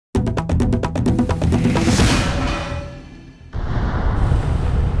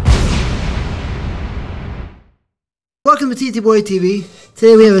Welcome to TTBoy TV.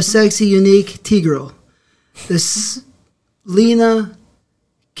 Today we have a sexy, unique T-girl. This Lena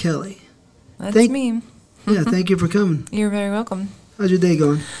Kelly. That's me. Yeah, thank you for coming. You're very welcome. How's your day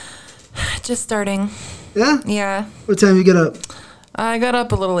going? Just starting. Yeah? Yeah. What time you get up? I got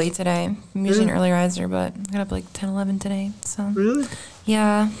up a little late today. I'm usually an early riser, but I got up like 10, 11 today. So. Really?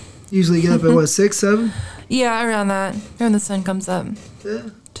 Yeah. Usually get up at what, 6, 7? Yeah, around that. When the sun comes up. Yeah.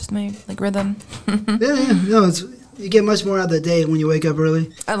 Just my rhythm. Yeah. No, you get much more out of the day when you wake up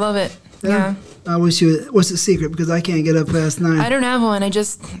early. I love it. Yeah. I wish you. What's the secret? Because I can't get up past 9. I don't have one.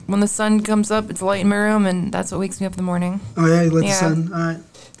 When the sun comes up, it's light in my room, and that's what wakes me up in the morning. Oh yeah, you let the sun. All right,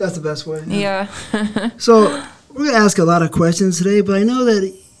 that's the best way. Yeah. So we're gonna ask a lot of questions today, but I know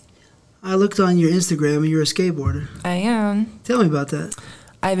that I looked on your Instagram and you're a skateboarder. I am. Tell me about that.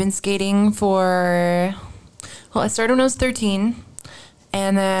 I've been skating I started when I was 13,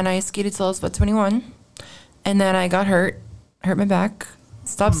 and then I skated till I was about 21, and then I got hurt my back.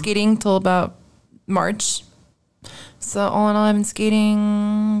 Stopped skating till about March. So all in all, I've been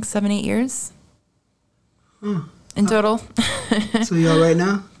skating 7, 8 years in total. So you all right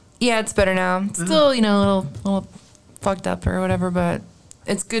now? Yeah, it's better now. Still, a little fucked up or whatever, but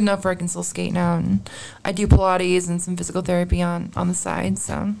it's good enough where I can still skate now. And I do Pilates and some physical therapy on the side.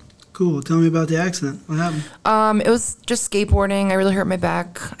 So cool. Tell me about the accident. What happened? It was just skateboarding. I really hurt my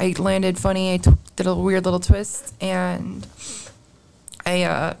back. I landed funny. I did a weird little twist, and I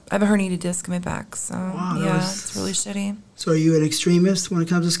have a herniated disc in my back, so it's really shitty. So are you an extremist when it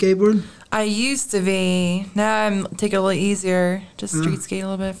comes to skateboarding? I used to be. Now I'm taking it a little easier. Just street skate a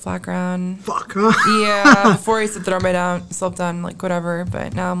little bit, flat ground. Fuck, huh? Yeah, before I used to throw my down, slept on, like, whatever.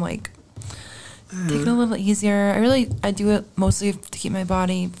 But now I'm, like, taking it a little easier. I do it mostly to keep my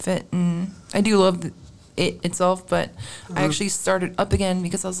body fit, and I do love it itself, but I actually started up again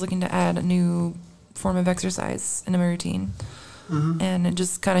because I was looking to add a new form of exercise into my routine. And it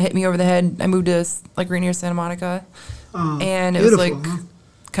just kind of hit me over the head. I moved to right near Santa Monica, and it was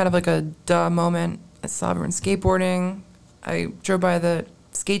kind of like a duh moment. I saw everyone skateboarding. I drove by the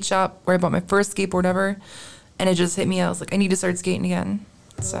skate shop where I bought my first skateboard ever, and it just hit me. I was like, I need to start skating again.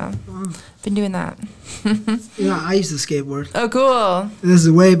 So I've been doing that. I used to skateboard. Oh, cool. This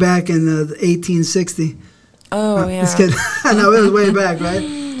is way back in 1860. Oh, yeah. No, it was way back,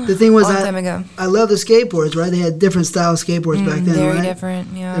 right? The thing was, long time ago. I love the skateboards, right? They had different style skateboards back then, very right?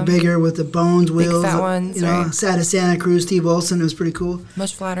 different, yeah. They're bigger with the bones wheels. Big fat ones, right? Sat at Santa Cruz, Steve Olson. It was pretty cool.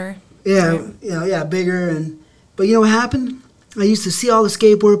 Much flatter. Yeah, right. Bigger. But you know what happened? I used to see all the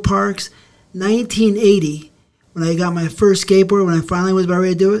skateboard parks. 1980, when I got my first skateboard, when I finally was about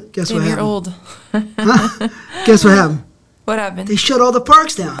ready to do it, guess what happened? You're old. Huh? Guess what happened? What happened? They shut all the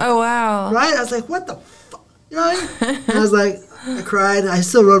parks down. Oh, wow. Right? I was like, what the fuck? You know what I mean? And I was like, I cried. I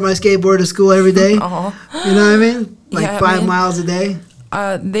still rode my skateboard to school every day. Aww. You know what I mean? Like 5 miles a day.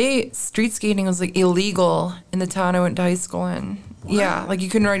 Street skating was illegal in the town I went to high school in. Wow. Yeah, you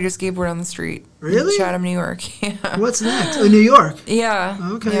couldn't ride your skateboard on the street. Really? In Chatham, New York. Yeah. What's next? Oh, New York. Yeah.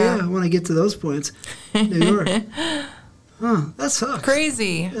 Okay. Yeah. I want to get to those points. New York. Huh? That sucks.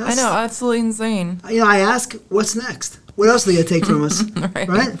 Crazy. I know. Absolutely insane. I ask, what's next? What else are they gonna take from us?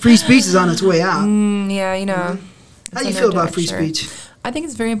 Right? Free speech is on its way out. Yeah. How do you feel about free speech? I think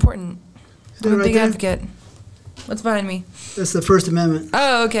it's very important. I'm a big advocate. What's behind me? That's the First Amendment.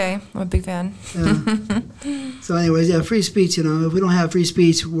 Oh, okay. I'm a big fan. Yeah. So anyways, free speech, if we don't have free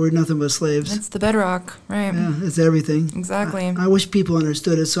speech, we're nothing but slaves. It's the bedrock, right? Yeah, it's everything. Exactly. I wish people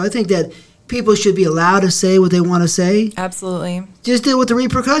understood it. So I think that people should be allowed to say what they want to say. Absolutely. Just deal with the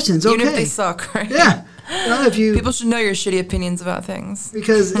repercussions, okay? Even if they suck, right? Yeah. People should know your shitty opinions about things.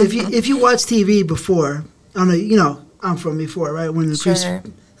 Because if you watch TV before, I'm from before, right? When the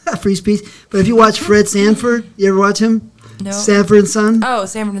free speech. But if you watch Fred Sanford, you ever watch him? No. Sanford and Son? Oh,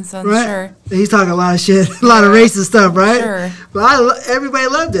 Sanford and Son, right? Sure. He's talking a lot of shit, a lot of racist stuff, right? Sure. But everybody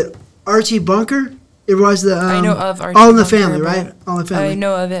loved it. Archie Bunker, you ever watched I know of Archie All in the Bunker, Family, right? All in the Family. I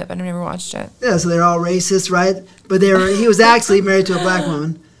know of it, but I've never watched it. Yeah, so they're all racist, right? But he was actually married to a black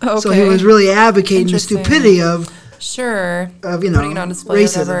woman. Okay. So he was really advocating the stupidity of putting it on display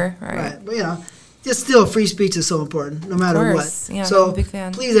racism. Or whatever. Right. But just still, free speech is so important, no matter what. Yeah, so I'm a big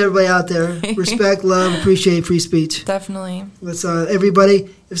fan. Please, everybody out there, respect, love, appreciate free speech. Definitely. Let's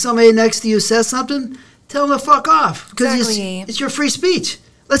everybody. If somebody next to you says something, tell them to fuck off because it's your free speech.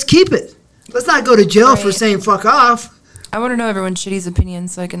 Let's keep it. Let's not go to jail for saying fuck off. I want to know everyone's shitty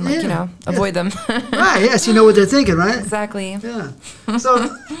opinions so I can avoid them. Right. Yes, you know what they're thinking, right? Exactly. Yeah.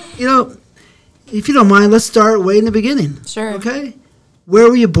 So, if you don't mind, let's start way in the beginning. Sure. Okay. Where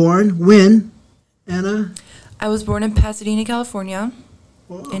were you born? When? Anna? I was born in Pasadena, California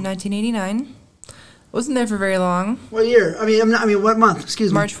in 1989. Wasn't there for very long. What year? I mean, what month?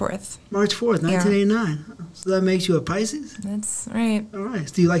 Excuse me. March 4th. March 4th, 1989. Yeah. So that makes you a Pisces? That's right. All right.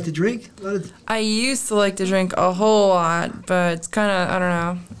 So do you like to drink? I used to like to drink a whole lot, but it's kind of, I don't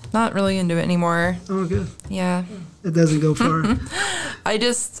know, not really into it anymore. Oh, good. Yeah. It doesn't go far.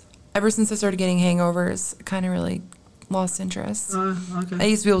 Ever since I started getting hangovers, I kind of really lost interest. Okay. I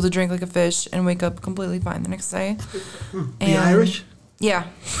used to be able to drink like a fish and wake up completely fine the next day. The Irish? Yeah.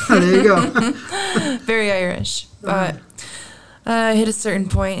 Oh, there you go. Very Irish. But I hit a certain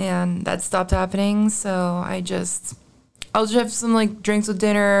point and that stopped happening. So I'll just have some like drinks with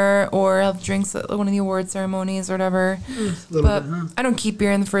dinner or have drinks at one of the award ceremonies or whatever. But bit, huh? I don't keep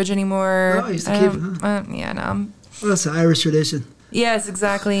beer in the fridge anymore. Oh, I used to keep it, huh? Yeah, no. Well, that's an Irish tradition. Yes,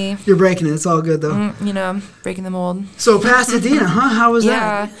 exactly. You're breaking it. It's all good, though. Breaking the mold. So Pasadena, huh? How was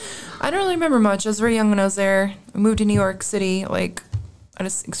that? Yeah. I don't really remember much. I was very young when I was there. I moved to New York City, like, at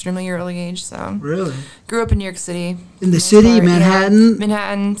an extremely early age, so. Really? Grew up in New York City. In the city, Manhattan? Yeah.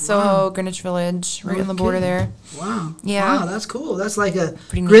 Manhattan, Soho, Greenwich Village, right on the border there. Wow. Yeah. Wow, that's cool. That's like a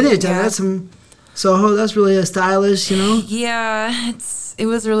pretty Greenwich. Yeah. That's some Soho. That's really a stylish, you know? Yeah, it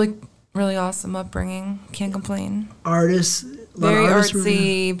was really, really awesome upbringing. Can't complain. Artists. Very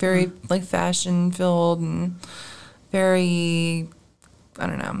artsy, very like fashion filled and very, I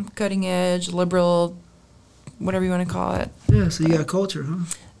don't know, cutting edge, liberal, whatever you want to call it. Yeah, so you got culture, huh?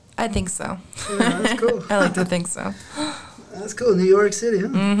 I think so. Yeah, that's cool. I like to think so. That's cool. New York City, huh?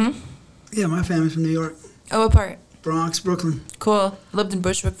 Mm-hmm. Yeah, my family's from New York. Oh, what part? Bronx, Brooklyn. Cool. Lived in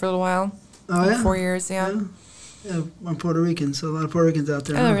Bushwick for a little while. Oh, yeah? 4 years, yeah. Yeah, I'm Puerto Rican, so a lot of Puerto Ricans out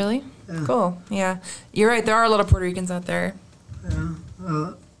there. Oh, huh? really? Yeah. Cool. Yeah. You're right. There are a lot of Puerto Ricans out there.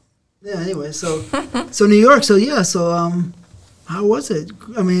 Yeah. Yeah. Anyway, so New York. So yeah. So how was it?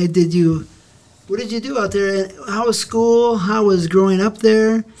 I mean, what did you do out there? How was school? How was growing up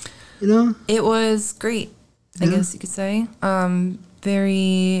there? You know. It was great. I guess you could say.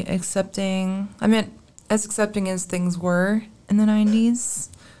 Very accepting. I mean, as accepting as things were in the 90s,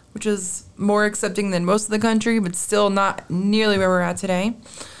 which was more accepting than most of the country, but still not nearly where we're at today.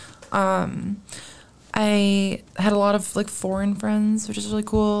 I had a lot of like foreign friends, which is really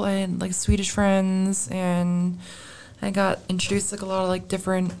cool. I had like Swedish friends, and I got introduced to like a lot of like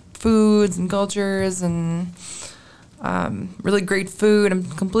different foods and cultures, and really great food. I'm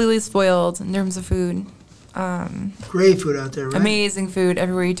completely spoiled in terms of food. Great food out there, right? Amazing food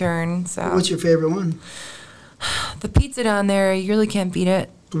everywhere you turn. So. What's your favorite one? The pizza down there, you really can't beat it.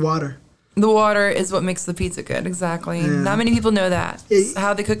 The water. The water is what makes the pizza good, exactly. Yeah. Not many people know that.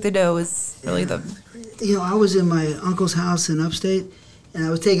 How they cook the dough is really the... You know, I was in my uncle's house in upstate, and I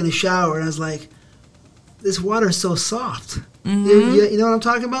was taking a shower, and I was like, this water is so soft. Mm-hmm. You know what I'm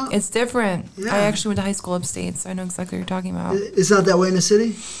talking about? It's different. Yeah. I actually went to high school upstate, so I know exactly what you're talking about. It's not that way in the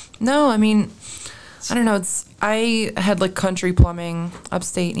city? No, I mean, I don't know. I had like country plumbing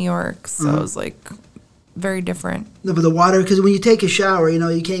upstate New York, so it was like... very different. No, but the water, because when you take a shower, you know,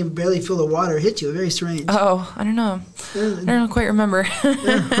 you can't barely feel the water hit you. Very strange. Oh, I don't know. Yeah. I don't quite remember.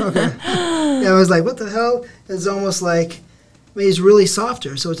 Yeah, okay. Yeah, I was like, what the hell? It's almost like, I mean, it's really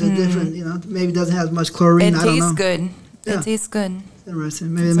softer, so it's a different, you know, maybe it doesn't have as much chlorine. I don't know. It tastes good. Yeah. It tastes good.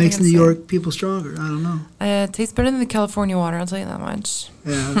 Interesting. Maybe it makes New York people stronger. I don't know. It tastes better than the California water, I'll tell you that much.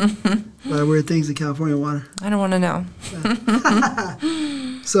 Yeah. A lot of weird things in California water. I don't want to know.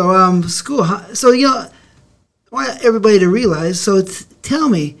 Yeah. So, school. So, you know, I want everybody to realize, so tell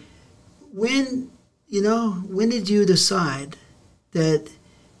me, when did you decide that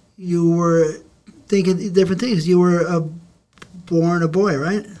you were thinking different things? You were born a boy,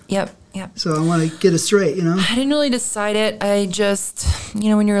 right? Yep. So I want to get it straight, you know? I didn't really decide it. I just, you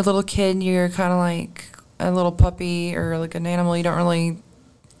know, when you're a little kid, you're kind of like a little puppy or like an animal. You're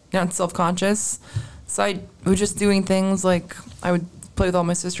not self-conscious. So I was just doing things like I would play with all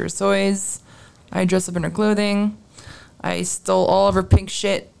my sister's toys. I dressed up in her clothing. I stole all of her pink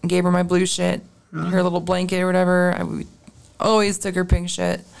shit and gave her my blue shit, her little blanket or whatever. I always took her pink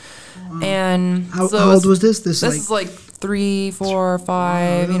shit. Wow. And how old was this? This is like 3, 4, 5.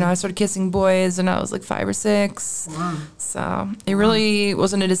 Wow. You know, I started kissing boys when I was like 5 or 6. Wow. So it really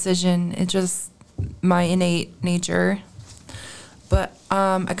wasn't a decision. It's just my innate nature. But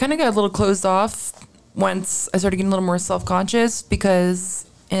I kind of got a little closed off once I started getting a little more self-conscious, because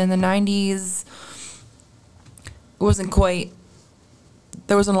in the 90s, it wasn't quite,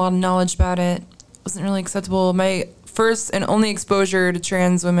 there wasn't a lot of knowledge about it. It wasn't really acceptable. My first and only exposure to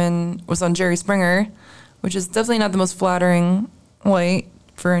trans women was on Jerry Springer, which is definitely not the most flattering light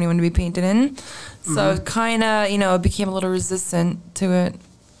for anyone to be painted in. So kind of, you know, became a little resistant to it,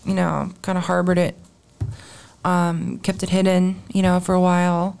 you know, kind of harbored it, kept it hidden, you know, for a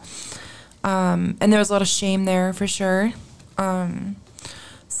while. And there was a lot of shame there for sure.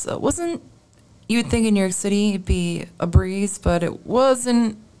 So it wasn't, you would think in New York City it'd be a breeze, but it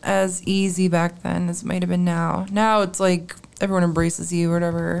wasn't as easy back then as it might have been now. Now it's like everyone embraces you or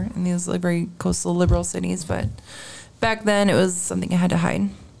whatever in these like very coastal liberal cities, but back then it was something I had to hide.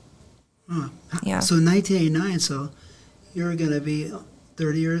 Yeah. So 1989, so you're going to be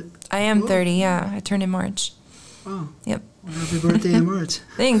 30 or... I am 30, yeah. I turned in March. Wow. Yep. Well, happy birthday in March.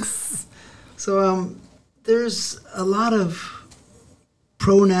 Thanks. So there's a lot of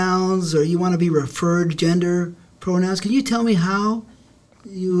pronouns, or you want to be referred gender pronouns. Can you tell me how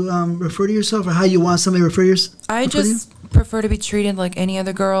you refer to yourself, or how you want somebody to refer to you? I just prefer to be treated like any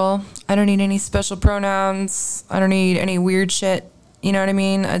other girl. I don't need any special pronouns. I don't need any weird shit. You know what I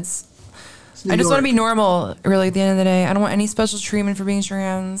mean? I just want to be normal, really, at the end of the day. I don't want any special treatment for being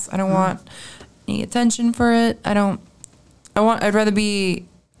trans. I don't want any attention for it. I'd rather be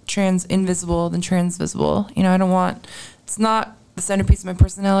trans invisible than trans visible. You know, I don't want, it's not the centerpiece of my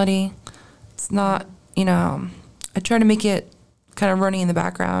personality. It's not, you know, I try to make it kind of running in the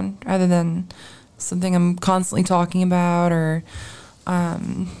background rather than something I'm constantly talking about, or,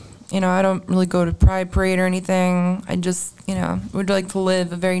 you know, I don't really go to Pride Parade or anything. I just, you know, would like to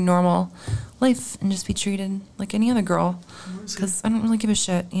live a very normal life and just be treated like any other girl, because I don't really give a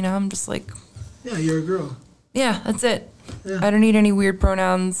shit, you know. I'm just like, yeah, you're a girl. Yeah, that's it. Yeah. I don't need any weird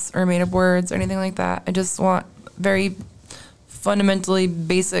pronouns or made up words or anything like that. I just want very fundamentally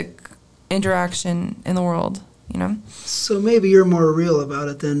basic interaction in the world, you know. So maybe you're more real about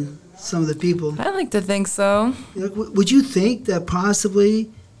it than some of the people. I like to think so. Would you think that possibly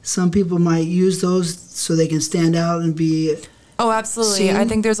some people might use those so they can stand out and be... Oh, absolutely. seen? I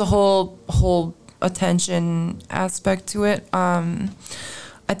think there's a whole attention aspect to it.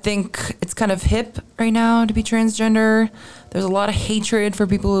 I think it's kind of hip right now to be transgender. There's a lot of hatred for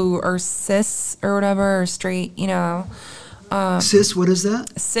people who are cis or whatever, or straight, you know. Cis, what is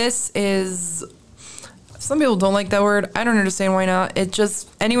that? Cis is... Some people don't like that word. I don't understand why not. It just...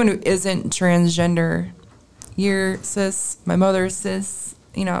 Anyone who isn't transgender. You're cis. My mother's cis.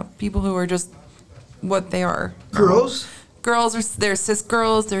 You know, people who are just what they are. Girls? Girls, there's cis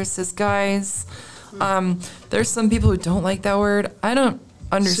girls, there's cis guys. There's some people who don't like that word. I don't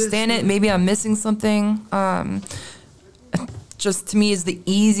understand it. Maybe I'm missing something. Just to me is the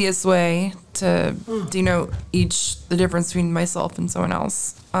easiest way to denote the difference between myself and someone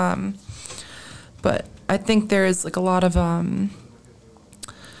else. But I think there is like a lot of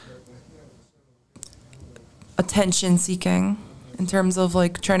attention seeking in terms of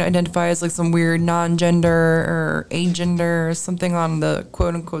like trying to identify as like some weird non-gender or agender or something on the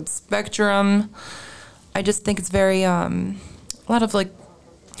quote unquote spectrum. I just think it's very a lot of like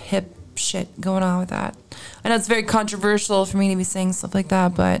hip shit going on with that. I know it's very controversial for me to be saying stuff like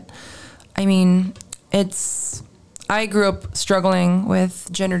that, but I mean, I grew up struggling with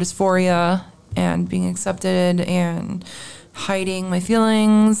gender dysphoria and being accepted and hiding my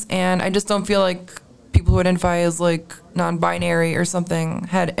feelings, and I just don't feel like people who identify as like non-binary or something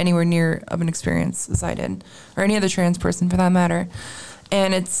had anywhere near of an experience as I did, or any other trans person for that matter.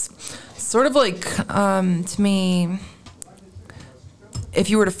 And it's sort of like, to me, if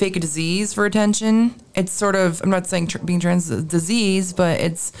you were to fake a disease for attention, it's sort of, I'm not saying being trans is a disease, but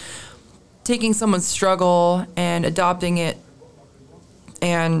it's taking someone's struggle and adopting it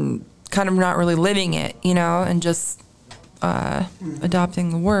and kind of not really living it, you know, and just adopting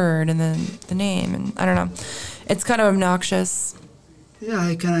the word and then the name, and I don't know. It's kind of obnoxious. Yeah,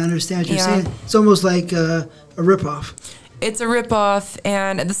 I kind of understand what you're saying. It's almost like a ripoff. It's a ripoff,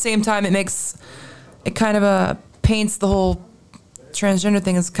 and at the same time, it kind of paints the whole transgender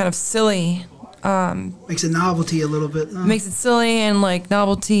thing as kind of silly. Makes it novelty a little bit. Makes it silly and like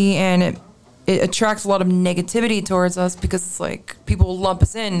novelty, and it attracts a lot of negativity towards us because it's like people lump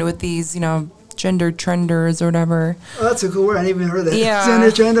us in with these, you know, gender trenders or whatever. Oh, that's a cool word. I didn't even heard that. Yeah.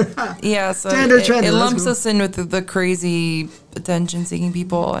 Gender trender. Yeah, so gender trender. It lumps us in with the crazy attention-seeking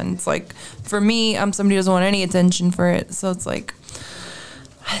people, and it's like, for me, I'm somebody who doesn't want any attention for it, so it's like,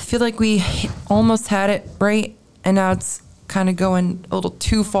 I feel like we almost had it right, and now it's kind of going a little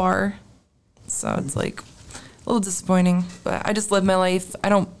too far, so it's like a little disappointing, but I just live my life. I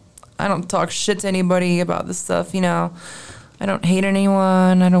don't talk shit to anybody about this stuff, you know. I don't hate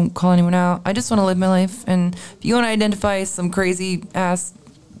anyone. I don't call anyone out. I just want to live my life. And if you want to identify some crazy ass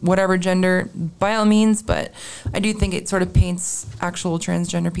whatever gender, by all means, but I do think it sort of paints actual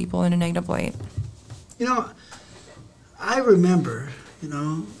transgender people in a negative light. You know, I remember, you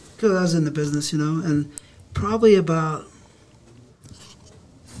know, because I was in the business, you know, and probably about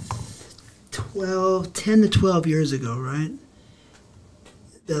 10 to 12 years ago, right?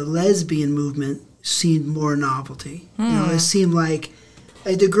 the lesbian movement seemed more novelty. You know, it seemed like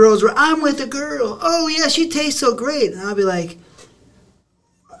the girls were, I'm with a girl. Oh, yeah, she tastes so great. And I'll be like,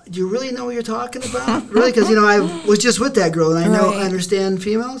 do you really know what you're talking about? Really? Because, you know, I was just with that girl, and I understand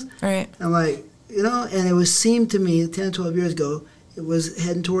females. Right. I'm like, you know, and it seemed to me 10, 12 years ago, it was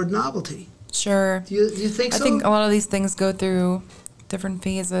heading toward novelty. Sure. Do you think so? I think a lot of these things go through different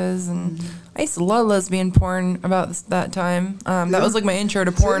phases, and I used to love lesbian porn about that time. That was like my intro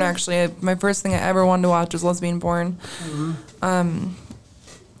to porn, actually. My first thing I ever wanted to watch was lesbian porn.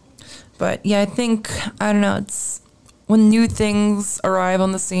 But yeah, I think, I don't know, it's when new things arrive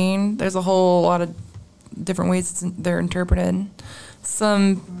on the scene, there's a whole lot of different ways they're interpreted.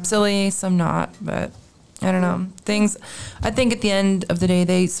 Some silly, some not, but I don't know. Things, I think at the end of the day,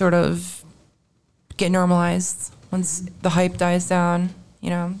 they sort of get normalized once the hype dies down,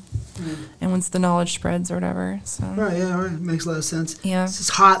 you know, and once the knowledge spreads or whatever. So. Right, yeah, right. Makes a lot of sense. Yeah. It's just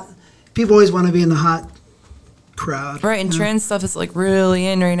hot. People always want to be in the hot crowd. Right, and trans stuff is like really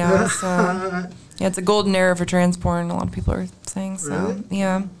in right now. So yeah, it's a golden era for trans porn. A lot of people are saying so. Really?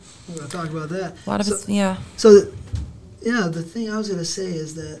 Yeah. We're gonna talk about that. A lot of it's yeah. So, yeah, the thing I was gonna say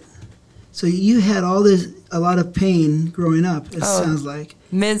is that, so you had a lot of pain growing up. It sounds like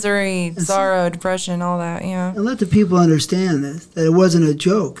misery, sorrow, depression, all that. Yeah. And let the people understand that it wasn't a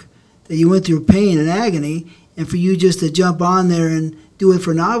joke. That you went through pain and agony, and for you just to jump on there and do it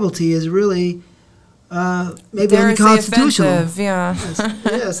for novelty is really. Maybe unconstitutional. Yeah.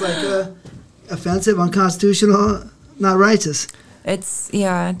 It's like offensive, unconstitutional, not righteous. It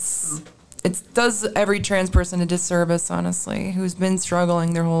does every trans person a disservice, honestly, who's been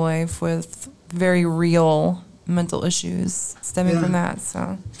struggling their whole life with very real mental issues stemming from that.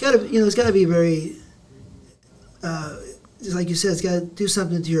 So it's got to be very, just like you said, it's got to do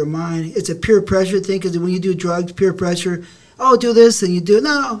something to your mind. It's a peer pressure thing, because when you do drugs, peer pressure. Oh, do this, and you do it.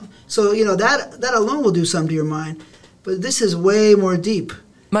 No. So, you know, that alone will do something to your mind. But this is way more deep.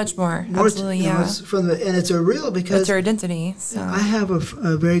 Much more. Absolutely, yeah. And it's a real, because... It's your identity. So. I have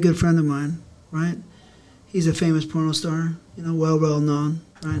a very good friend of mine, right? He's a famous porno star, you know, well known,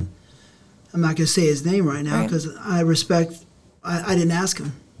 right? I'm not going to say his name right now, because I respect... I didn't ask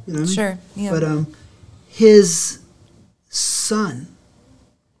him, you know what I mean? Sure, yeah. But his son,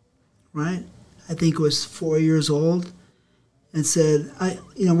 right, I think was 4 years old, and said, I'm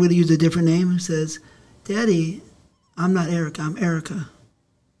going to use a different name. He says, Daddy, I'm not Erica, I'm Erica,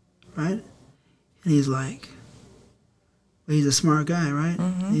 right? And he's like, well, he's a smart guy, right?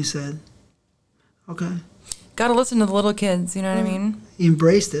 And he said, okay. Got to listen to the little kids, you know what I mean? He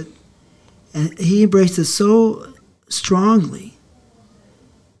embraced it, and he embraced it so strongly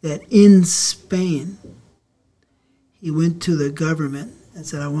that in Spain, he went to the government and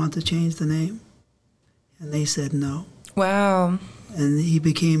said, I want to change the name. And they said no. Wow. And he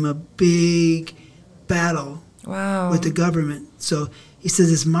became a big battle with the government. So he says,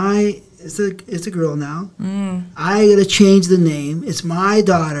 it's a girl now. I got to change the name. It's my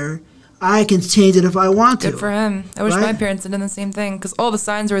daughter. I can change it if I want to. Good for him. I wish my parents had done the same thing, because all the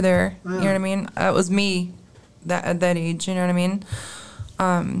signs were there. You know what I mean? It was me at that age, you know what I mean?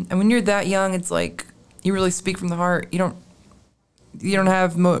 And when you're that young, it's like you really speak from the heart. You don't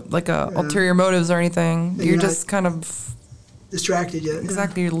have ulterior motives or anything. You're just kind of distracted yet.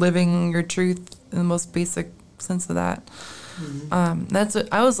 Exactly, you're living your truth in the most basic sense of that. That's what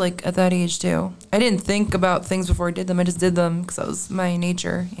I was like at that age too. I didn't think about things before I did them. I just did them because that was my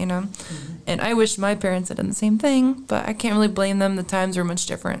nature, you know. And I wish my parents had done the same thing, but I can't really blame them. The times were much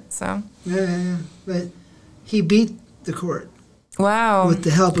different. So but he beat the court. Wow. With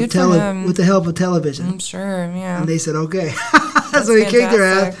the help of television. I'm sure, yeah. And they said, okay. That's when he kicked their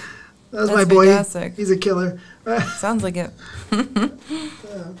ass. That was my boy. Fantastic. He's a killer. Sounds like it.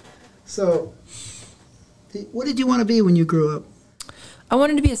 So, what did you want to be when you grew up? I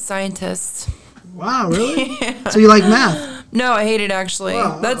wanted to be a scientist. Wow, really? Yeah. So you like math? No, I hate it, actually.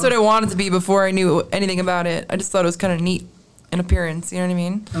 Wow. That's what I wanted to be before I knew anything about it. I just thought it was kind of neat in appearance, you know what I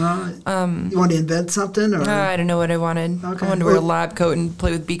mean? You wanted to invent something? Or? I don't know what I wanted. Okay. I wanted to wear a lab coat and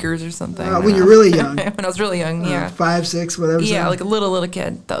play with beakers or something. When you're really young? When I was really young, yeah. 5, 6, whatever. Yeah, like a little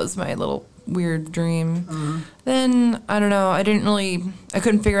kid. That was my little weird dream. Then, I don't know, I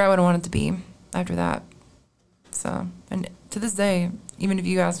couldn't figure out what I wanted to be after that. So, and to this day, even if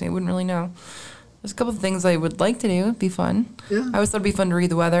you asked me, I wouldn't really know. There's a couple of things I would like to do. It'd be fun. Yeah. I always thought it'd be fun to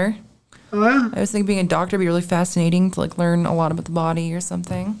read the weather. Oh, yeah? I was thinking being a doctor would be really fascinating to learn a lot about the body or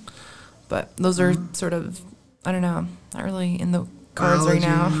something. But those are sort of, I don't know, not really in the cards right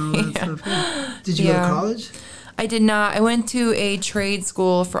now. Yeah. Did you go to college? I did not. I went to a trade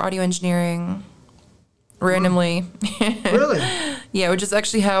school for audio engineering. randomly. Really? Yeah, which is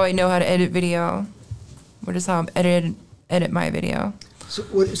actually how I know how to edit video. Which is how I edit my video. So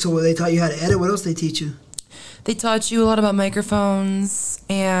they taught you how to edit? What else did they teach you? They taught you a lot about microphones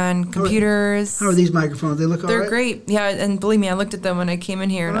and computers. How are these microphones? They look all right? They're great. Yeah, and believe me, I looked at them when I came in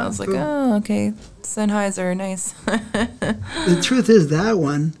here, and I was like, cool. oh, okay. Sennheiser, nice. The truth is, that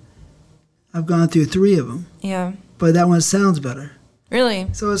one, I've gone through 3 of them. Yeah. But that one sounds better. Really?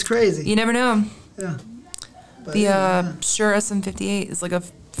 So it's crazy. You never know. Yeah. But The Shure SM58 is like a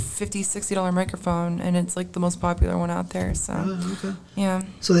 $50, $60 microphone, and it's like the most popular one out there. So, okay. Yeah.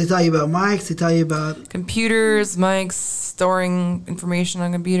 So they taught you about mics. They taught you about computers, mics, storing information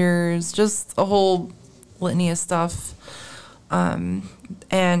on computers, just a whole litany of stuff.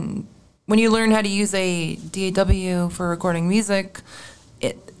 And when you learn how to use a DAW for recording music,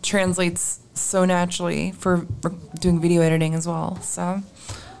 it translates so naturally for doing video editing as well. So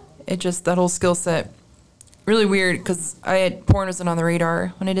it just, that whole skill set. Really weird because porn wasn't on the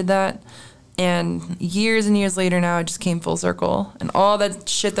radar when I did that, and years and years later now it just came full circle, and all that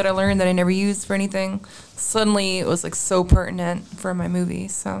shit that I learned that I never used for anything, suddenly it was like so pertinent for my movie.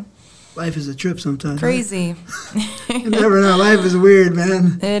 So life is a trip sometimes. Crazy. Right? You never know. Life is weird,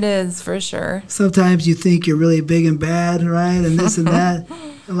 man. It is, for sure. Sometimes you think you're really big and bad, right, and this and that,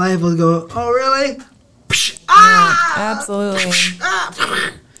 and life will go, oh really? Yeah, absolutely.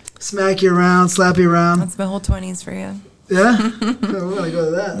 Smack you around, slap you around. That's my whole 20s for you. Yeah? We're going to go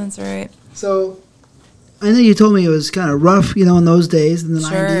to that. That's right. So, I know you told me it was kind of rough, in those days, in the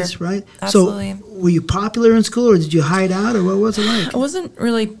 90s, right? Absolutely. So, were you popular in school, or did you hide out, or what was it like? I wasn't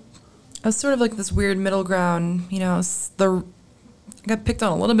really, I was sort of like this weird middle ground, I got picked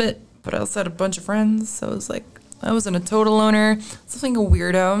on a little bit, but I also had a bunch of friends, so it was like, I wasn't a total loner. Something a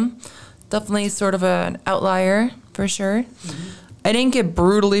weirdo. Definitely sort of an outlier, for sure. Mm-hmm. I didn't get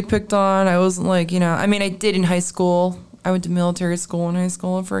brutally picked on. I wasn't like, I mean, I did in high school. I went to military school in high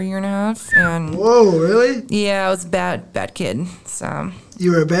school for a year and a half. And whoa, really? Yeah, I was a bad kid. So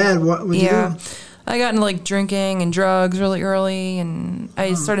you were bad? What would you do? I got into like drinking and drugs really early, and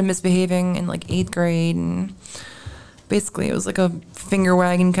I started misbehaving in like 8th grade. And basically, it was like a finger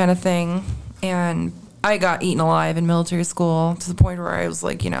wagging kind of thing. And I got eaten alive in military school to the point where I was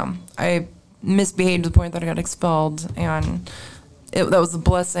like, I misbehaved to the point that I got expelled. And that was a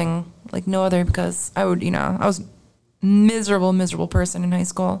blessing like no other, because I would, I was miserable person in high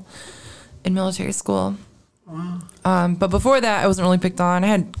school, in military school. Wow. But before that, I wasn't really picked on. I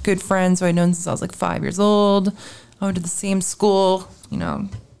had good friends who I'd known since I was like 5 years old. I went to the same school,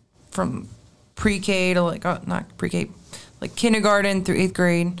 from pre-K to like, not pre-K, like kindergarten through 8th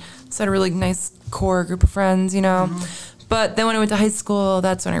grade. So I had a really nice core group of friends, Mm-hmm. But then when I went to high school,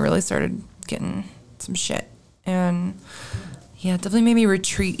 that's when I really started getting some shit. And yeah, it definitely made me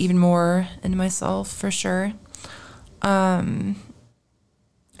retreat even more into myself, for sure. And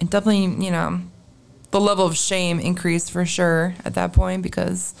definitely, the level of shame increased for sure at that point,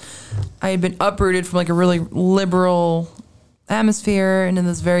 because I had been uprooted from like a really liberal atmosphere into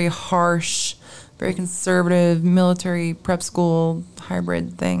this very harsh, very conservative military prep school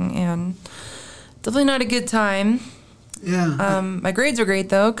hybrid thing, and definitely not a good time. Yeah. My grades were great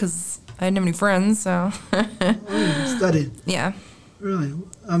though, because I didn't have any friends, so. You studied. Yeah. Really?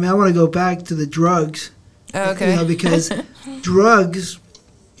 I mean, I want to go back to the drugs. Oh, okay. Because drugs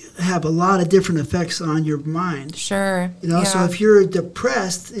have a lot of different effects on your mind. Sure. So if you're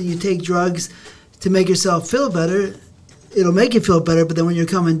depressed and you take drugs to make yourself feel better, it'll make you feel better, but then when you're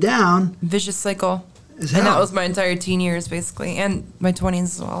coming down... Vicious cycle. And that was my entire teen years, basically, and my 20s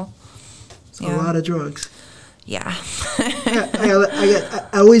as well. So a lot of drugs. Yeah. I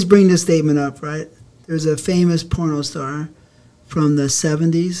always bring this statement up, right? There's a famous porno star from the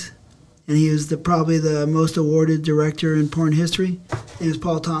 70s, and he was probably the most awarded director in porn history. He was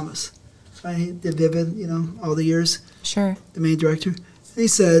Paul Thomas. Right? He did Vivid, all the years. Sure. The main director. And he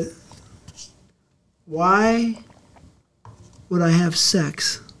said, why would I have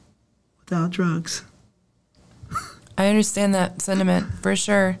sex without drugs? I understand that sentiment, for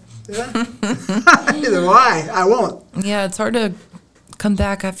sure. Yeah? Either why? I won't. Yeah, it's hard to come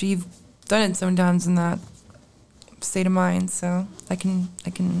back after you've done it so many times in that state of mind, so I can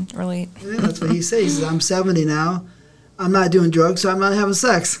relate. Yeah, that's what he says. He says, I'm 70 now. I'm not doing drugs, so I'm not having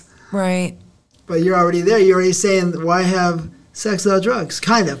sex. Right. But you're already there. You're already saying, why have sex without drugs?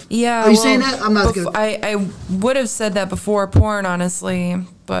 Kind of. Yeah. Are you saying that? I'm not going to... I would have said that before porn, honestly.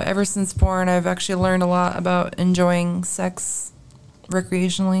 But ever since porn, I've actually learned a lot about enjoying sex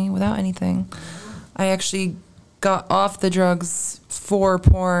recreationally without anything. I actually got off the drugs for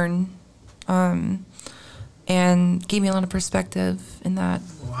porn, and gave me a lot of perspective in that.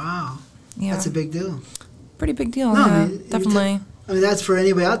 Wow. Yeah. That's a big deal. pretty big deal. No, Yeah, I mean, definitely. I mean, that's for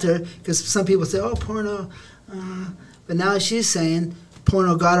anybody out there, because some people say, oh, porno. But now she's saying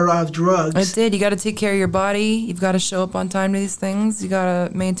porno got her off drugs. It did. You got to take care of your body. You've got to show up on time to these things. You got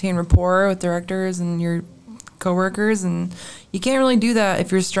to maintain rapport with directors and your coworkers, and you can't really do that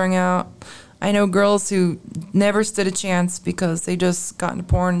if you're strung out. I know girls who never stood a chance because they just got into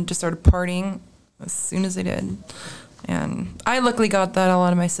porn and just started partying as soon as they did. And I luckily got that all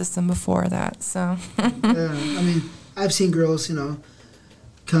out of my system before that, so. Yeah, I mean, I've seen girls, you know,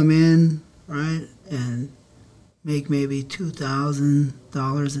 come in, right, and make maybe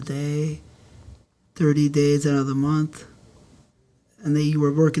 $2,000 a day, 30 days out of the month. And they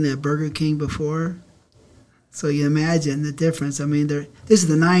were working at Burger King before. So you imagine the difference. I mean, this is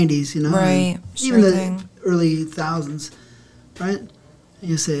the 90s, you know. Right. Even the early thousands, right? And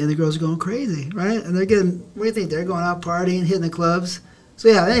you say, and the girls are going crazy, right? And they're getting, what do you think? They're going out partying, hitting the clubs. So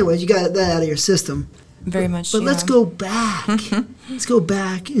yeah, anyways, you got that out of your system. Very much, But yeah. let's go back. Let's go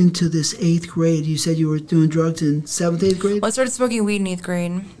back into this 8th grade. You said you were doing drugs in 7th, 8th grade? Well, I started smoking weed in 8th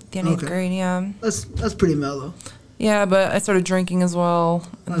grade. The end of 8th grade, yeah. That's pretty mellow. Yeah, but I started drinking as well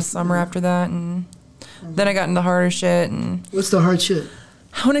in the summer after that, and then I got into harder shit. And what's the hard shit?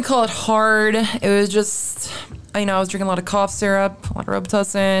 I wouldn't call it hard. It was just, you know, I was drinking a lot of cough syrup, a lot of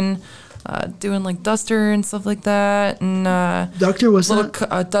Robitussin, doing like Duster and stuff like that, and Duster, what's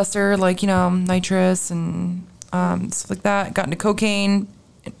that? Duster, like, you know, nitrous and stuff like that. Got into cocaine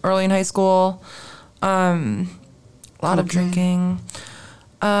early in high school. A lot of drinking.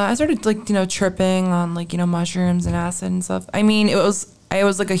 I started, like, you know, tripping on, like, you know, mushrooms and acid and stuff. I mean, I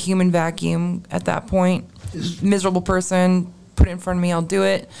was like a human vacuum at that point. Miserable person, put it in front of me, I'll do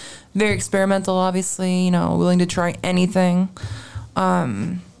it. Very experimental, obviously, you know, willing to try anything.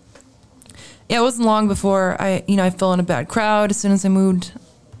 Yeah, it wasn't long before I fell in a bad crowd as soon as I moved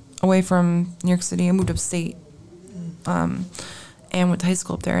away from New York City. I moved upstate and went to high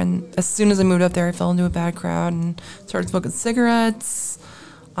school up there. And as soon as I moved up there, I fell into a bad crowd and started smoking cigarettes.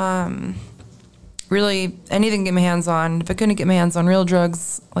 Really anything to get my hands on. If I couldn't get my hands on real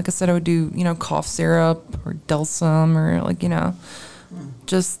drugs, like I said, I would do, you know, cough syrup or Delsum or, like, you know,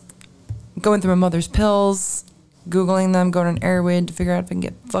 just going through my mother's pills, Googling them, going on Airwid to figure out if I can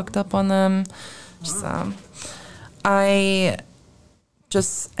get fucked up on them. Just, I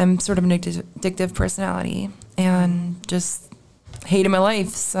just am sort of an addictive personality and just hated my life.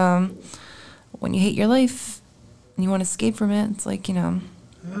 So when you hate your life and you want to escape from it, it's like, you know,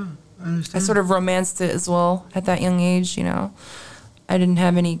 yeah, I understand. I sort of romanced it as well at that young age, you know. I didn't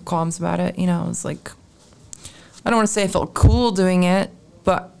have any qualms about it, you know. It was like, I don't want to say I felt cool doing it,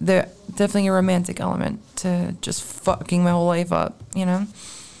 but there's definitely a romantic element to just fucking my whole life up, you know.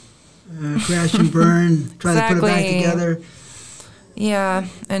 Crash and burn, try to put it back together. Yeah,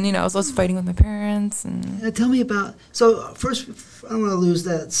 and, you know, I was also fighting with my parents. And tell me about, so first, I don't want to lose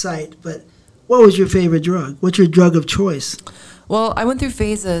that sight, but what was your favorite drug? What's your drug of choice? Well, I went through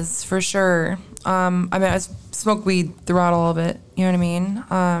phases, for sure. I mean, I smoked weed throughout all of it, you know what I mean?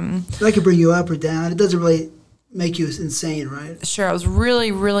 That could bring you up or down. It doesn't really make you insane, right? Sure, I was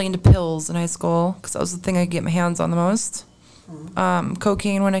really, really into pills in high school because that was the thing I could get my hands on the most.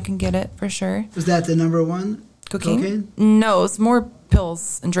 Cocaine when I can get it, for sure. Was that the number one? Cocaine? No, it was more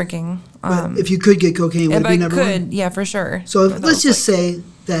pills and drinking. But if you could get cocaine, would it be number one? If I could, yeah, for sure. So let's just say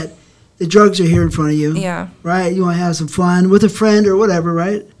that the drugs are here in front of you. Yeah. Right? You want to have some fun with a friend or whatever,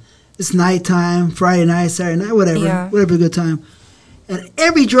 right? It's nighttime, Friday night, Saturday night, whatever. Yeah. Whatever, a good time. And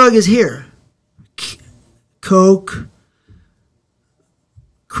every drug is here. Coke,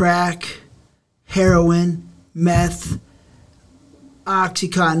 crack, heroin, meth,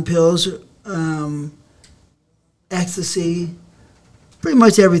 Oxycontin pills, ecstasy, pretty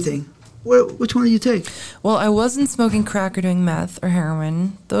much everything. Which one do you take? Well, I wasn't smoking crack or doing meth or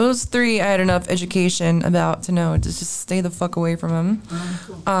heroin. Those three I had enough education about to know to just stay the fuck away from them.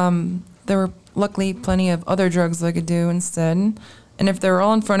 Cool. There were luckily plenty of other drugs that I could do instead. And if they were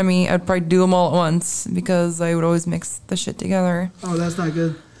all in front of me, I'd probably do them all at once because I would always mix the shit together. Oh, that's not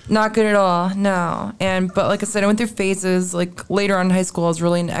good. Not good at all, no. But like I said, I went through phases. Like later on in high school, I was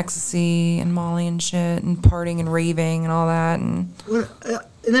really into ecstasy and Molly and shit and partying and raving and all that. And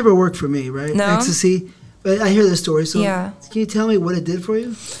it never worked for me, right? No? Ecstasy. But I hear the story. So yeah. Can you tell me what it did for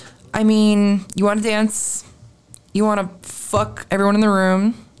you? I mean, you want to dance. You want to fuck everyone in the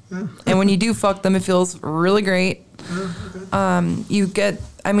room. Yeah. And when you do fuck them, it feels really great. Okay. You get,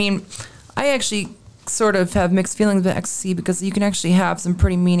 I mean, I actually sort of have mixed feelings about ecstasy because you can actually have some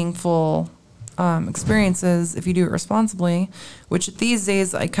pretty meaningful experiences if you do it responsibly, which these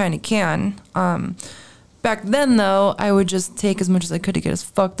days I kind of can. Back then, though, I would just take as much as I could to get as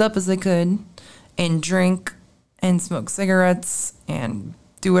fucked up as I could and drink and smoke cigarettes and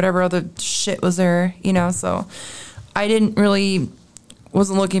do whatever other shit was there, you know. So I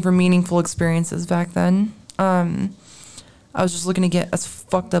wasn't looking for meaningful experiences back then. I was just looking to get as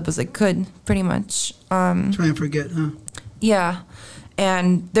fucked up as I could, pretty much. Try and forget, huh? Yeah.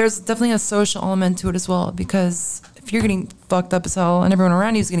 And there's definitely a social element to it as well, because if you're getting fucked up as hell and everyone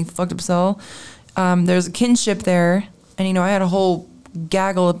around you is getting fucked up as hell, there's a kinship there. And, you know, I had a whole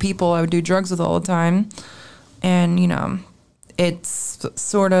gaggle of people I would do drugs with all the time. And, you know, it's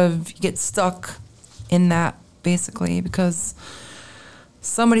sort of, you get stuck in that, basically, because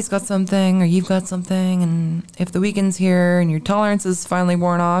somebody's got something or you've got something, and if the weekend's here and your tolerance is finally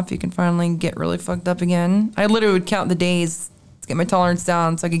worn off, you can finally get really fucked up again. I literally would count the days to get my tolerance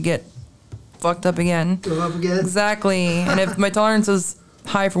down so I could get fucked up again. Go up again? Exactly. And if my tolerance was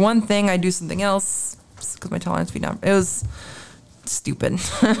high for one thing, I'd do something else because my tolerance would be down. It was stupid.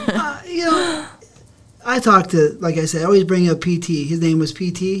 You know, I talked to, like I said, I always bring up PT. His name was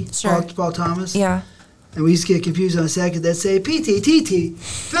PT, Sure. Paul Thomas. Yeah. And we used to get confused on a second. They'd say PT, TT,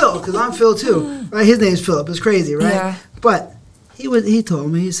 Phil, because I'm Phil too, right? His name's Philip. It's crazy, right? Yeah. But he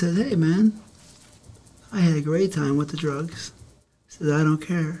told me, he said, "Hey man, I had a great time with the drugs." He said, "I don't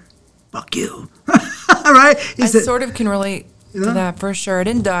care. Fuck you." Right? I sort of can relate to that for sure. I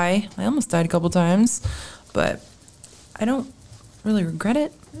didn't die. I almost died a couple times, but I don't really regret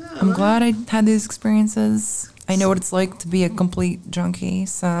it. Yeah, I'm glad I had these experiences. I know what it's like to be a complete junkie,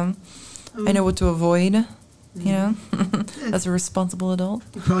 so I know what to avoid, you know, as a responsible adult.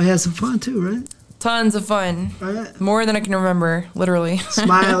 You probably had some fun too, right? Tons of fun. Right. More than I can remember, literally.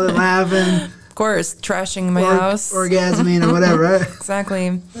 Smiling, laughing. Of course, trashing my house. Orgasming or whatever, right?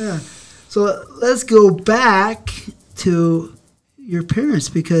 Exactly. Yeah. So let's go back to your parents,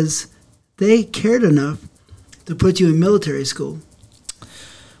 because they cared enough to put you in military school.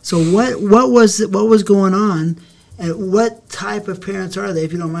 So what was going on? And what type of parents are they,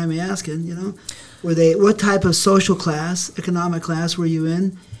 if you don't mind me asking, you know? What type of social class, economic class were you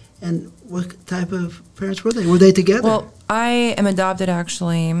in? And what type of parents were they? Were they together? Well, I am adopted,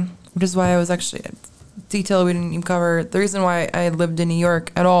 actually, which is why I was actually, detail we didn't even cover. The reason why I lived in New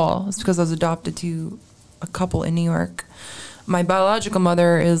York at all is because I was adopted to a couple in New York. My biological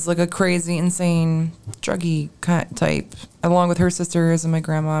mother is like a crazy, insane, druggy type, along with her sisters and my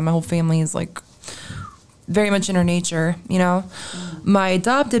grandma. My whole family is like very much in her nature, you know. My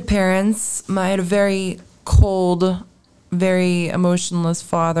adopted parents, I had a very cold, very emotionless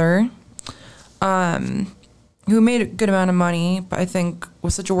father, who made a good amount of money, but I think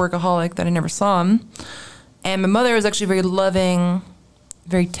was such a workaholic that I never saw him. And my mother was actually a very loving,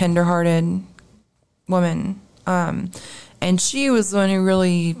 very tender-hearted woman. And she was the one who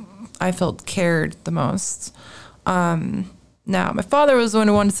really, I felt, cared the most. Now, my father was the one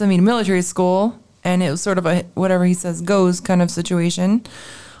who wanted to send me to military school, and it was sort of a whatever he says goes kind of situation.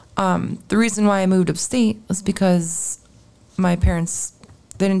 The reason why I moved upstate was because my parents,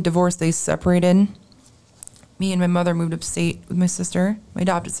 they didn't divorce, they separated. Me and my mother moved upstate with my sister, my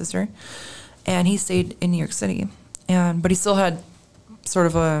adopted sister, and he stayed in New York City. But he still had sort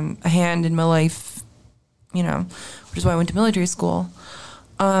of a hand in my life, you know, which is why I went to military school.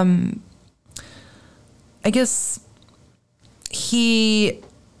 I guess it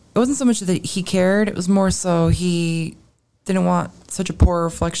wasn't so much that he cared, it was more so he didn't want such a poor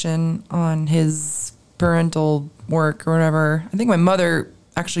reflection on his parental work or whatever. I think my mother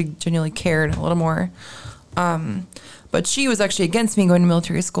actually genuinely cared a little more. But she was actually against me going to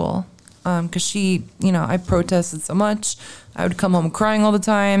military school. Because she, you know, I protested so much. I would come home crying all the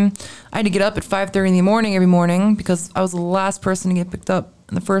time. I had to get up at 5:30 in the morning every morning because I was the last person to get picked up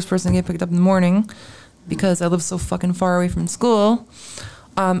and the first person to get picked up in the morning because I lived so fucking far away from school.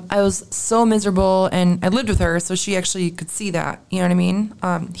 I was so miserable, and I lived with her, so she actually could see that. You know what I mean?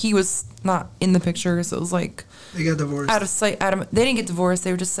 He was not in the picture, so it was like they got divorced. Out of sight, they didn't get divorced.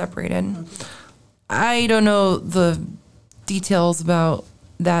 They were just separated. Okay. I don't know the details about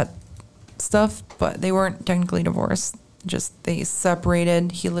that stuff, but they weren't technically divorced. Just they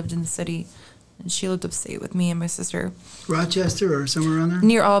separated. He lived in the city, and she lived upstate with me and my sister. Rochester or somewhere around there?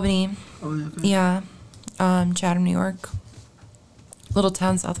 Near Albany. Oh, okay. Yeah. Chatham, New York. Little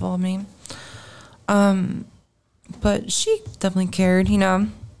town south of Albany. But she definitely cared, you know.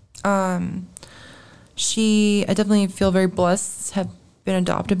 I definitely feel very blessed to have been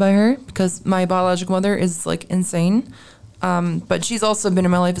adopted by her because my biological mother is like insane. But she's also been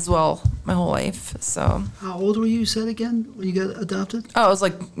in my life as well, my whole life. So. How old were you said again when you got adopted? Oh, I was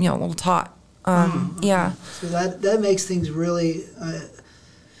like, you know, a little tot. Okay. Yeah. So that makes things really,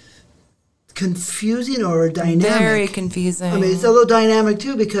 confusing or dynamic? Very confusing. I mean, it's a little dynamic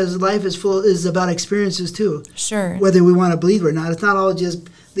too because life is about experiences too. Sure. Whether we want to believe it or not, it's not all just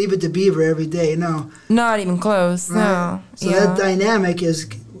leave it to Beaver every day. No. Not even close. Right? No. So that dynamic is,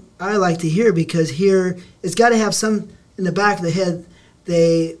 I like to hear because here it's got to have some in the back of the head.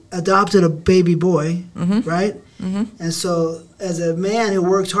 They adopted a baby boy, right? Mm-hmm. And so, as a man who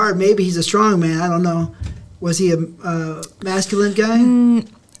works hard, maybe he's a strong man. I don't know. Was he a masculine guy?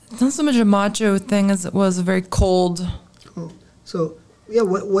 Not so much a macho thing as it was a very cold. Oh, so yeah.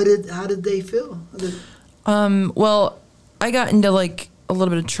 How did they feel? Well, I got into like a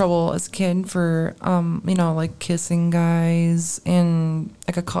little bit of trouble as a kid for you know, like kissing guys, and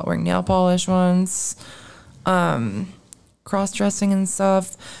I got caught wearing nail polish once. Cross-dressing and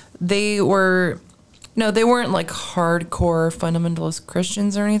stuff. They weren't like hardcore fundamentalist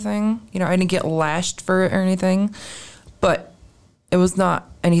Christians or anything. You know, I didn't get lashed for it or anything, but it was not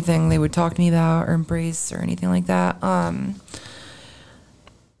anything they would talk to me about or embrace or anything like that.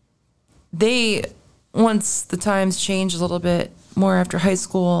 Once the times changed a little bit more after high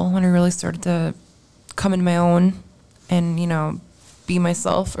school, when I really started to come into my own and, you know, be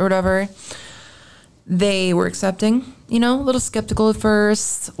myself or whatever, they were accepting, you know, a little skeptical at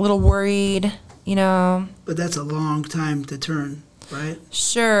first, a little worried, you know. But that's a long time to turn, right?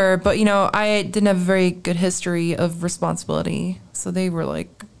 Sure, but, you know, I didn't have a very good history of responsibility. So they were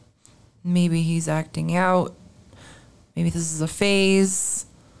like, maybe he's acting out. Maybe this is a phase.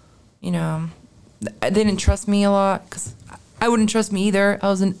 You know, they didn't trust me a lot because I wouldn't trust me either. I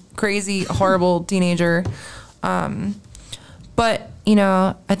was a crazy, horrible teenager. But, you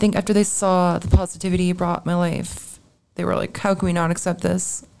know, I think after they saw the positivity it brought my life, they were like, how can we not accept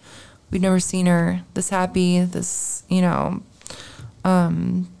this? We've never seen her this happy, this, you know,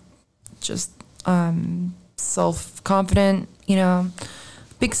 just self-confident, you know.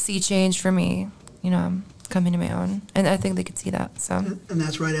 Big sea change for me, you know, coming to my own. And I think they could see that, so. And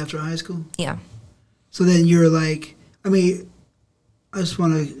that's right after high school? Yeah. So then you're like, I mean, I just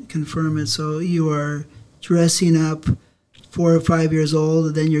want to confirm it. So you are dressing up 4 or 5 years old,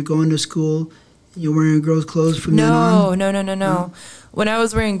 and then you're going to school, and you're wearing girls' clothes from then on? No. When I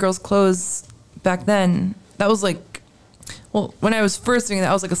was wearing girls' clothes back then, that was like, well, when I was first doing that,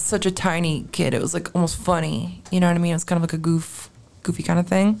 I was like such a tiny kid. It was like almost funny. You know what I mean? It was kind of like a goofy kind of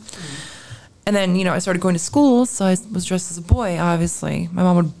thing. And then, you know, I started going to school, so I was dressed as a boy, obviously. My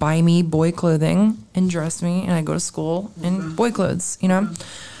mom would buy me boy clothing and dress me, and I'd go to school in boy clothes, you know?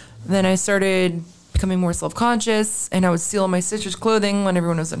 Then I started becoming more self-conscious, and I would steal my sister's clothing when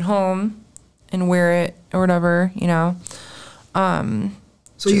everyone was at home and wear it or whatever, you know?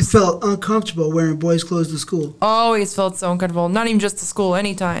 So you felt uncomfortable wearing boys' clothes to school? Always felt so uncomfortable. Not even just to school,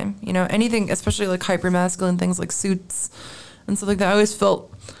 anytime. You know, anything, especially like hyper-masculine things like suits and stuff like that. I always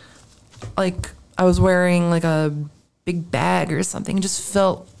felt like I was wearing like a big bag or something. It just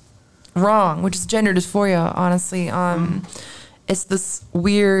felt wrong, which is gender dysphoria, honestly. It's this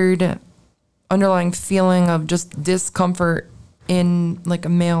weird underlying feeling of just discomfort in like a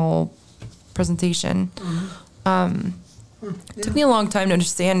male presentation. It took me a long time to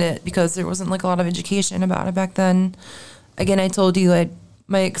understand it because there wasn't like a lot of education about it back then. Again, I told you like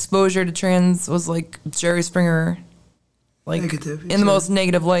my exposure to trans was like Jerry Springer, like negative, in the most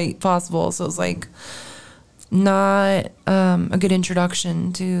negative light possible. So it was like not a good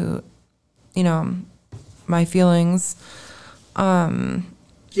introduction to, you know, my feelings. Jerry,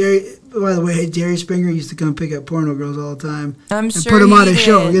 by the way, Jerry Springer used to come pick up porno girls all the time. And sure put them on his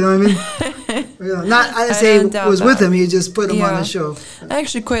show. You know what I mean? Not, I didn't say he was that. with him. He just put him on the show. I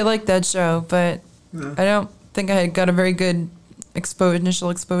actually quite liked that show, but I don't think I had got a very good initial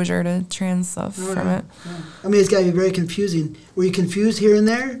exposure to trans stuff from it. I mean, it's got to be very confusing. Were you confused here and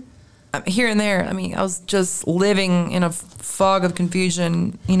there? Here and there. I mean, I was just living in a fog of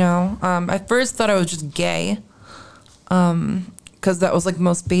confusion, you know. I first thought I was just gay, because that was like the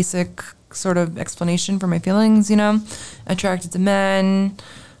most basic sort of explanation for my feelings, you know. Attracted to men.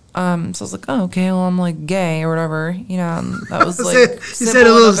 So I was like, oh, okay, well, I'm like gay or whatever, you know. That was like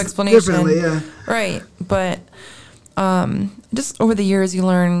simple enough explanation. Differently, yeah. Right, but just over the years, you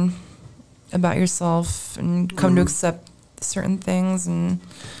learn about yourself and come to accept certain things, and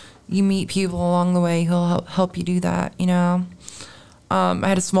you meet people along the way who'll help you do that, you know. I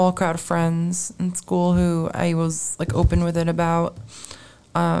had a small crowd of friends in school who I was like open with it about,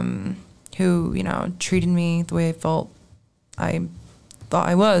 who, you know, treated me the way I felt I thought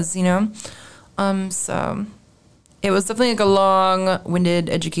I was, you know. So it was definitely like a long-winded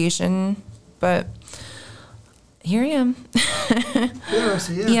education, but here I am.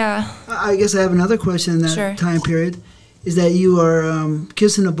 Yeah. I guess I have another question in that time period, is that you are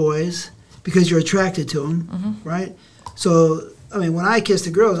kissing the boys, because you're attracted to them, right? So, I mean, when I kissed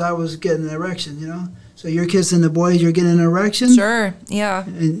the girls, I was getting an erection, you know? So you're kissing the boys, you're getting an erection? Sure, yeah.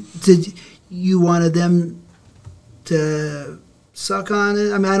 And did you wanted them to suck on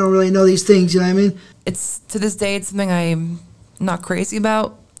it? I mean, I don't really know these things, you know what I mean? It's, to this day, it's something I'm not crazy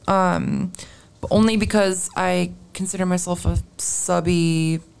about, but only because I consider myself a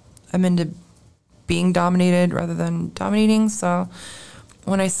subby. I'm into being dominated rather than dominating, so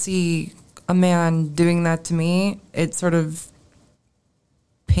when I see a man doing that to me, it sort of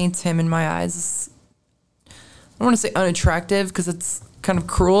paints him in my eyes. I don't want to say unattractive because it's kind of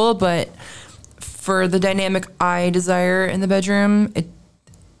cruel, but for the dynamic I desire in the bedroom, it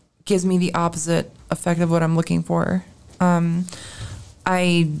gives me the opposite effect of what I'm looking for.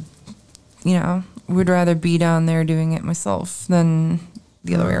 I, you know, would rather be down there doing it myself than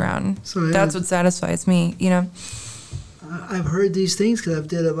the other way around. So yeah, that's what satisfies me, you know. I've heard these things because I've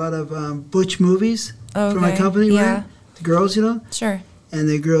did a lot of butch movies for my company, right? The girls, you know? Sure. And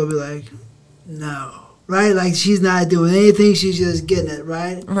the girl will be like, no, right? Like she's not doing anything, she's just getting it,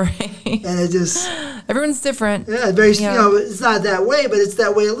 right? Right. And it just... Everyone's different. Yeah, very, you know, it's not that way, but it's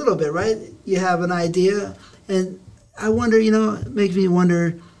that way a little bit, right? You have an idea, and I wonder, you know, it makes me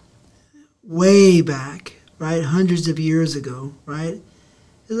wonder way back, right? Hundreds of years ago, right?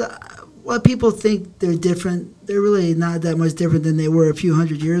 What people think they're different, they're really not that much different than they were a few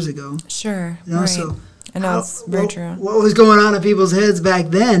hundred years ago. Sure, you know, right. So I know, it's very true. What was going on in people's heads back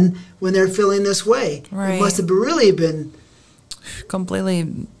then when they're feeling this way? Right. It must have really been...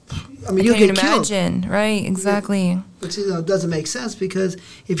 Completely... I mean, you get imagine, killed. Right, exactly. Yeah. Which, you know, doesn't make sense because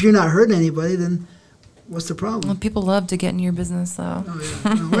if you're not hurting anybody, then what's the problem? Well, people love to get in your business, though. Oh,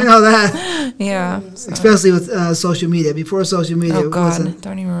 yeah. No, we know that. Yeah. So. Especially with social media. Before social media, oh, God,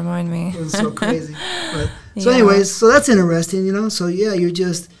 don't even remind me. It was so crazy. But, so anyways, so that's interesting, you know. So, yeah, you're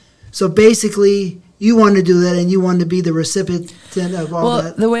just... So, basically, you want to do that and you want to be the recipient of all that.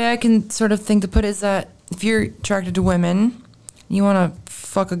 Well, the way I can sort of think to put it is that if you're attracted to women, you want to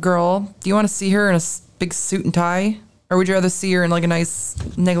fuck a girl, do you want to see her in a big suit and tie? Or would you rather see her in, like, a nice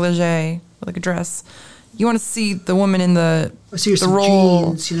negligee, like a dress? You want to see the woman in the role.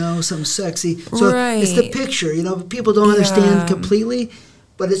 Jeans, you know, something sexy. So it's the picture, you know. People don't understand completely,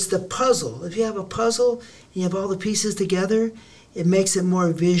 but it's the puzzle. If you have a puzzle and you have all the pieces together, it makes it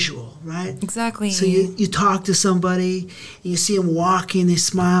more visual, right? Exactly. So you talk to somebody, and you see them walking, they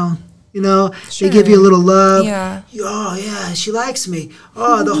smile, you know, they give you a little love. Yeah. Oh, yeah, she likes me.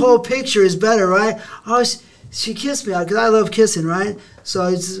 Oh, the whole picture is better, right? Oh, she kissed me because I love kissing, right? So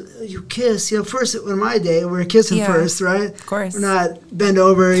you kiss, you know, first in my day, we're kissing first, right? Of course. We're not bend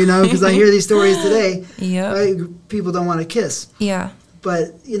over, you know, because I hear these stories today. Yeah. Right? People don't want to kiss. Yeah.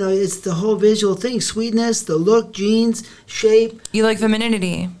 But, you know, it's the whole visual thing, sweetness, the look, jeans, shape. You like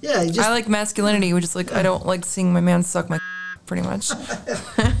femininity. Yeah. I like masculinity, which is like, I don't like seeing my man suck my pretty much.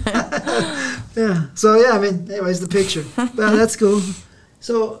 Yeah. So, yeah, I mean, anyways, the picture. Well, that's cool.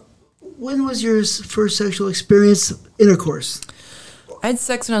 So, when was your first sexual experience, intercourse? I had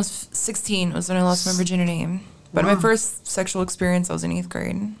sex when I was 16. Was when I lost my virginity. But my first sexual experience, I was in 8th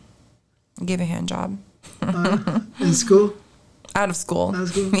grade. I gave a hand job. In school? Out of school. Out of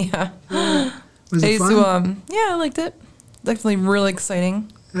school? Yeah. Was it fun? Yeah, I liked it. Definitely really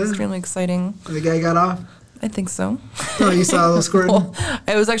exciting. Yeah. Extremely exciting. The guy got off? I think so. Oh, you saw a little squirting? Well,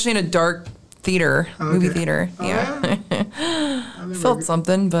 I was actually in a dark theater, movie theater. Oh, yeah. Felt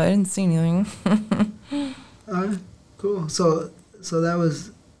something, but I didn't see anything. Cool. So that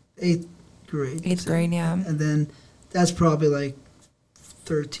was 8th grade. 8th grade, yeah. And then that's probably like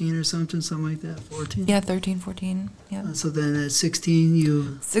 13 or something like that, 14? Yeah, 13, 14, yeah. So then at 16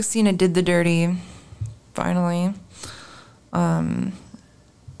 you... 16 I did the dirty, finally. Wasn't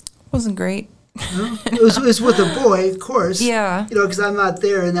great. No? It was with a boy, of course. Yeah. You know, because I'm not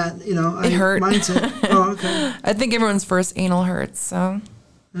there in that, you know, it hurt. mindset. Oh, okay. I think everyone's first anal hurts, so...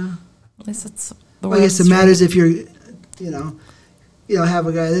 Yeah. At least it's the way I guess it matters if you're, you know, have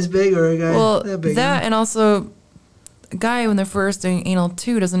a guy this big or a guy that big. That, and also, a guy, when they're first doing anal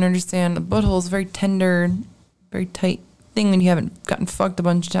too, doesn't understand the butthole is a very tender, very tight thing when you haven't gotten fucked a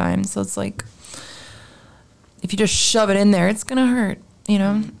bunch of times. So it's like, if you just shove it in there, it's going to hurt, you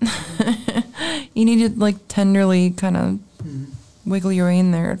know? You need to, like, tenderly kind of wiggle your way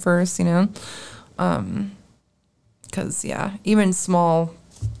in there at first, you know? Because, yeah, even small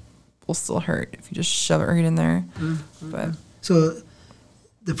will still hurt if you just shove it right in there. But so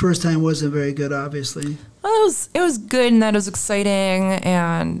the first time wasn't very good, obviously. Well, it was good, and that it was exciting,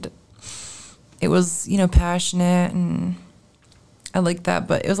 and it was, you know, passionate, and I liked that,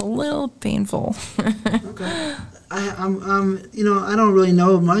 but it was a little painful. Okay. I'm you know, I don't really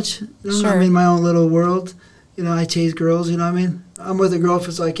know much. You know? Sure. I'm in my own little world. You know, I chase girls. You know what I mean? I'm with a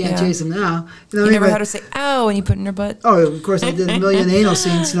girlfriend, so I can't Yeah. chase them now. You know, You never but, had her say "ow" when you put in her butt. oh, of course, I did a million anal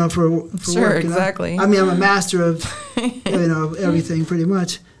scenes. You know, for Sure, work. You know? exactly. I mean, I'm a master of you know everything pretty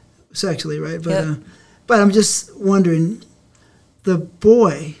much, sexually, right? But Yep. but I'm just wondering, the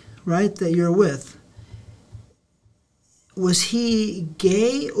boy, right, that you're with, was he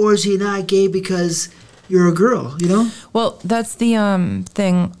gay or is he not gay because you're a girl? You know? Well, that's the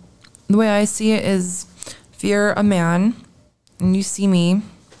thing. The way I see it is, if you're a man and you see me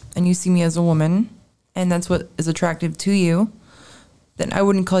as a woman, and that's what is attractive to you, then I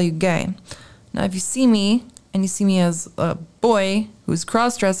wouldn't call you gay. Now, if you see me and you see me as a boy who's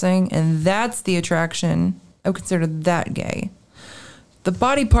cross-dressing and that's the attraction, I would consider that gay. The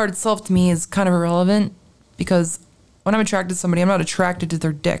body part itself to me is kind of irrelevant, because when I'm attracted to somebody, I'm not attracted to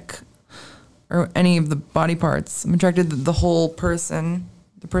their dick or any of the body parts. I'm attracted to the whole person,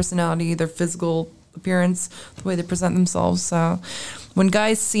 their personality, their physical appearance, the way they present themselves. So when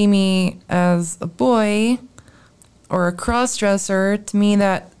guys see me as a boy or a cross-dresser, to me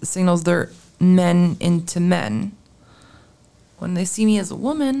that signals they're men into men. When they see me as a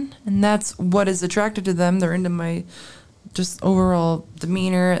woman, and that's what is attracted to them, they're into my just overall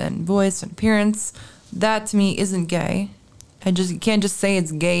demeanor and voice and appearance, that to me isn't gay. You can't just say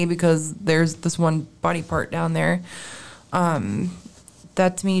it's gay because there's this one body part down there.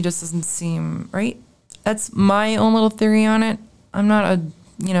 That to me just doesn't seem right. That's my own little theory on it. I'm not a,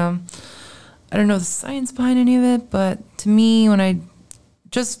 you know, I don't know the science behind any of it, but to me,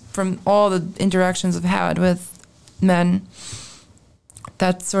 just from all the interactions I've had with men,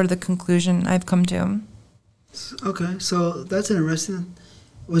 that's sort of the conclusion I've come to. Okay, so that's interesting.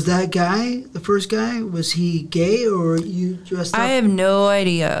 Was that guy, the first guy, was he gay or you dressed up? I have no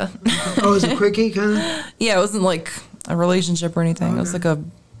idea. Oh, was it quickie kind of? Yeah, it wasn't like a relationship or anything. Okay. It was like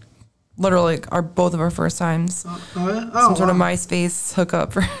literally both of our first times. Oh, yeah? Oh, Some sort of wow. MySpace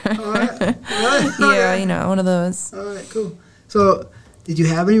hookup. All right. Really? Yeah, you know, one of those. All right, cool. So, did you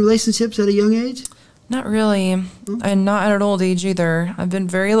have any relationships at a young age? Not really. And not at an old age either. I've been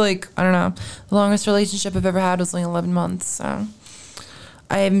very, I don't know, the longest relationship I've ever had was only 11 months. So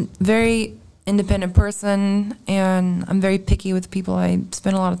I'm a very independent person, and I'm very picky with people I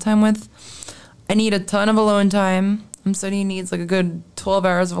spend a lot of time with. I need a ton of alone time. I'm somebody who needs like a good 12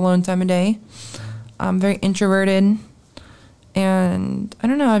 hours of alone time a day. I'm very introverted, and I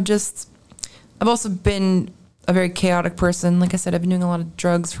don't know, I've also been a very chaotic person. Like I said, I've been doing a lot of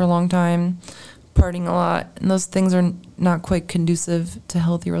drugs for a long time, partying a lot, and those things are not quite conducive to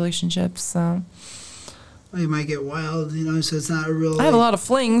healthy relationships. So Well, you might get wild, you know, so it's not a real... I have a lot of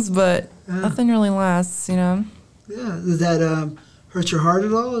flings, but Yeah. nothing really lasts, you know. Yeah, does that hurt your heart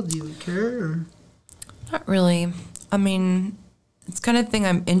at all? Do you care? Or? Not really. I mean, it's kind of thing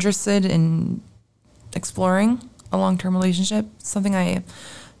I'm interested in exploring, a long-term relationship. It's something I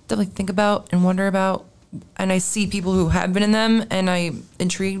definitely think about and wonder about. And I see people who have been in them, and I'm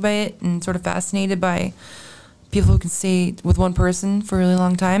intrigued by it and sort of fascinated by people who can stay with one person for a really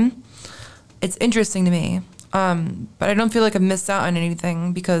long time. It's interesting to me. But I don't feel like I've missed out on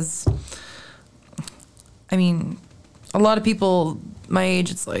anything because, I mean, a lot of people my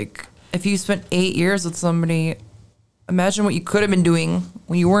age, it's like, if you spent 8 years with somebody, imagine what you could have been doing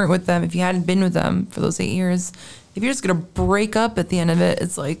when you weren't with them, if you hadn't been with them for those 8 years. If you're just going to break up at the end of it,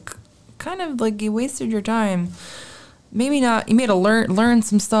 it's like, kind of like you wasted your time. Maybe not, you may have learn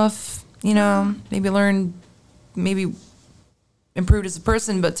some stuff, you know, maybe improved as a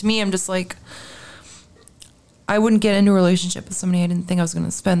person, but to me, I'm just like, I wouldn't get into a relationship with somebody I didn't think I was going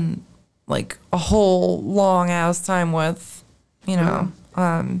to spend like a whole long ass time with, you know,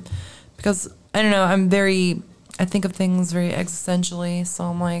 because I don't know, I think of things very existentially, so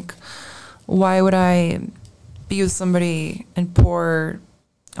I'm like, why would I be with somebody and pour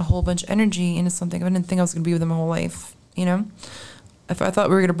a whole bunch of energy into something if I didn't think I was going to be with them my whole life, you know? If I thought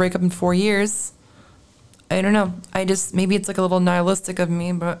we were going to break up in 4 years, I don't know. Maybe it's like a little nihilistic of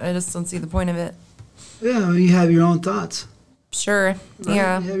me, but I just don't see the point of it. Yeah, you have your own thoughts. Sure, Right?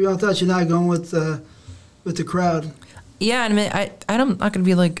 yeah. You have your own thoughts. You're not going with the crowd. Yeah, and I mean, I'm not going to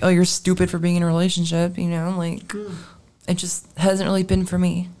be like, oh, you're stupid for being in a relationship, you know? Like, it just hasn't really been for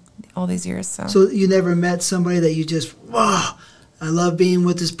me all these years, so. So you never met somebody that you just, wow, I love being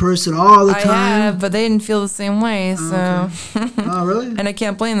with this person all the time? I have, but they didn't feel the same way, so. Okay. Oh, really? And I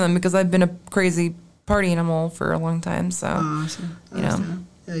can't blame them because I've been a crazy party animal for a long time, so. Oh, I see. You know.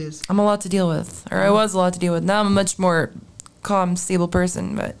 Yeah, yes. I'm a lot to deal with, or I was a lot to deal with. Now I'm a much more calm, stable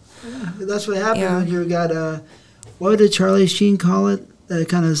person, but. Yeah, that's what happened Yeah. when you got, what did Charlie Sheen call it? That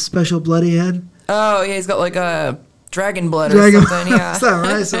kind of special blood he had? Oh, yeah, he's got like a dragon blood or something. Yeah. That's not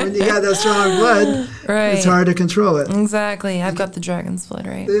right. So when you got that strong blood, it's hard to control it. Exactly. I've got the dragon's blood,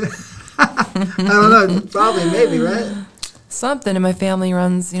 right? I don't know. Probably, maybe, right? Something in my family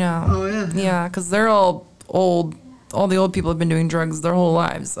runs, you know. Oh, yeah. Yeah, because they're all old. All the old people have been doing drugs their whole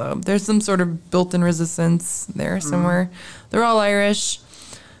lives. So there's some sort of built-in resistance there somewhere. They're all Irish,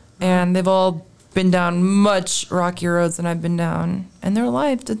 and they've all been down much rockier roads than I've been down. And they're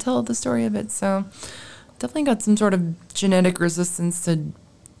alive to tell the story of it. So definitely got some sort of genetic resistance to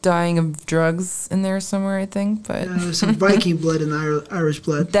dying of drugs in there somewhere, I think. But yeah, there's some Viking blood in Irish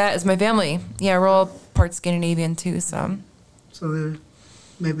blood. That is my family. Yeah, we're all part Scandinavian, too, so. So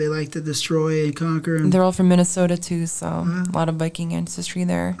maybe they like to destroy and conquer. And they're all from Minnesota, too, so a lot of Viking ancestry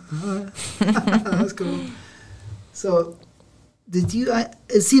there. That's cool. So did you,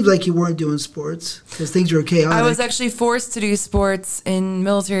 it seems like you weren't doing sports because things were chaotic. I was actually forced to do sports in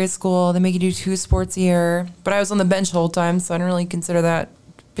military school. They make you do 2 sports a year, but I was on the bench the whole time, so I don't really consider that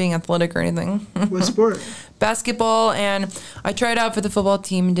being athletic or anything. What sport? Basketball, and I tried out for the football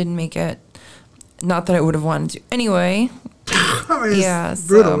team and didn't make it. Not that I would have wanted to. Anyway, yeah, it's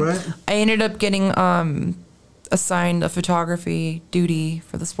brutal, right? I ended up getting assigned a photography duty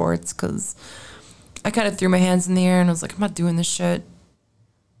for the sports because I kind of threw my hands in the air and was like, I'm not doing this shit.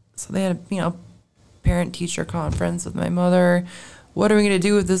 So they had a, parent-teacher conference with my mother. What are we going to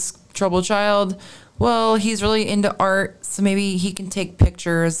do with this troubled child? Well, he's really into art, so maybe he can take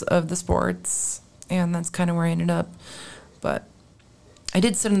pictures of the sports. And that's kind of where I ended up. But I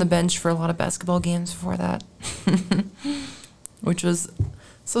did sit on the bench for a lot of basketball games before that, which was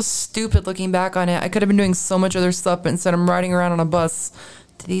so stupid looking back on it. I could have been doing so much other stuff, but instead I'm riding around on a bus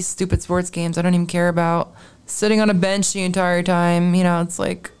to these stupid sports games I don't even care about, sitting on a bench the entire time. It's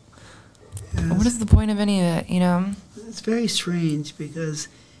like, what is the point of any of it, It's very strange because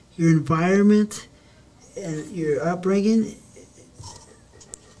your environment and your upbringing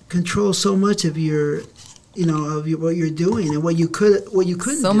controls so much of your what you're doing and what you couldn't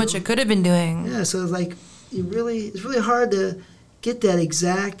so do. much I could have been doing. Yeah, so it's like it's really hard to get that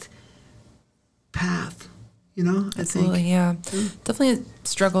exact path, Absolutely, yeah. Definitely a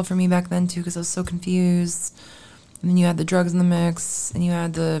struggle for me back then too because I was so confused. And then you had the drugs in the mix, and you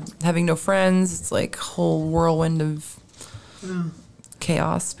had the having no friends. It's like a whole whirlwind of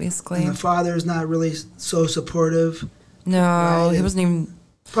chaos, basically. And the father's not really so supportive. No, right? He wasn't even.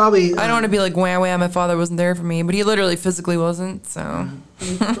 Probably. I don't want to be like wham wham. My father wasn't there for me, but he literally physically wasn't. So.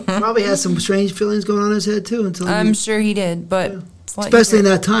 Probably had some strange feelings going on in his head too. I'm sure he did, but especially in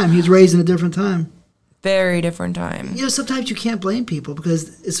that time, he was raised in a different time. Very different time. Sometimes you can't blame people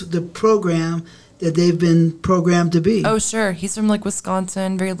because it's the program that they've been programmed to be. Oh, sure. He's from like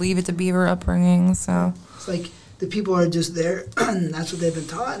Wisconsin, very Leave It to Beaver upbringing. So it's like the people are just there, and that's what they've been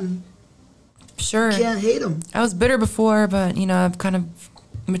taught. And sure, you can't hate them. I was bitter before, but I've kind of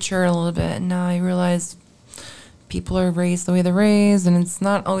matured a little bit, and now I realize people are raised the way they're raised, and it's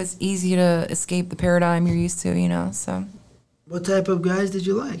not always easy to escape the paradigm you're used to. So, what type of guys did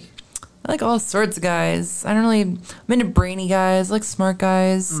you like? I like all sorts of guys. I'm into brainy guys, I like smart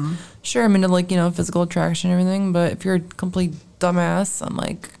guys. Mm-hmm. Sure, I'm into physical attraction and everything, but if you're a complete dumbass, I'm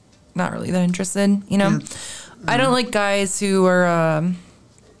like not really that interested, Yeah. I don't like guys who are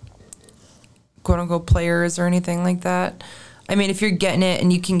quote unquote players or anything like that. I mean, if you're getting it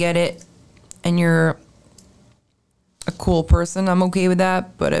and you can get it and you're a cool person, I'm okay with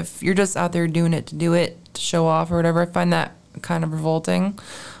that. But if you're just out there doing it to show off or whatever, I find that kind of revolting.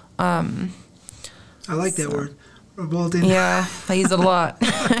 I like that word, revolting. Yeah, I use it a lot.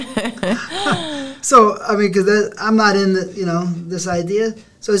 So, I mean, because I'm not in this idea.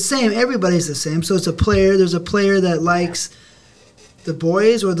 So it's the same. Everybody's the same. So it's a player. There's a player that likes the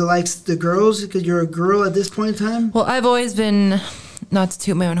boys or that likes the girls because you're a girl at this point in time. Well, I've always been, not to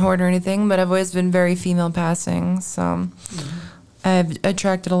toot my own horn or anything, but I've always been very female passing. So I've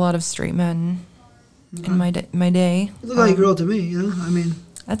attracted a lot of straight men in my day. You look like a girl to me, I mean.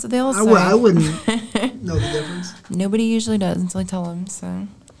 That's what they all say. I wouldn't know the difference. Nobody usually does until I tell them, so.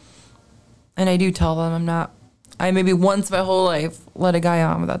 And I do tell them. I maybe once my whole life let a guy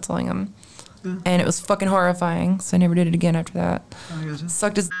on without telling him. Yeah. And it was fucking horrifying, so I never did it again after that. I gotcha.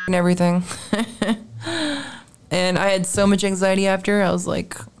 Sucked his and everything. And I had so much anxiety after. I was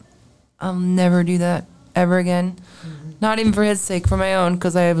like, I'll never do that ever again. Mm-hmm. Not even for his sake, for my own,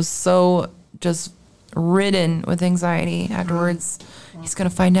 because I was so just ridden with anxiety afterwards. He's going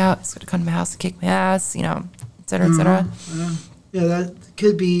to find out. He's going to come to my house and kick my ass, et cetera, et cetera. Yeah, that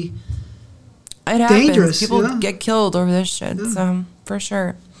could be dangerous. People get killed over this shit, so for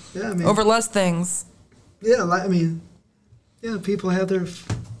sure. Yeah, I mean, over less things. Yeah, I mean, people have their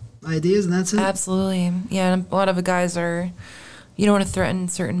ideas, and that's it. Absolutely. Yeah, and a lot of the guys are, you don't want to threaten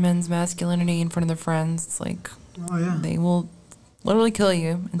certain men's masculinity in front of their friends. It's like, Oh yeah, they will literally kill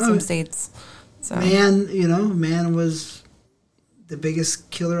you in some states. So man was the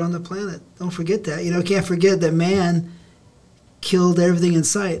biggest killer on the planet. Don't forget that. Can't forget that man killed everything in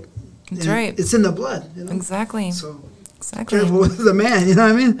sight. That's right. It's in the blood. Exactly. So exactly. careful with the man. You know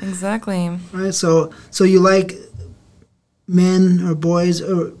what I mean? Exactly. Right. So you like men or boys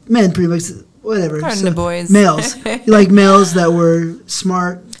or men, pretty much, whatever. Pardon the boys. Males. You like males that were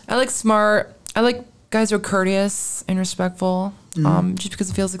smart. I like smart. I like guys who are courteous and respectful. Just because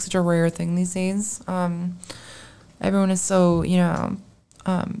it feels like such a rare thing these days. Everyone is so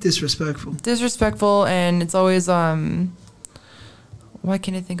disrespectful, and it's always why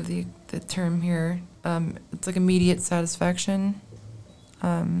can't I think of the term here? It's like immediate satisfaction.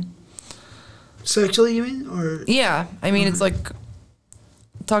 Sexually, you mean? Or yeah, I mean, it's like,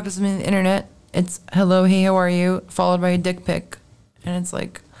 talk to somebody on the internet, it's hello, hey, how are you, followed by a dick pic, and it's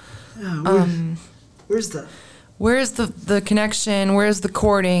like, where's the connection, where's the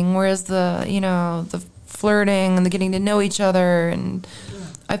courting, where's the the flirting and the getting to know each other, and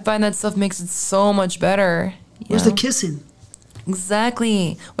I find that stuff makes it so much better. Where's the kissing?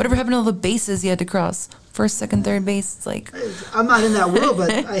 Exactly. Whatever happened to all the bases you had to cross? First, second, third base. It's like, I'm not in that world,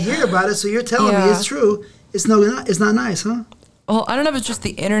 but I hear about it. So you're telling me it's true. It's not nice, huh? Well, I don't know if it's just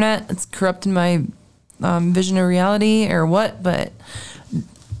the internet that's corrupting my vision of reality or what, but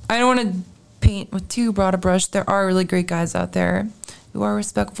I don't want to paint with too broad a brush. There are really great guys out there who are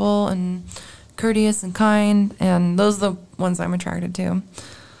respectful and courteous and kind, and those are the ones I'm attracted to.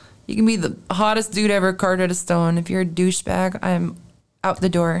 You can be the hottest dude ever carved out of stone. If you're a douchebag, I'm out the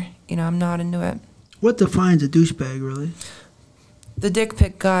door. I'm not into it. What defines a douchebag, really? The dick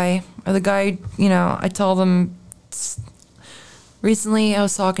pic guy, or the guy, I tell them. Recently, I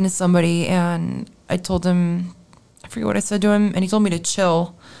was talking to somebody, and I told him, I forget what I said to him, and he told me to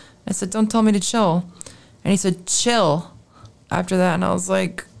chill. I said, don't tell me to chill. And he said, chill, after that. And I was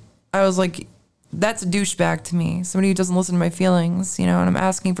like, that's a douchebag to me. Somebody who doesn't listen to my feelings, and I'm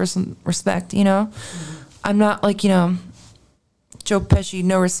asking for some respect, I'm not like, Joe Pesci,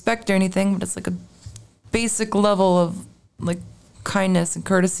 no respect or anything, but it's like a basic level of like kindness and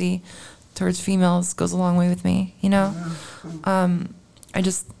courtesy towards females goes a long way with me,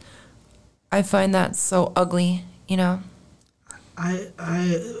 I find that so ugly,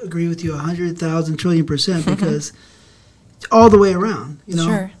 I agree with you 100,000 trillion % because all the way around,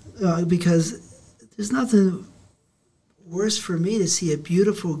 Sure. Because there's nothing worse for me to see a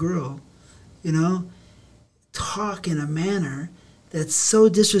beautiful girl, talk in a manner that's so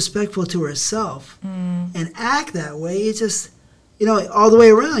disrespectful to herself and act that way. It's just, all the way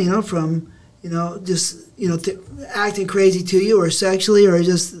around, from, just, acting crazy to you or sexually or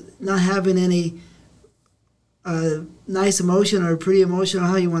just not having any nice emotion or pretty emotion or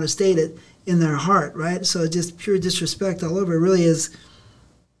how you want to state it in their heart, right? So just pure disrespect all over. It really is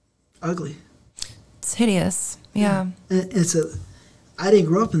ugly. It's hideous. Yeah. And I didn't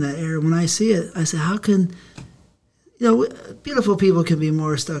grow up in that era. When I see it, I say, how can... beautiful people can be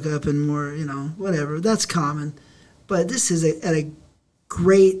more stuck up and more, whatever. That's common. But this is at a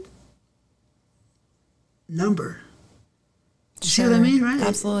great number. You see what I mean, right?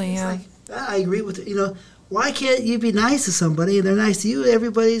 Absolutely, yeah. It's like, I agree with it. Why can't you be nice to somebody and they're nice to you?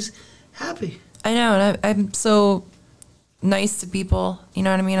 Everybody's happy. I know, and I'm so nice to people. You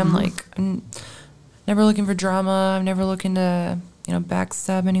know what I mean? I'm never looking for drama. I'm never looking to,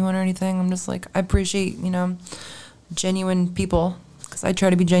 backstab anyone or anything. I'm just like, I appreciate, genuine people, because I try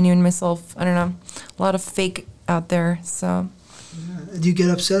to be genuine myself. I don't know, a lot of fake out there, so. Yeah. Do you get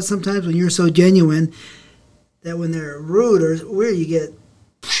upset sometimes when you're so genuine that when they're rude or weird,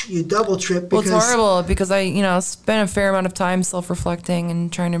 you double trip? Because well, it's horrible because I, spend a fair amount of time self-reflecting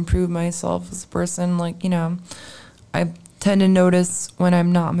and trying to improve myself as a person. Like, I tend to notice when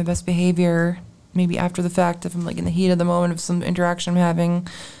I'm not on my best behavior, maybe after the fact, if I'm like in the heat of the moment of some interaction I'm having.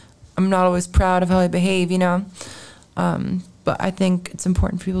 I'm not always proud of how I behave, but I think it's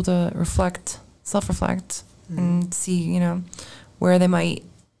important for people to self-reflect, and see, where they might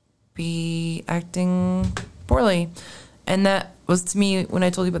be acting poorly. And that was, to me, when I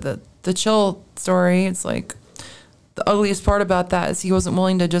told you about the chill story, it's like the ugliest part about that is he wasn't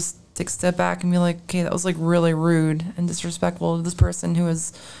willing to just take a step back and be like, okay, that was like really rude and disrespectful to this person who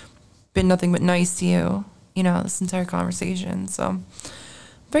has been nothing but nice to you, this entire conversation. So I'm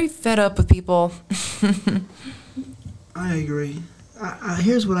very fed up with people. I agree.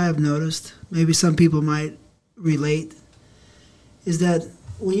 Here's what I've noticed. Maybe some people might relate. Is that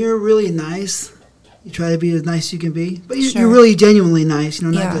when you're really nice You try to be as nice as you can be. But you're Sure. really genuinely nice, you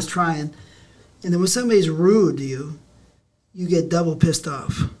know, not Yeah. just trying. And then when somebody's rude to you, you get double pissed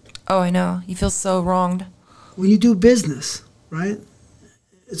off. Oh, I know. You feel so wronged. When you do business, right?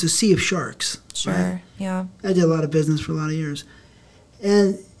 It's a sea of sharks. Sure. Right? Yeah. I did a lot of business for a lot of years.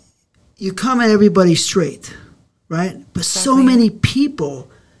 And you come at everybody straight, right? But so Exactly. many people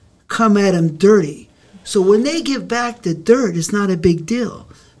come at them dirty. So when they give back the dirt, it's not a big deal.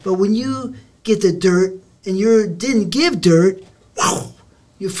 But when you get the dirt and you didn't give dirt, whoa,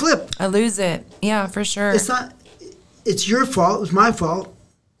 you flip. I lose it. Yeah, for sure. It's not. It's your fault. It's my fault.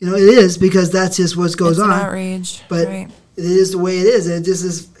 You know, it is because that's just what goes it's on. an outrage. But right. it is the way it is. It just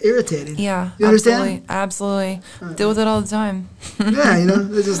is irritating. Yeah. You understand? Absolutely. Deal with it all the time. Yeah, you know,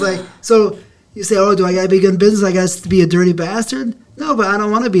 it's just like, so you say, oh, do I got to be good in business? I got to be a dirty bastard? No, but I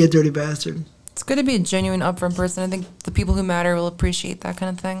don't want to be a dirty bastard. It's good to be a genuine, upfront person. I think the people who matter will appreciate that kind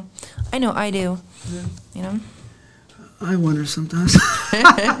of thing. I know I do. Yeah. You know? I wonder sometimes.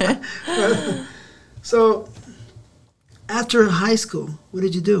 So, after high school, what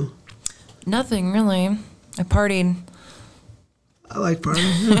did you do? Nothing, really. I partied. I like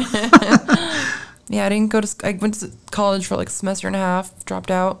partying. Yeah, I didn't go to I went to college for like a semester and a half,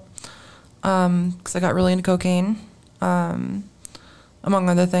 dropped out because I got really into cocaine, among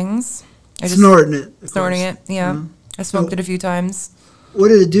other things. I just Snorting it. of Snorting course. it, yeah. Mhm. I smoked So- it a few times. What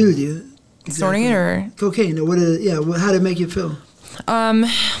did it do to you? Snorting it or? Cocaine. What did it, yeah, how did it make you feel?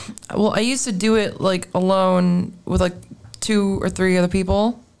 Well, I used to do it like alone with like 2 or 3 other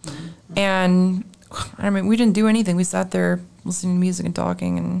people. And I mean, we didn't do anything. We sat there listening to music and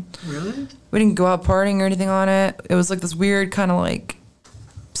talking, and Really? we didn't go out partying or anything on it. It was like this weird kind of like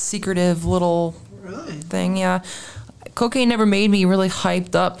secretive little Really? thing. Yeah. Cocaine never made me really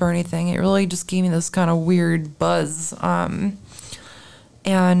hyped up or anything. It really just gave me this kind of weird buzz.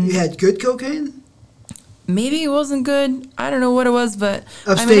 And You had good cocaine? maybe it wasn't good. I don't know what it was, but I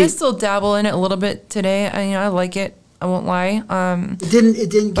mean, I Upstate. still dabble in it a little bit today. I like it. I won't lie. It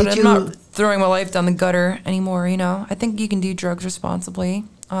didn't But get I'm you. not throwing my life down the gutter anymore, you know. I think you can do drugs responsibly.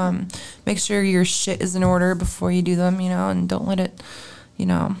 Make sure your shit is in order before you do them, you know, and don't let it, you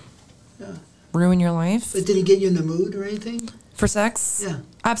know, Yeah. ruin your life. But did it get you in the mood or anything? For sex? Yeah.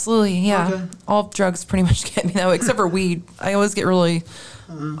 Absolutely, yeah. Okay. All drugs pretty much get me that way, except for weed. I always get really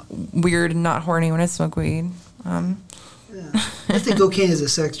Uh-huh. weird and not horny when I smoke weed. Yeah. I think cocaine is a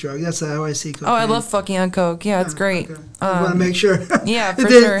sex drug. That's how I see cocaine. Oh, I love fucking on coke. Yeah, it's great. Okay. I want to make sure. yeah, You for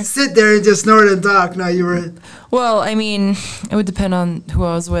didn't sure. sit there and just snort and talk. No, you were. Well, I mean, it would depend on who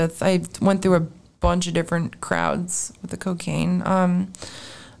I was with. I went through a bunch of different crowds with the cocaine.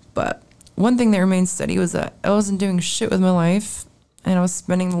 But one thing that remained steady was that I wasn't doing shit with my life, and I was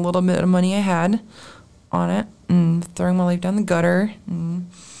spending the little bit of money I had on it and throwing my life down the gutter. And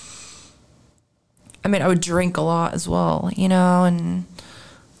I mean, I would drink a lot as well, you know, and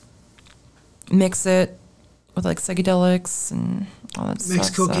mix it with like psychedelics and all that stuff. Mix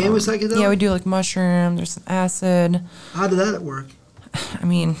cocaine with psychedelics? Yeah, we do like mushrooms or some acid. How did that work? I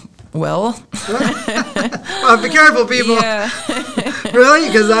mean, well, Well, be careful, people. yeah. Really?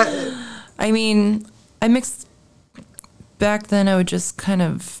 Because I mean, I mixed. Back then, I would just kind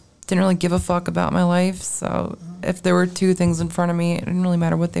of didn't really give a fuck about my life. So if there were 2 things in front of me, it didn't really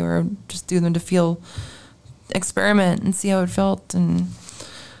matter what they were. I would just do them to experiment and see how it felt. And,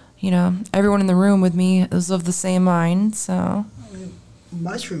 you know, everyone in the room with me is of the same mind. So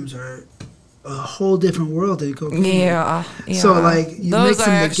mushrooms are a whole different world than cocaine. yeah. So, like, you mix them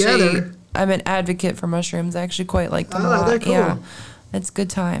actually, together. I'm an advocate for mushrooms. I actually quite like them a Oh, lot. they're cool. Yeah, it's a good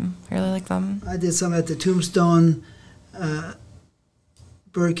time. I really like them. I did some at the Tombstone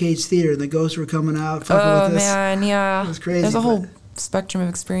Birdcage Theater, and the ghosts were coming out. Fucking Oh with us. man, yeah. It was crazy, There's a whole but- spectrum of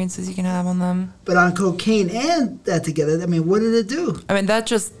experiences you can have on them. But on cocaine and that together, I mean, what did it do? I mean, that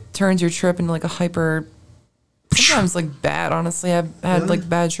just turns your trip into like a hyper. Sometimes like bad. Honestly, I've had Really? like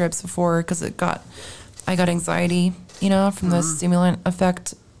bad trips before because I got anxiety, you know, from the stimulant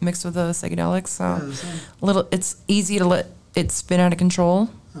effect mixed with the psychedelics. So Yeah, so- it's easy to let it spin out of control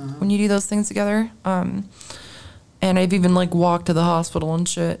when you do those things together. And I've even like walked to the hospital and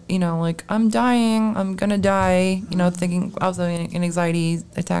shit, you know, like I'm dying, I'm gonna die, you know, thinking I was having an anxiety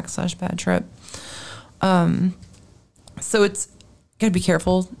attack / bad trip. So it's gotta be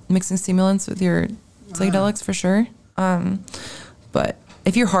careful mixing stimulants with your psychedelics for sure. But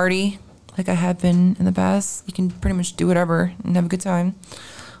if you're hardy, like I have been in the past, you can pretty much do whatever and have a good time.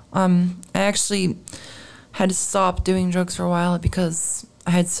 I actually had to stop doing drugs for a while because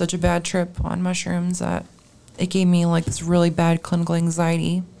I had such a bad trip on mushrooms that it gave me like this really bad clinical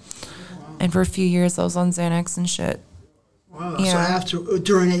anxiety. And for a few years I was on Xanax and shit. Wow. Yeah. So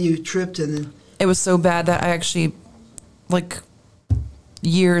during it, you tripped and then. it was so bad that I actually, like,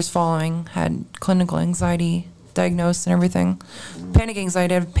 years following, had clinical anxiety diagnosed and everything. Panic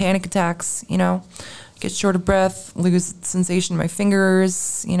anxiety, I have panic attacks, you know, get short of breath, lose sensation in my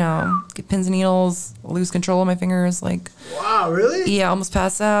fingers, you know, get pins and needles, lose control of my fingers, like. Wow, really? Yeah, almost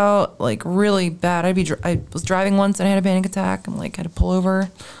pass out, like really bad. I was driving once and I had a panic attack and like had to pull over,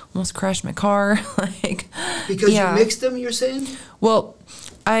 almost crashed my car, like. Because you mixed them, you're saying? Well,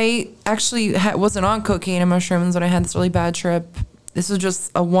 I actually wasn't on cocaine and mushrooms when I had this really bad trip. This was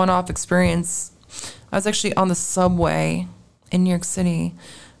just a one-off experience. I was actually on the subway in New York City,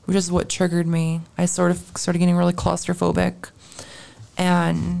 which is what triggered me. I sort of started getting really claustrophobic.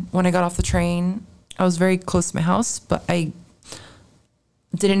 And when I got off the train, I was very close to my house, but I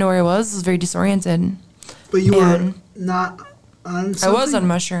didn't know where I was very disoriented. But you were not on something? I was on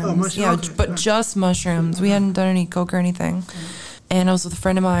mushrooms. Oh, mushrooms. Yeah, Okay. but just mushrooms. We hadn't done any coke or anything. And I was with a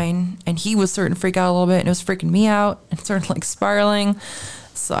friend of mine, and he was starting to freak out a little bit, and it was freaking me out, and started like spiraling.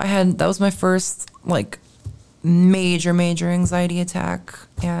 So that was my first like major anxiety attack,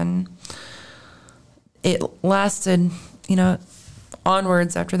 and it lasted, you know,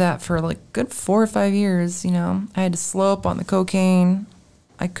 onwards after that for like good 4 or 5 years. You know, I had to slow up on the cocaine.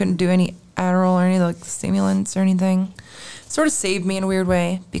 I couldn't do any Adderall or any like stimulants or anything. It sort of saved me in a weird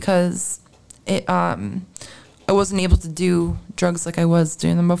way because I wasn't able to do drugs like I was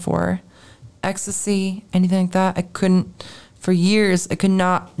doing them before. Ecstasy, anything like that, I couldn't. For years, I could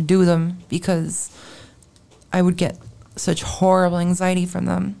not do them because I would get such horrible anxiety from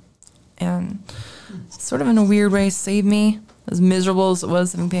them. And sort of in a weird way saved me, as miserable as it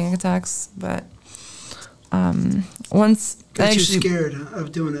was having panic attacks. But once Got you scared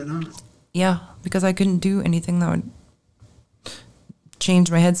of doing it, huh? Yeah, because I couldn't do anything that would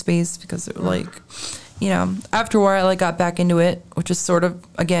change my headspace because it was like, you know, after a while I got back into it, which is sort of,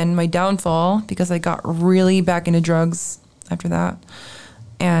 again, my downfall because I got really back into drugs after that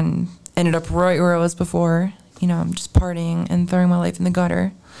and ended up right where I was before, you know, just partying and throwing my life in the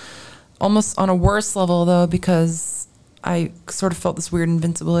gutter. Almost on a worse level, though, because I sort of felt this weird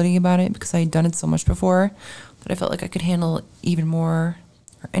invincibility about it because I had done it so much before that I felt like I could handle it even more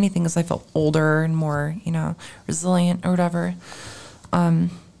or anything as I felt older and more, you know, resilient or whatever.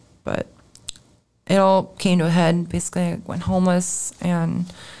 But it all came to a head. Basically, I went homeless, and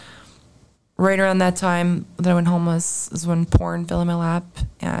right around that time that I went homeless is when porn fell in my lap.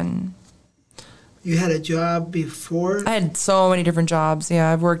 And you had a job before? I had so many different jobs.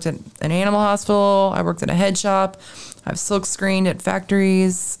 Yeah, I've worked at an animal hospital. I worked at a head shop. I've silk screened at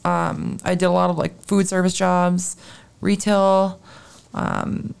factories. I did a lot of like food service jobs, retail.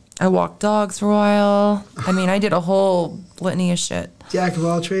 I walked dogs for a while. I mean, I did a whole litany of shit. Jack of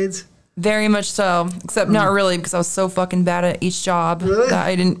all trades? Very much so, except not really because I was so fucking bad at each job that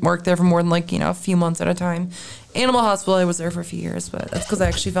I didn't work there for more than like, you know, a few months at a time. Animal hospital, I was there for a few years, but that's because I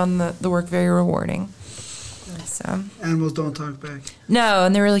actually found the work very rewarding. So animals don't talk back. No,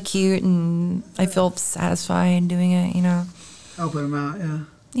 and they're really cute, and I feel satisfied doing it, you know. Helping them out, yeah.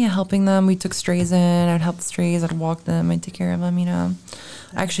 Yeah, helping them. We took strays in. I'd help the strays. I'd walk them. I'd take care of them, you know.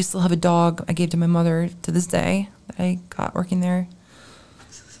 I actually still have a dog I gave to my mother to this day that I got working there.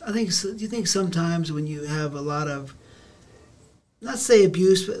 Do you think sometimes when you have a lot of, not say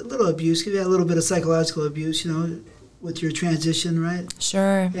abuse, but a little abuse, because you had a little bit of psychological abuse, you know, with your transition, right?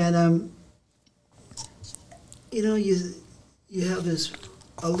 Sure. And, you know, you have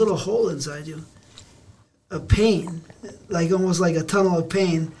a little hole inside you, of pain, like almost like a tunnel of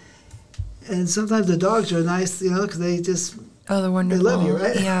pain. And sometimes the dogs are nice, you know, because they just, they're wonderful. They love you,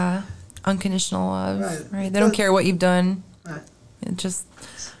 right? Yeah. Unconditional love. Right. They don't care what you've done. Right. It just,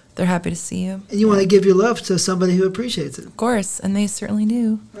 they're happy to see you. And you want to give your love to somebody who appreciates it. Of course, and they certainly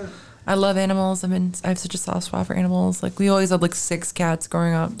do. Right. I love animals. I have such a soft spot for animals. Like, we always had like 6 cats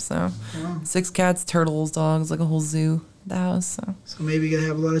growing up, so 6 cats, turtles, dogs, like a whole zoo at the house. So maybe you're gonna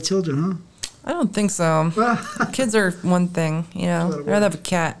have a lot of children, huh? I don't think so. Kids are one thing, you know. I'd rather have a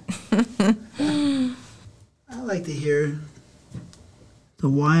cat. I like to hear the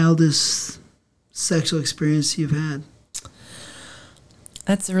wildest sexual experience you've had.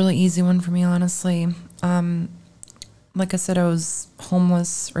 That's a really easy one for me, honestly. Like I said, I was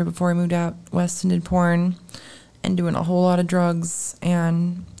homeless right before I moved out west and did porn and doing a whole lot of drugs.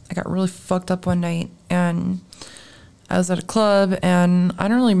 And I got really fucked up one night, and I was at a club, and I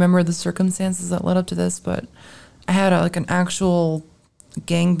don't really remember the circumstances that led up to this, but I had an actual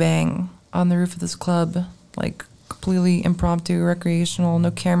gangbang on the roof of this club, like completely impromptu, recreational,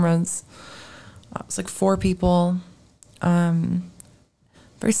 no cameras. It was like 4 people.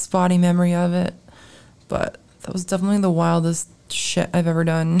 Very spotty memory of it, but that was definitely the wildest shit I've ever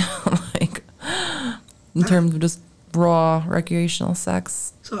done. Like, in terms of just raw recreational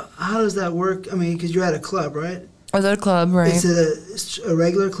sex. So how does that work? I mean, because you're at a club, right? I was at a club, right? Is it a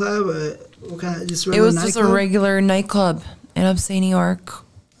regular club? What kind of just regular It was nightclub? just a regular nightclub in upstate New York.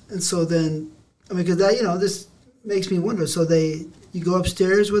 And so then, I mean, because that, you know, this makes me wonder. So you go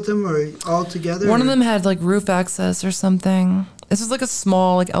upstairs with them or all together? One of them had like roof access or something. This was like a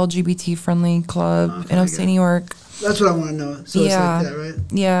small, like LGBT friendly club in upstate New York. That's what I want to know. So yeah. It's like that, right?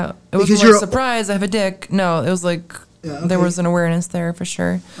 Yeah. It was Because like, surprise, I have a dick. No, it was like, there was an awareness there for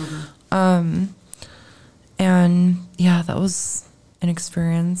sure. Okay. And yeah, that was an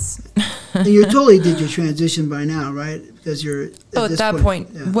experience. And you totally did your transition by now, right? Because you're at that point.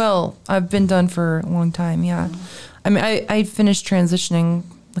 Yeah. Well, I've been done for a long time, yeah. I mean, I finished transitioning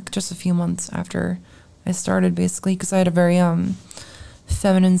like just a few months after I started, basically, because I had a very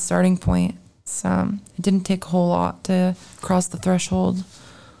feminine starting point. So it didn't take a whole lot to cross the threshold.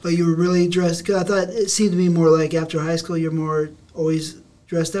 But you were really dressed, because I thought it seemed to me more like after high school you're more always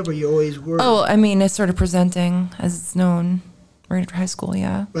dressed up, or you always were? Oh, I mean, I started presenting, as it's known, right after high school,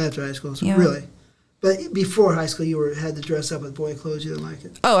 yeah. Right after high school, so really. But before high school, you had to dress up with boy clothes. You didn't like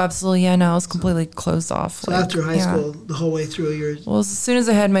it. Oh, absolutely, yeah. No, I was completely closed off. So like, after high school, the whole way through, you're. Well, as soon as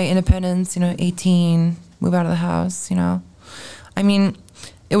I had my independence, 18, move out of the house. I mean,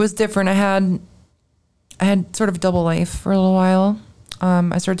 it was different. I had sort of a double life for a little while.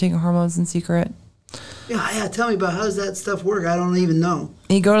 I started taking hormones in secret. Yeah. Tell me about how does that stuff work? I don't even know.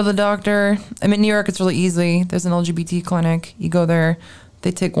 You go to the doctor. I'm in New York. It's really easy. There's an LGBT clinic. You go there.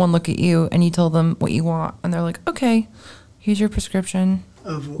 They take one look at you and you tell them what you want, and they're like, "Okay, here's your prescription.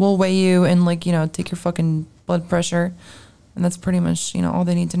 We'll weigh you and take your fucking blood pressure," and that's pretty much all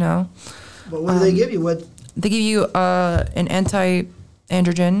they need to know. But what do they give you? What they give you? An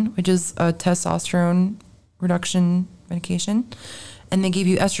anti-androgen, which is a testosterone reduction medication, and they give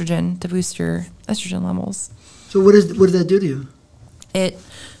you estrogen to boost your estrogen levels. So what does that do to you? It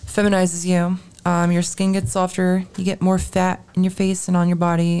feminizes you. Your skin gets softer. You get more fat in your face and on your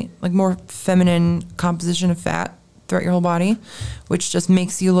body, like more feminine composition of fat throughout your whole body, which just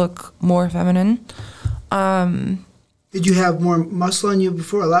makes you look more feminine. Did you have more muscle on you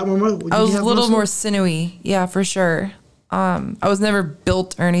before? A lot more muscle? I was a little more sinewy, yeah, for sure. I was never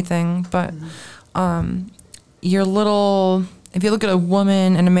built or anything, but you're little. If you look at a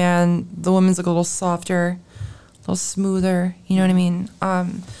woman and a man, the woman's like a little softer, a little smoother. You know what I mean?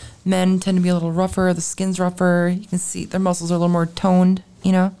 Men tend to be a little rougher. The skin's rougher. You can see their muscles are a little more toned.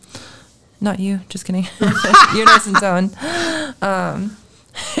 Not you. Just kidding. You're nice and toned. I'm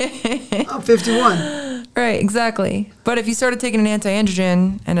 51. Right, exactly. But if you started taking an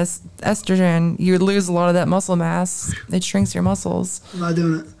anti-androgen and estrogen, you would lose a lot of that muscle mass. It shrinks your muscles. I'm not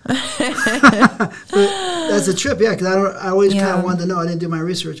doing it. But that's a trip, yeah, because I always kind of wanted to know. I didn't do my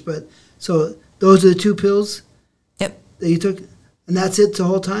research, but so those are the 2 pills. Yep. That you took, and that's it the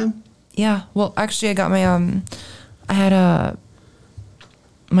whole time. Yeah. Well, actually, I got my I had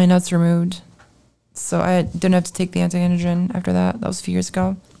my nuts removed, so I didn't have to take the anti-androgen after that. That was a few years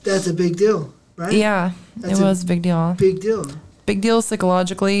ago. That's a big deal, right? Yeah, it was a big deal. Big deal. Big deal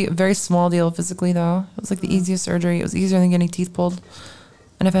psychologically, very small deal physically, though. It was like the easiest surgery. It was easier than getting teeth pulled.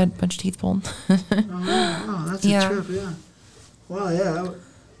 And I've had a bunch of teeth pulled. Oh, that's a trip, yeah. Wow, yeah.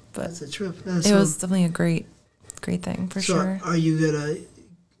 But that's a trip. It was definitely a great thing, for sure. So are you going to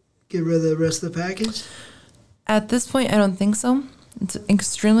get rid of the rest of the package? At this point, I don't think so. It's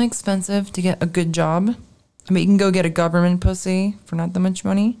extremely expensive to get a good job. I mean, you can go get a government pussy for not that much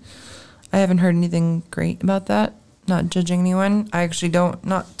money. I haven't heard anything great about that. Not judging anyone. I actually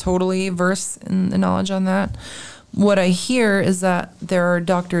not totally versed in the knowledge on that. What I hear is that there are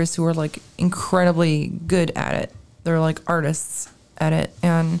doctors who are like incredibly good at it. They're like artists at it,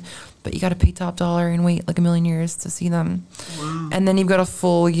 but you got to pay top dollar and wait like a million years to see them. Wow. And then you've got a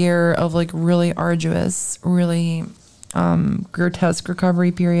full year of like really arduous, really grotesque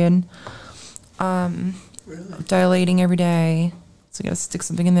recovery period. Really? Dilating every day. So you got to stick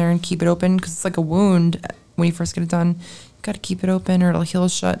something in there and keep it open because it's like a wound when you first get it done. You got to keep it open or it'll heal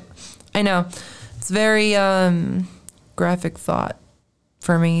shut. I know. It's very graphic thought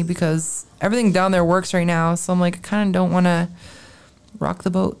for me because everything down there works right now. So I'm like, I kind of don't want to rock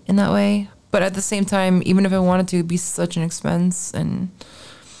the boat in that way. But at the same time, even if I wanted to, it'd be such an expense. And,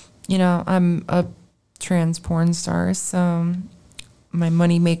 I'm a trans porn star. So my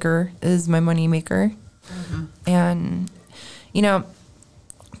money maker is my money maker. Mm-hmm. And,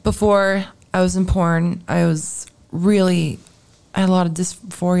 before I was in porn, I had a lot of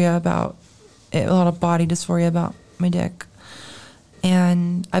dysphoria about it, a lot of body dysphoria about my dick.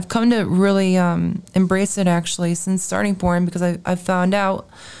 And I've come to really embrace it actually since starting porn because I've found out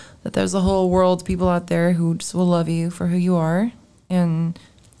that there's a whole world of people out there who just will love you for who you are and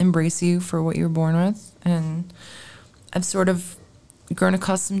embrace you for what you were born with. And I've sort of grown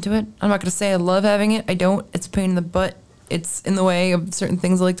accustomed to it. I'm not going to say I love having it. I don't. It's a pain in the butt. It's in the way of certain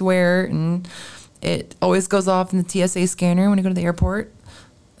things I like to wear, and it always goes off in the TSA scanner when you go to the airport.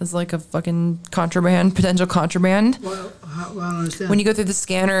 It's like a fucking contraband, potential contraband. Well, I don't understand. When you go through the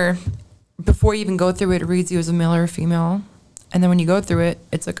scanner, before you even go through it, it reads you as a male or a female. And then when you go through it,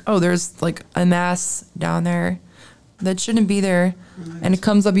 it's like, oh, there's like a mass down there that shouldn't be there. Nice. And it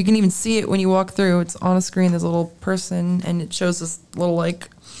comes up. You can even see it when you walk through. It's on a screen. There's a little person, and it shows this little like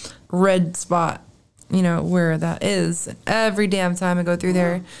red spot, you know, where that is. And every damn time I go through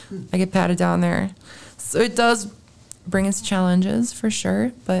there, I get patted down there. So it does bring its challenges for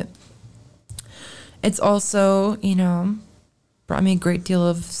sure, but it's also, you know, brought me a great deal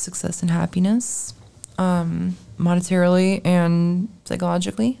of success and happiness, monetarily and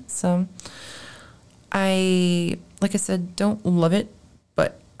psychologically. So I, like I said, don't love it,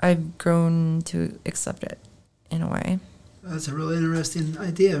 but I've grown to accept it in a way. That's a really interesting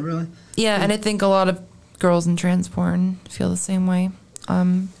idea, really. Yeah, and I think a lot of girls in trans porn feel the same way.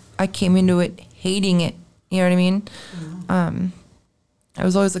 I came into it hating it, you know what I mean? Mm-hmm. I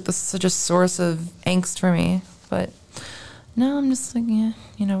was always like such a source of angst for me, but now I'm just like, yeah,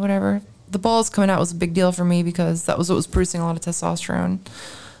 you know, whatever. The balls coming out was a big deal for me because that was what was producing a lot of testosterone,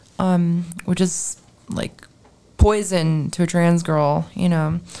 which is like poison to a trans girl, you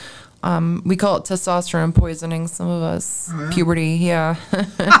know. We call it testosterone poisoning, some of us. Oh, yeah? Puberty, yeah.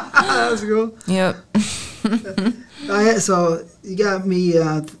 That's cool. Yep. So you got me,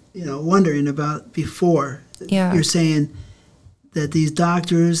 you know, wondering about before. Yeah. You're saying that these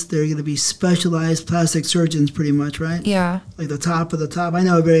doctors, they're going to be specialized plastic surgeons pretty much, right? Yeah. Like the top of the top. I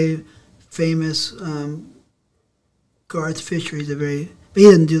know a very famous Garth Fisher. He's a very, but he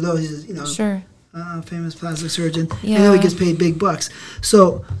didn't do those. He's, you know, sure. Famous plastic surgeon. Yeah. I know he gets paid big bucks.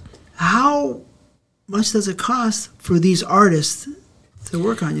 So how much does it cost for these artists to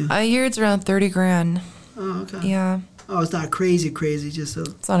work on you? I hear it's around 30 grand. Oh, okay. Yeah. Oh, it's not crazy, just a...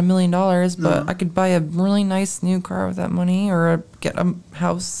 It's not $1 million, but I could buy a really nice new car with that money, or get a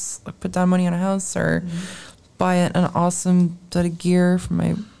house, like put down money on a house, or buy an awesome set of gear for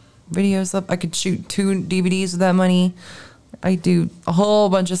my video stuff. I could shoot 2 DVDs with that money. I do a whole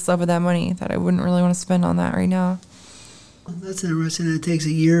bunch of stuff with that money that I wouldn't really want to spend on that right now. Well, that's interesting. And it takes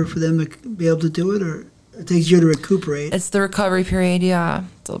a year for them to be able to do it, or it takes a year to recuperate? It's the recovery period, yeah.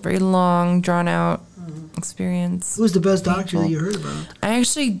 It's a very long, drawn-out experience. Who's the best doctor that you heard about? I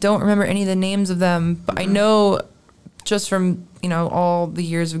actually don't remember any of the names of them, but I know just from, you know, all the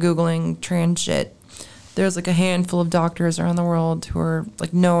years of Googling trans shit, there's like a handful of doctors around the world who are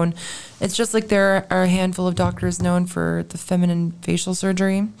like known. It's just like there are a handful of doctors known for the feminine facial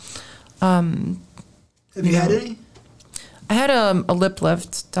surgery. Have you had any? I had a lip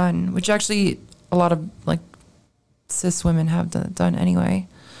lift done, which actually a lot of like cis women have done anyway.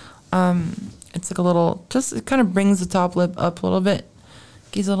 It's like a little, just it kind of brings the top lip up a little bit,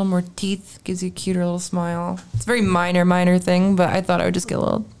 gives you a little more teeth, gives you a cuter little smile. It's a very minor thing, but I thought I would just get a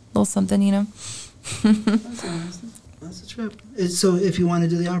little something, you know. That's a trip. So if you want to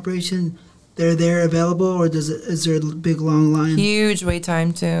do the operation, they're there available, or is there a big long line? Huge wait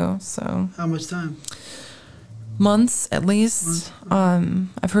time too. So how much time? Months at least.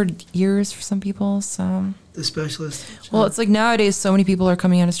 I've heard years for some people. So the specialist. Well, it's like nowadays so many people are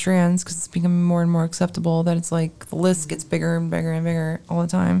coming out as trans because it's becoming more and more acceptable that it's like the list gets bigger and bigger and bigger all the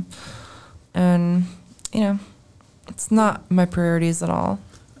time, and you know, it's not my priorities at all.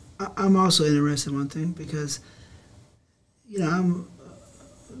 I'm also interested in one thing because, you know, I'm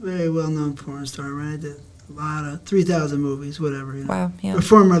a very well-known porn star, right? I did a lot of 3,000 movies, whatever. You know. Wow, yeah.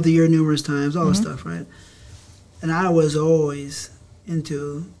 Performer of the Year numerous times, all this stuff, right? And I was always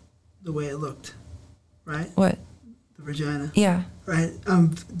into the way it looked, right? What? The vagina. Yeah. Right? I'm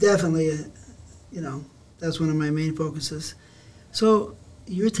definitely, you know, that's one of my main focuses. So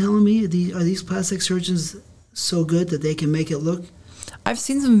you're telling me, are these plastic surgeons so good that they can make it look? I've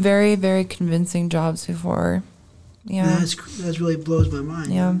seen some very, very convincing jobs before. Yeah. That really blows my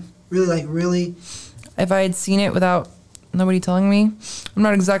mind. Yeah. Really? If I had seen it without nobody telling me, I'm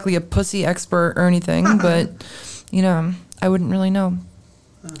not exactly a pussy expert or anything, but, you know, I wouldn't really know.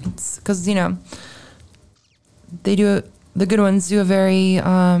 It's because, you know, they do, the good ones do a very,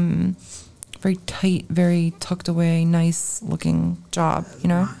 very tight, very tucked away, nice looking job, you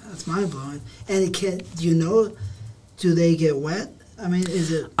know? That's mind-blowing. And it can't, do they get wet? I mean,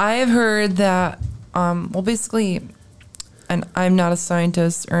 is it? I have heard that, well, basically, and I'm not a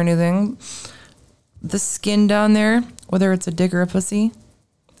scientist or anything, the skin down there, whether it's a dick or a pussy,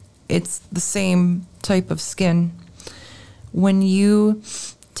 it's the same type of skin. When you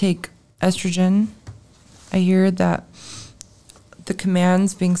take estrogen, I hear that the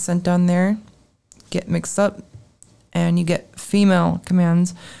commands being sent down there get mixed up, and you get female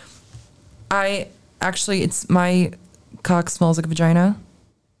commands. It's my cock smells like a vagina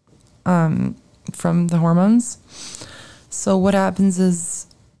from the hormones. So what happens is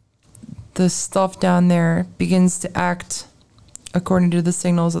the stuff down there begins to act according to the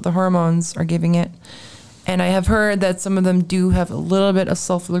signals that the hormones are giving it. And I have heard that some of them do have a little bit of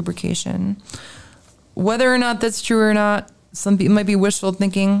self-lubrication. Whether or not that's true or not, some people might be wishful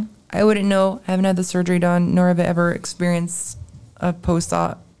thinking. I wouldn't know. I haven't had the surgery done, nor have I ever experienced a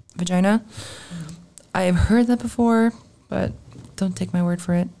post-op vagina. I have heard that before, but don't take my word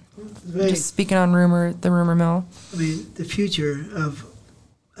for it. I'm just speaking on the rumor mill. I mean, the future of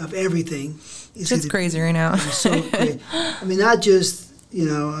everything is it's crazy right now. So crazy. I mean, not just,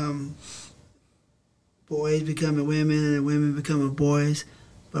 boys becoming women and women becoming boys,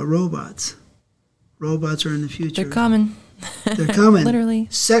 but robots. Robots are in the future. They're coming. They're coming. Literally.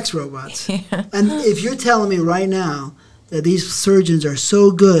 Sex robots. Yeah. And if you're telling me right now that these surgeons are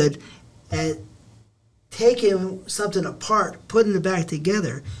so good at taking something apart, putting it back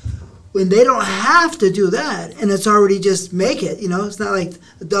together, when they don't have to do that, and it's already just make it, it's not like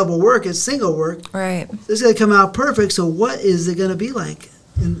a double work, it's single work. Right. It's going to come out perfect, so what is it going to be like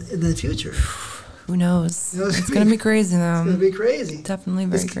in the future? Who knows? It's going to be crazy, though. It's going to be crazy. Definitely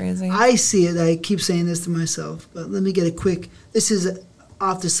very crazy. I see it. I keep saying this to myself, but let me get a quick, this is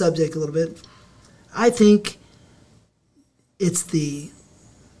off the subject a little bit. I think it's the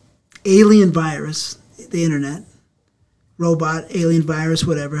alien virus, the internet, robot, alien virus,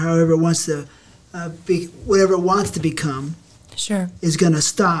 whatever, however it wants to be, whatever it wants to become, sure, is going to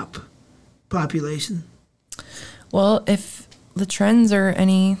stop population. Well, if the trends are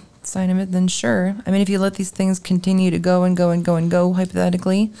any sign of it, then sure. I mean, if you let these things continue to go and go and go and go,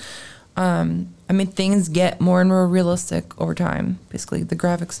 hypothetically, things get more and more realistic over time. Basically, the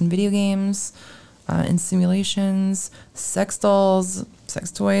graphics in video games, in simulations, sex dolls,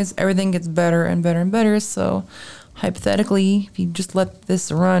 sex toys, everything gets better and better and better. So hypothetically, if you just let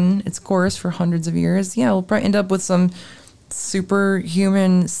this run its course for hundreds of years, yeah, we'll probably end up with some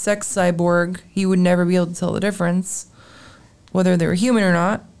superhuman sex cyborg. He would never be able to tell the difference, whether they were human or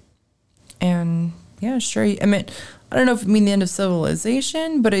not. And yeah, sure. I mean, I don't know if it means the end of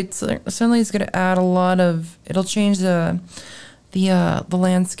civilization, but it certainly is going to add a lot of. It'll change the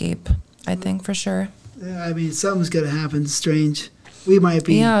landscape, I think, for sure. Yeah, I mean, something's going to happen strange. We might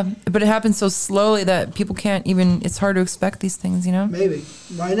be. Yeah, but it happens so slowly that people can't even. It's hard to expect these things, Maybe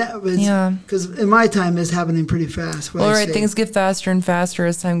right now. Yeah. Because in my time, it's happening pretty fast. Well, right, things get faster and faster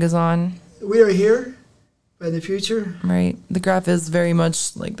as time goes on. We are here. In the future, right? The graph is very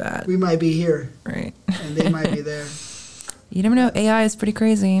much like that. We might be here, right? And they might be there. You never know. AI is pretty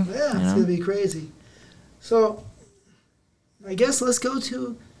crazy. Yeah, it's gonna be crazy. So, I guess let's go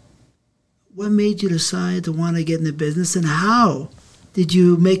to what made you decide to want to get in the business, and how did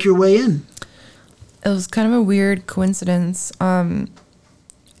you make your way in? It was kind of a weird coincidence. Like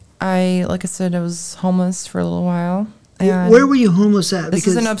I said, I was homeless for a little while. And where were you homeless at? This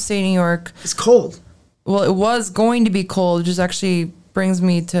is in upstate New York. It's cold. Well, it was going to be cold, which just actually brings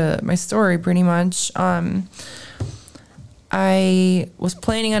me to my story pretty much. I was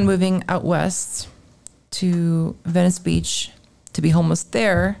planning on moving out west to Venice Beach to be homeless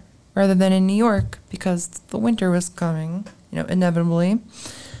there rather than in New York because the winter was coming, inevitably.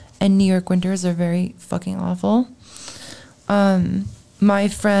 And New York winters are very fucking awful. My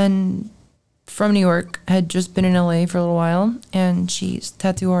friend from New York had just been in LA for a little while, and she's a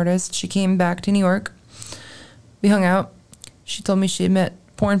tattoo artist. She came back to New York. We hung out. She told me she had met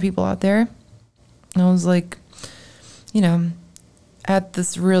porn people out there. And I was like, at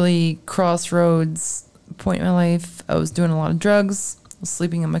this really crossroads point in my life. I was doing a lot of drugs. I was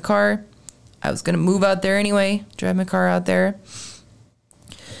sleeping in my car. I was going to move out there anyway, drive my car out there.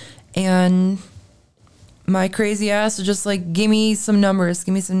 And my crazy ass was just like, give me some numbers,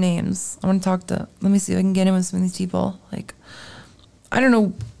 give me some names. I want to talk to, let me see if I can get in with some of these people. Like, I don't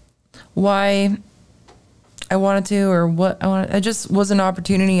know why I wanted to or what I wanted. It just was an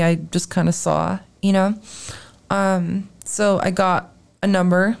opportunity I just kind of saw, So I got a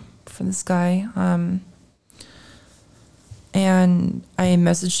number for this guy. And I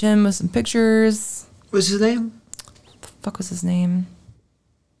messaged him with some pictures. What's his name? The fuck was his name?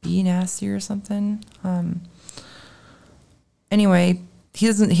 B Nasty or something. Anyway, he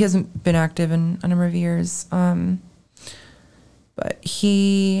hasn't been active in a number of years. But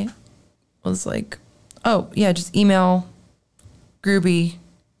he was like, oh yeah, just email groovy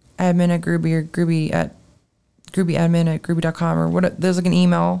admin at Groovy or groovyadmin at groovy.com or what. There's like an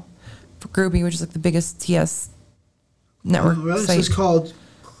email for Groovy, which is like the biggest TS network Really? site. So it's called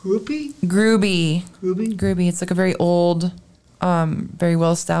Groupie? Groovy. Groovy? Groovy. It's like a very old, very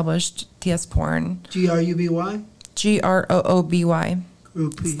well established TS porn. Gruby? Grooby.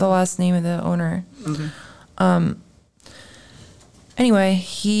 Groupie. It's the last name of the owner. Okay. Anyway,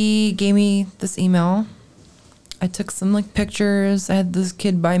 he gave me this email. I took some like pictures. I had this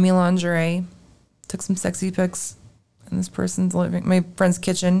kid buy me lingerie. Took some sexy pics in this person's living, my friend's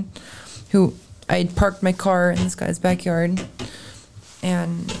kitchen, who I parked my car in this guy's backyard,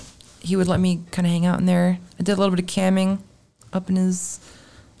 and he would let me kind of hang out in there. I did a little bit of camming up in his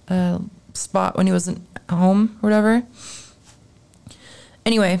spot when he wasn't home or whatever.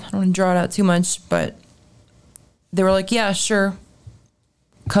 Anyway, I don't want to draw it out too much, but they were like, yeah, sure.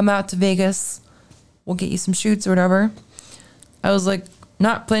 Come out to Vegas. We'll get you some shoots or whatever. I was like,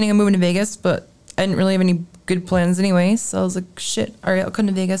 not planning on moving to Vegas, but I didn't really have any good plans anyway. So I was like, shit, all right, I'll come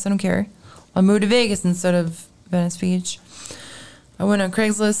to Vegas. I don't care. I'll move to Vegas instead of Venice Beach. I went on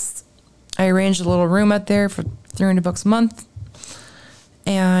Craigslist. I arranged a little room out there for $300 a month.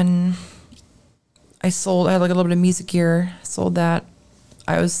 And I had like a little bit of music gear. Sold that.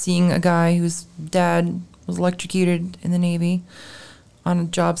 I was seeing a guy whose dad was electrocuted in the Navy on a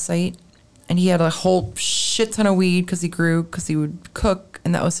job site, and he had a whole shit ton of weed because he would cook,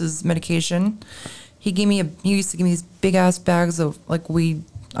 and that was his medication. He used to give me these big ass bags of like weed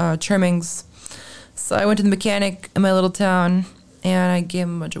trimmings. So I went to the mechanic in my little town, and I gave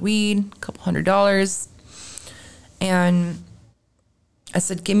him a bunch of weed, a couple $100, and I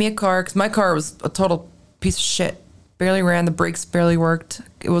said, give me a car, because my car was a total piece of shit. Barely ran, the brakes barely worked.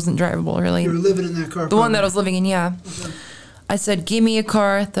 It wasn't drivable, really. You were living in that car? The one that I was living in, yeah. Okay. I said, give me a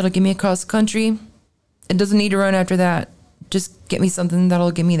car that'll get me across the country. It doesn't need to run after that. Just get me something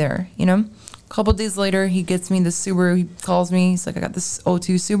that'll get me there, you know? A couple days later, he gets me this Subaru. He calls me. He's like, I got this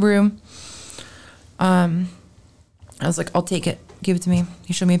 '02 Subaru. I was like, I'll take it. Give it to me.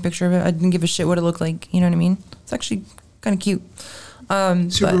 He showed me a picture of it. I didn't give a shit what it looked like. You know what I mean? It's actually kind of cute.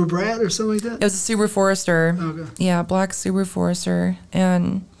 Subaru Brat or something like that? It was a Subaru Forester. Okay. Yeah, black Subaru Forester.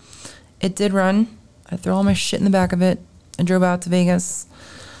 And it did run. I threw all my shit in the back of it. I drove out to Vegas.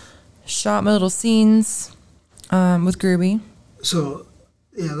 Shot my little scenes with Groovy. So,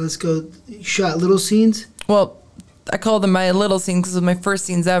 yeah, let's go. You shot little scenes? Well, I call them my little scenes because it was my first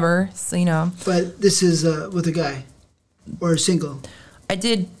scenes ever. So, you know. But this is with a guy? Or a single? I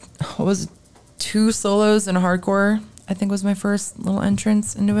did, 2 solos and a hardcore. I think was my first little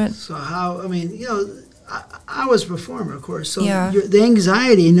entrance into it. So how, I mean, you know, I was a performer, of course. So yeah. The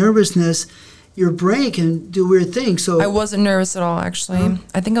anxiety, nervousness, your brain can do weird things. So I wasn't nervous at all, actually.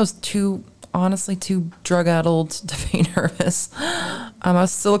 I think I was honestly too drug-addled to be nervous. I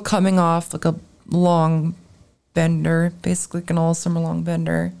was still coming off like a long bender, basically like an all-summer long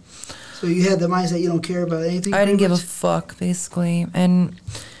bender. So you had the mindset you don't care about anything? I didn't give a fuck, basically. And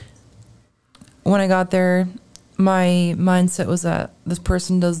when I got there, my mindset was that this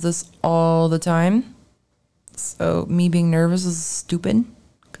person does this all the time. So me being nervous is stupid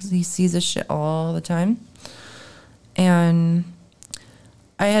because he sees this shit all the time. And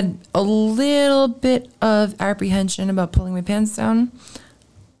I had a little bit of apprehension about pulling my pants down.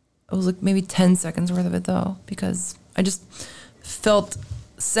 It was like maybe 10 seconds worth of it though, because I just felt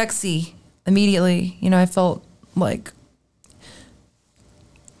sexy immediately. You know, I felt like,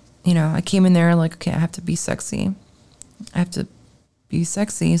 you know, I came in there like, okay, I have to be sexy. I have to be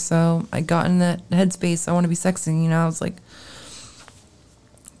sexy. So I got in that headspace. I want to be sexy. You know, I was like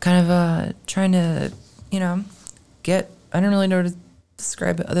kind of trying to, you know, I don't really know how to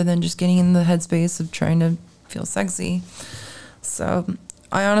describe it other than just getting in the headspace of trying to feel sexy. So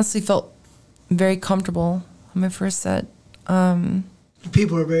I honestly felt very comfortable on my first set.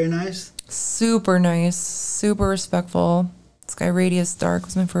 People are very nice. Super nice, super respectful. This guy Radius Dark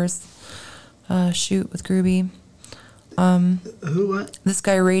was my first shoot with Groovy. Who, what? This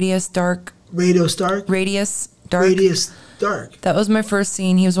guy Radius Dark. Radius Dark? Radius Dark. Radius Dark. That was my first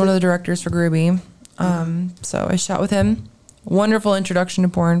scene. He was one of the directors for Groovy. So I shot with him. Wonderful introduction to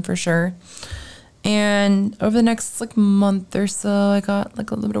porn for sure. And over the next like month or so, I got like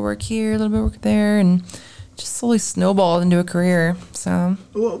a little bit of work here, a little bit of work there, and just slowly snowballed into a career. So.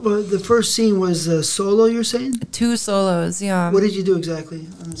 Well, but the first scene was solo, you're saying? 2 solos, yeah. What did you do exactly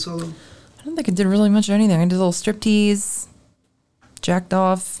on the solo? I don't think I did really much of anything. I did a little striptease, jacked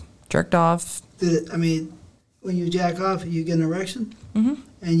off, jerked off. Did it, I mean, when you jack off, you get an erection? Mm-hmm.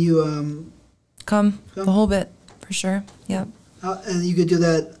 And you come the whole bit, for sure, yeah. And you could do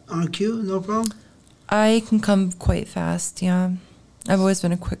that on cue, no problem? I can come quite fast, yeah. I've always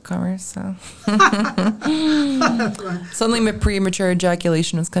been a quick comer, so. Suddenly my premature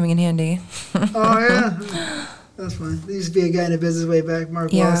ejaculation was coming in handy. Oh, yeah. That's fine. There used to be a guy in the business way back,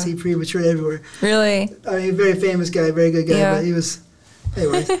 Mark Wallace, he premature everywhere. Really? I mean, very famous guy, very good guy, but he was,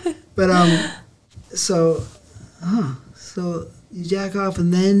 anyways. But, so you jack off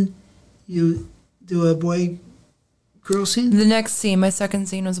and then you do a boy-girl scene? The next scene, my second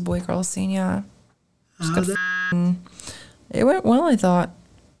scene was a boy-girl scene, yeah. It went well, I thought.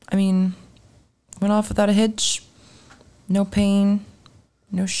 I mean, went off without a hitch. No pain.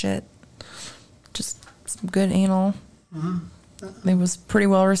 No shit. Just some good anal. It was pretty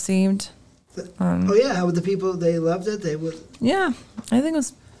well received. Oh, yeah? How would the people, they loved it? They would? Yeah, I think it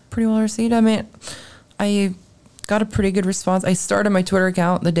was pretty well received. I mean, I got a pretty good response. I started my Twitter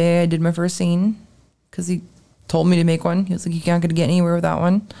account the day I did my first scene because he told me to make one. He was like, you're not going to get anywhere without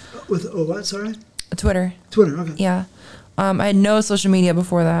one. With, what, sorry? Twitter. Twitter, okay. Yeah. I had no social media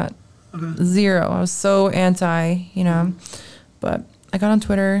before that. Okay. Zero. I was so anti, you know. But I got on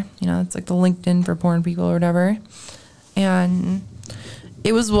Twitter, you know, it's like the LinkedIn for porn people or whatever. And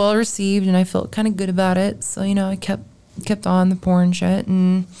it was well received and I felt kind of good about it. So, you know, I kept on the porn shit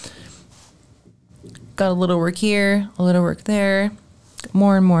and got a little work here, a little work there,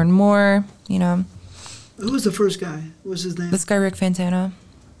 more and more and more, you know. Who was the first guy? What was his name? This guy, Rick Fantana.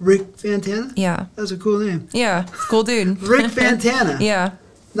 Rick Fantana? Yeah. That's a cool name. Yeah, cool dude. Rick Fantana. Yeah.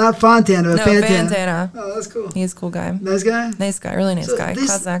 Not Fontana, but no, Fantana. Oh, that's cool. He's a cool guy. Nice guy? Nice guy, really nice guy.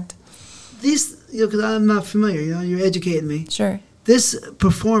 Class act. These, you know, because I'm not familiar, you know, you're educating me. Sure. This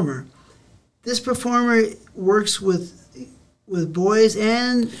performer works with boys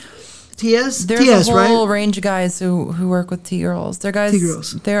and TS? There's TS, a whole right? range of guys who work with T-girls. There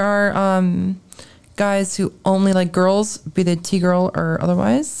are guys who only like girls, be they T-girl or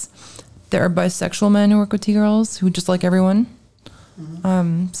otherwise. There are bisexual men who work with T-girls who just like everyone.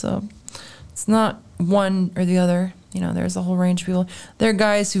 So it's not one or the other. You know, there's a whole range of people. There are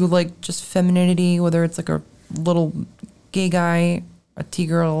guys who like just femininity, whether it's like a little gay guy, a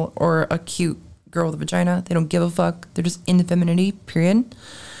T-girl, or a cute girl with a vagina. They don't give a fuck. They're just into femininity, period.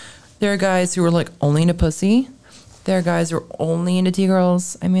 There are guys who are like only into pussy. There are guys who are only into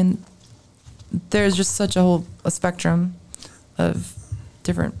T-girls. I mean, there's just such a spectrum of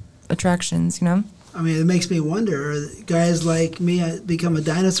different attractions, you know? I mean, it makes me wonder, are guys like me become a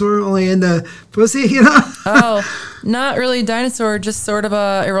dinosaur only into pussy, you know? Oh, not really a dinosaur, just sort of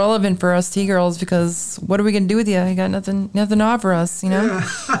irrelevant for us T-girls because what are we going to do with you? You got nothing to offer us, you know?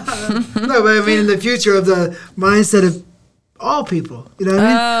 Yeah. No, but I mean in the future of the mindset of all people, you know what I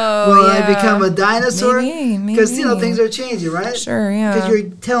mean? Oh, Will yeah. I become a dinosaur? Maybe. Because, you know, things are changing, right? Sure, yeah. Because you're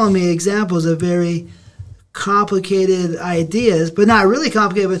telling me examples of very complicated ideas, but not really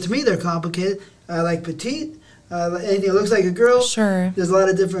complicated, but to me they're complicated. Like petite, anything that looks like a girl. Sure. There's a lot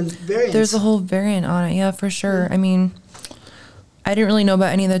of different variants. There's a whole variant on it, yeah, for sure. I mean, I didn't really know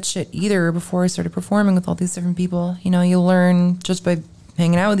about any of that shit either before I started performing with all these different people. You know, you learn just by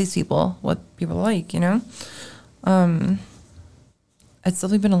hanging out with these people what people like, you know? It's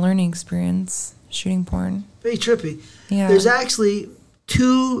definitely been a learning experience, shooting porn. Very trippy. Yeah. There's actually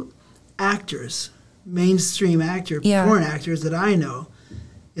 2 actors, mainstream porn actors that I know,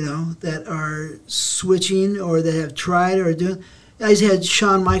 you know, that are switching or that have tried or doing. I just had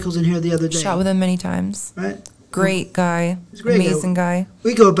Shawn Michaels in here the other day. Shot with him many times. Right? Great guy. He's a great Amazing guy.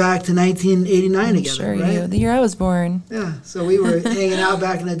 We go back to 1989 together, sure right? you. The year I was born. Yeah, so we were hanging out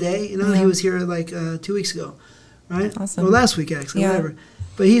back in the day. You know, he was here like 2 weeks ago, right? Awesome. Well, last week actually, whatever.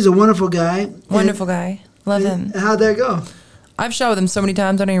 But he's a wonderful guy. Wonderful guy. Love him. How'd that go? I've shot with him so many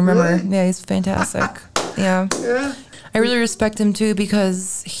times, I don't even remember. Really? Yeah, he's fantastic. Yeah. Yeah. I really respect him too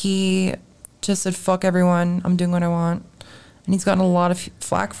because he just said, fuck everyone, I'm doing what I want. And he's gotten a lot of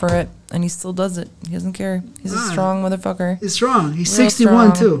flack for it, and he still does it. He doesn't care. He's a strong motherfucker. He's strong. He's Real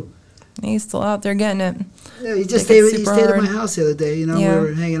 61 strong. too. He's still out there getting it. Yeah, he stayed at my house the other day. You know, we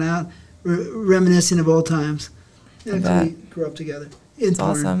were hanging out, reminiscing of old times. Yeah, we grew up together. It's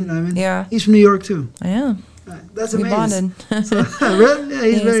awesome. You know what I mean? Yeah. He's from New York too. I am. Right. That's we amazing. Bonded. So, yeah,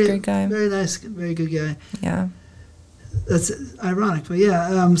 he's a great guy. Very nice, very good guy. Yeah. That's ironic, but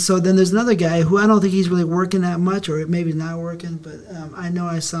yeah. So then there's another guy who I don't think he's really working that much, or maybe not working, but I know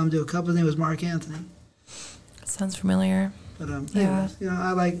I saw him do a couple. His name was Mark Anthony. Sounds familiar. But yeah. Anyways, you know,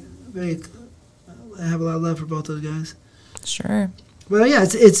 I have a lot of love for both those guys. Sure. Well, yeah,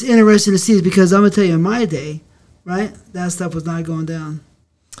 it's interesting to see because I'm gonna tell you, in my day, right, that stuff was not going down.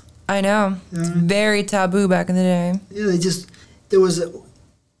 I know. It's very taboo back in the day. Yeah, there was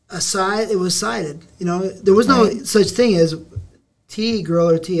it was sided. You know, there was no such thing as T girl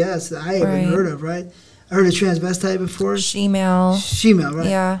or TS that I ever heard of, right? I heard of transvestite before. She-male. She-male, right?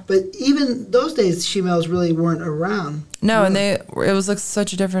 Yeah. But even those days, she-males really weren't around. No, and it was like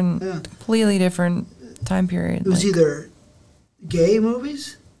such a different, completely different time period. It was either gay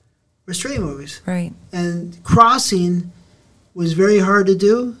movies or straight movies. Right. And crossing was very hard to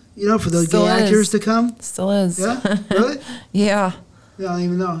do, you know, for those gay actors to come. Still is. Yeah? Really? Yeah. Yeah, I don't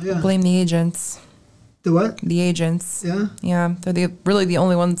even know. Yeah. Blame the agents. The what? The agents. Yeah? Yeah. They're really the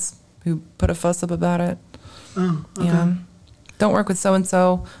only ones who put a fuss up about it. Oh, okay. Yeah. Don't work with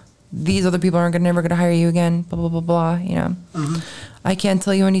so-and-so. These other people aren't never going to hire you again, blah, blah, blah, blah, you know. I can't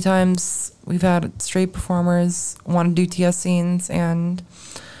tell you how many times we've had straight performers want to do TS scenes, and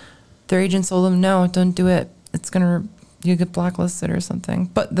their agents told them, no, don't do it. It's going to, you get blacklisted or something.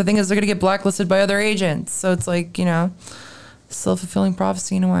 But the thing is, they're going to get blacklisted by other agents. So it's like, you know, self-fulfilling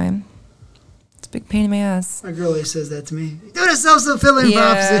prophecy in a way. It's a big pain in my ass. My girl always says that to me. You're a self-fulfilling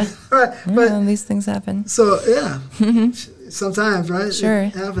prophecy. Right. But these things happen. So, yeah. Sometimes, right? Sure.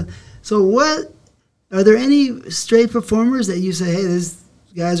 It happens. So are there any straight performers that you say, hey, these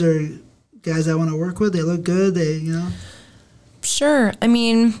guys are guys I want to work with? They look good, you know? Sure. I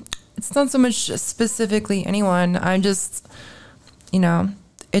mean, it's not so much specifically anyone. I'm just, you know,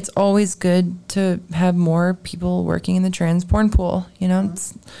 it's always good to have more people working in the trans porn pool. You know,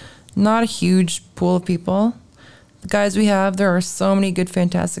 it's not a huge pool of people. The guys we have, there are so many good,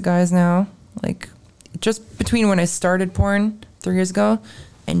 fantastic guys now. Like, just between when I started porn 3 years ago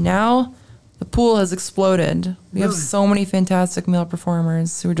and now, the pool has exploded. We have so many fantastic male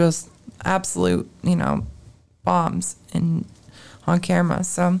performers who are just absolute, you know, bombs on camera.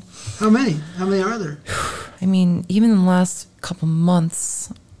 So how many are there? I mean, even in the last couple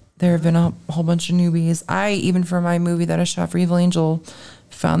months, there have been a whole bunch of newbies. Even for my movie that I shot for Evil Angel,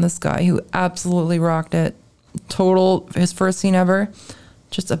 found this guy who absolutely rocked it. His first scene ever.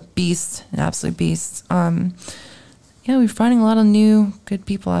 Just a beast, an absolute beast. Yeah, we're finding a lot of new, good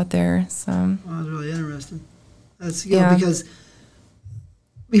people out there. So that's really interesting. That's because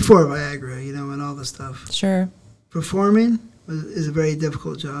before Viagra, you know, and all the stuff. Sure. Performing is a very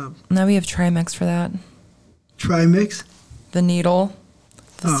difficult job. Now we have Trimix for that. Trimix? The needle,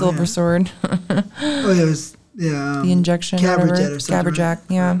 the silver sword. The injection. Caberjet or something. Caberjack, right?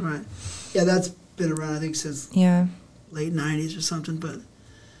 yeah. Right. Yeah, that's been around, I think, since late 90s or something.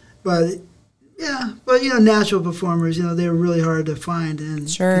 But you know, natural performers, you know, they're really hard to find and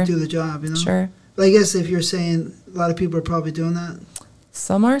to do the job, you know. Sure. But I guess if you're saying a lot of people are probably doing that.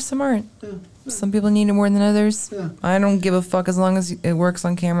 Some are, some aren't. Yeah. Some people need it more than others. Yeah. I don't give a fuck as long as it works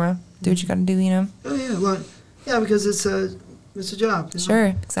on camera. Do what you got to do, you know. Oh yeah, well, because it's a job. You know? Sure,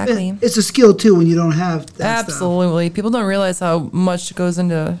 exactly. It's a skill too when you don't have that Absolutely. Stuff. People don't realize how much goes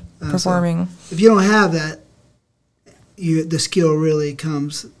into performing. So if you don't have that, the skill really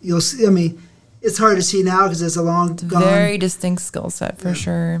comes. You'll see. I mean, it's hard to see now because it's a long gone. Very distinct skill set for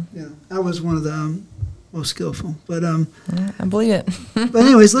sure. Yeah, I was one of the most skillful, but I believe it. But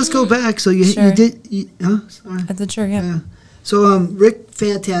anyways, let's go back. So you did. Sorry. I did, sure, yeah. So Rick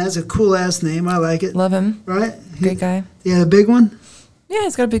Fantana is a cool ass name. I like it. Love him. Right. Great guy. He had a big one. Yeah,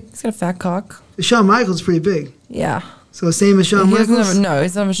 he's got a fat cock. Shawn Michaels pretty big. Yeah. So same as Shawn Michaels? No,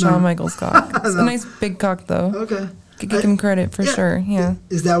 he's not a Shawn Michaels cock. It's a nice big cock though. Okay. Could give him credit for sure. Yeah.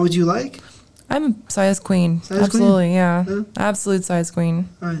 Is that what you like? I'm a size queen. Absolutely, yeah. Absolute size queen.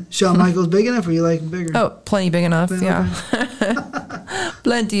 All right. Shawn Michaels big enough, or you like him bigger? Oh, plenty big enough. Yeah.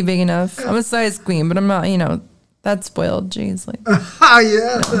 Plenty big enough. I'm a size queen, but I'm not. You know, that's spoiled. Jeez, like. Oh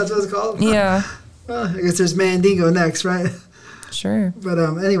yeah, that's what it's called. Yeah. I guess there's Mandingo next, right? Sure. But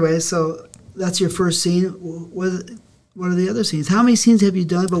anyway, so that's your first scene. What are the other scenes? How many scenes have you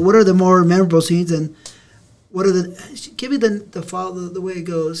done? But what are the more memorable scenes, and what are give me the follow the way it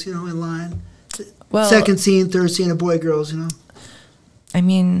goes, you know, in line. Well, second scene, third scene of boy girls, you know. I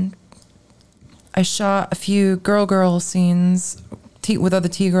mean, I shot a few girl scenes with other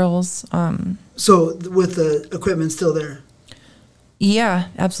T girls. So with the equipment still there. Yeah,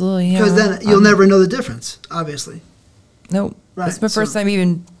 absolutely. Because then you'll never know the difference, obviously. Nope. Right. It's my first time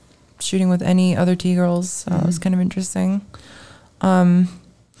even shooting with any other T girls. So it was kind of interesting.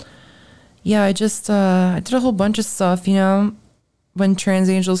 Yeah, I just I did a whole bunch of stuff. You know, when Trans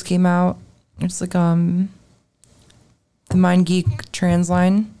Angels came out, it's like the Mind Geek trans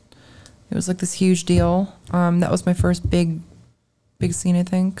line. It was like this huge deal. That was my first big scene, I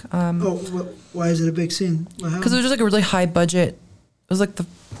think. Why is it a big scene? Because it was just like a really high budget. It was like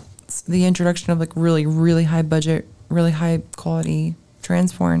the introduction of like really, really high budget, really high quality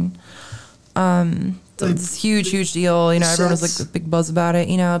trans porn. So it's this huge deal. You know, everyone was like a big buzz about it.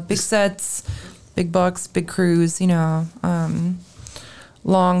 You know, big sets, big bucks, big crews. You know,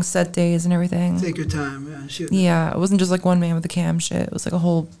 long set days and everything. Take your time, yeah, shoot. Yeah, it wasn't just like one man with a cam shit. It was like a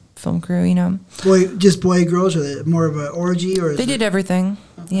whole film crew, you know. Boy, girls, or they more of an orgy, or they did everything.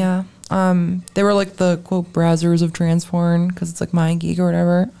 Okay. Yeah. They were like the quote brazzers of trans porn because it's like Mind Geek or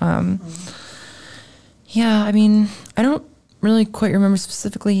whatever. Yeah, I mean, I don't really quite remember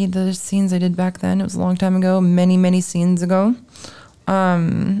specifically the scenes I did back then. It was a long time ago, many scenes ago.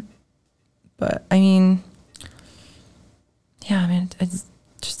 But I mean, yeah, I mean, it's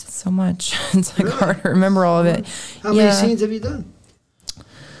just so much. It's like hard to remember all of it. How many scenes have you done?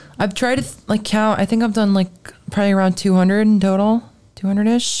 I've tried to like count. I think I've done like probably around 200 in total,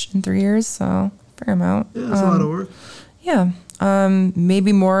 200-ish in 3 years. So fair amount. Yeah, that's a lot of work. Yeah,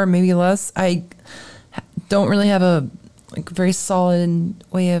 maybe more, maybe less. I don't really have a like very solid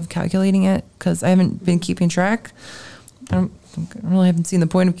way of calculating it because I haven't been keeping track. I really haven't seen the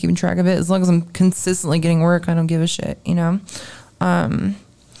point of keeping track of it. As long as I'm consistently getting work, I don't give a shit, you know.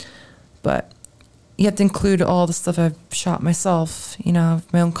 But you have to include all the stuff I've shot myself, you know,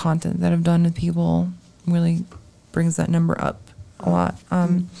 my own content that I've done with people. Really brings that number up a lot.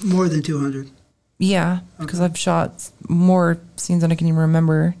 More than 200. Yeah, because I've shot more scenes than I can even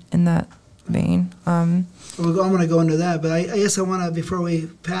remember in that vein. I'm going to go into that, but I guess I want to, before we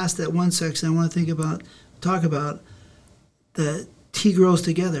pass that one section, I want to talk about the T-girls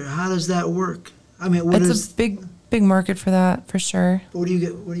together. How does that work? I mean, it's a big market for that, for sure. What do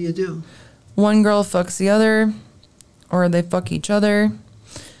you do? One girl fucks the other, or they fuck each other.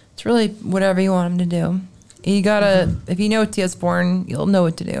 It's really whatever you want them to do. You gotta, if you know TS porn, you'll know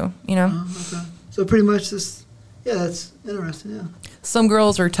what to do, you know? Okay. So pretty much this, yeah, that's interesting, yeah. Some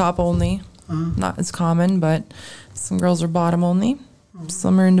girls are top only, not as common, but some girls are bottom only.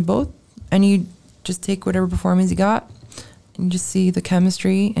 Some are into both. And you just take whatever performance you got, and you just see the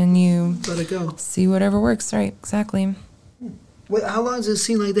chemistry, and you let it go. See whatever works, right? Exactly. How long does a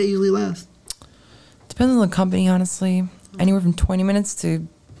scene like that usually last? Depends on the company, honestly. Anywhere from 20 minutes to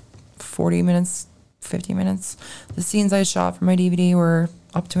 40 minutes, 50 minutes. The scenes I shot for my DVD were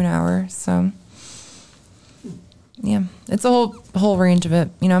up to an hour, so yeah, it's a whole range of it,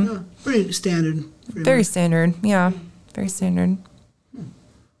 you know. Yeah, pretty standard. Very standard, yeah, very standard.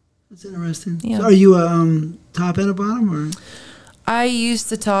 That's interesting. Yeah. So are you a top and a bottom, or? I used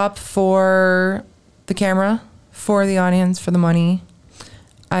to top for the camera, for the audience, for the money.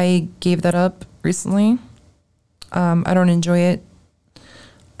 I gave that up recently. I don't enjoy it.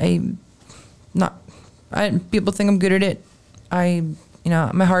 People think I'm good at it.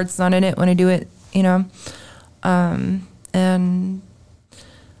 My heart's not in it when I do it, you know. And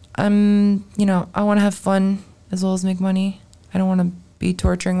I want to have fun as well as make money. I don't want to be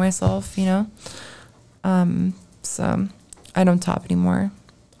torturing myself, you know. So I don't top anymore,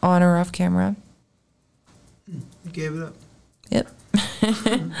 on or off camera. You gave it up. Yep.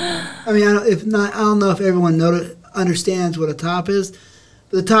 I mean, I don't know if everyone understands what a top is.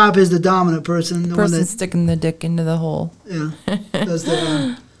 The top is the dominant person. The person sticking the dick into the hole. Yeah. Does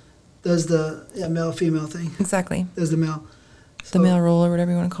the male female thing. Exactly. Does the male. The male role, or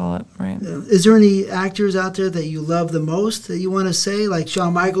whatever you want to call it, right? Yeah. Is there any actors out there that you love the most that you want to say? Like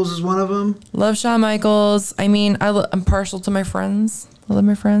Shawn Michaels is one of them. Love Shawn Michaels. I mean, I'm partial to my friends. I love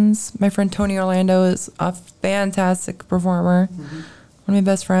my friends. My friend Tony Orlando is a fantastic performer. One of my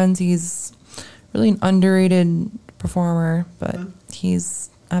best friends. He's really an underrated performer, but he's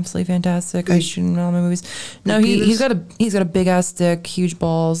absolutely fantastic. I shoot him in all my movies. No, he's got a big ass dick, huge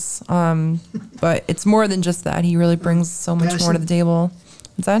balls. But it's more than just that. He really brings so much more to the table.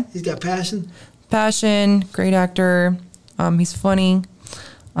 What's that? He's got passion. Passion, great actor. He's funny.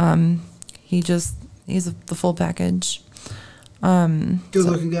 He's the full package. Good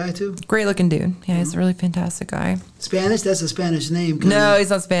looking guy too. Great looking dude. Yeah, he's a really fantastic guy. Spanish? That's a Spanish name. No,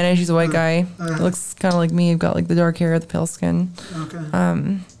 he's not Spanish. He's a white guy. He looks kind of like me. He's got like the dark hair, the pale skin.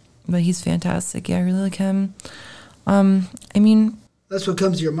 Okay. But he's fantastic. Yeah, I really like him. I mean, that's what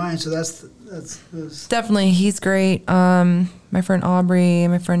comes to your mind. So that's definitely, he's great. My friend Aubrey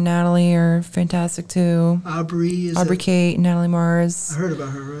and my friend Natalie are fantastic too. Aubrey Kate and Natalie Mars. I heard about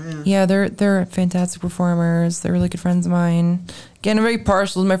her, right? Yeah. Yeah, they're fantastic performers. They're really good friends of mine. Again, I'm very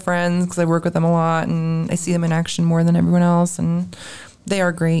partial to my friends because I work with them a lot and I see them in action more than everyone else, and they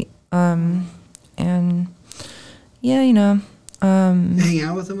are great. And yeah, you know. You hang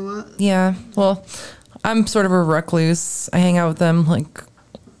out with them a lot? Yeah. Well, I'm sort of a recluse. I hang out with them like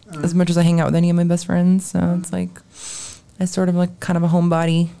as much as I hang out with any of my best friends. So it's like I sort of like kind of a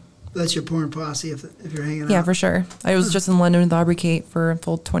homebody. That's your porn posse if you're hanging out. Yeah, for sure. I was just in London with Aubrey Kate for a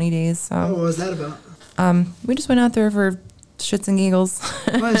full 20 days. So. Oh, what was that about? We just went out there for shits and giggles.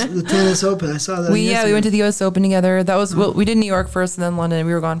 The tennis open, I saw that. We went to the U.S. Open together. That was we did New York first and then London.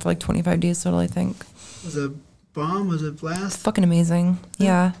 We were gone for like 25 days total, I think. Was it a bomb? Was it blast? Fucking amazing.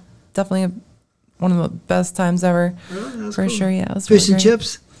 Yeah, definitely one of the best times ever. Really? That's for cool. sure. Yeah, it was Fish really and great.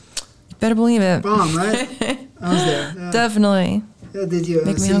 chips. You better believe it. Bomb, right? I was there. Yeah. Definitely. Yeah, did you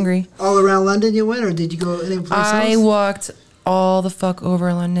Make me hungry. All around London you went, or did you go any place else? I walked all the fuck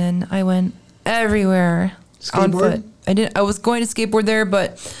over London. I went everywhere on foot. I was going to skateboard there,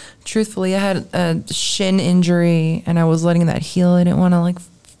 but truthfully, I had a shin injury and I was letting that heal. I didn't want to like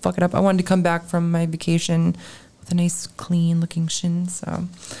fuck it up. I wanted to come back from my vacation with a nice, clean looking shin. So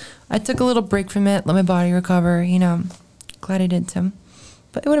I took a little break from it, let my body recover. You know, glad I did, Tim.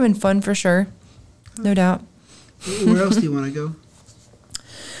 But it would have been fun for sure, no doubt. Where else do you want to go?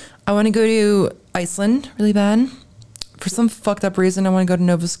 I want to go to Iceland really bad. For some fucked up reason, I want to go to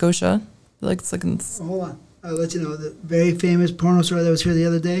Nova Scotia. Like it's like Hold on. I'll let you know. The very famous porno star that was here the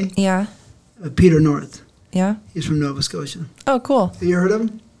other day. Yeah. Peter North. Yeah. He's from Nova Scotia. Oh, cool. Have you heard of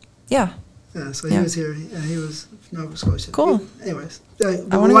him? Yeah. Yeah. So he was here. He was from Nova Scotia. Cool. Anyways,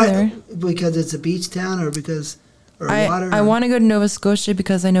 I want to go there because it's a beach town, or because water. I want to go to Nova Scotia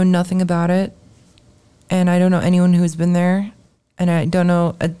because I know nothing about it, and I don't know anyone who's been there, and I don't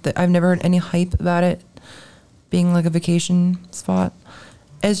know. I've never heard any hype about it being like a vacation spot.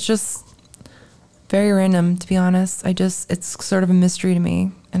 It's just very random, to be honest. It's sort of a mystery to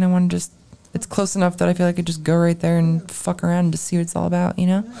me, and I want to it's close enough that I feel like I could just go right there and fuck around and just see what it's all about, you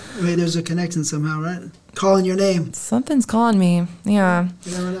know? Maybe there's a connection somehow, right? Calling your name. Something's calling me, yeah.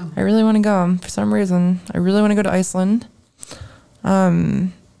 You never know. I really want to go, for some reason. I really want to go to Iceland. I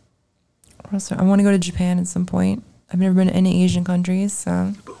want to go to Japan at some point. I've never been to any Asian countries,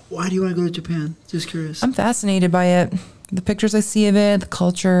 so. But why do you want to go to Japan? Just curious. I'm fascinated by it. The pictures I see of it, the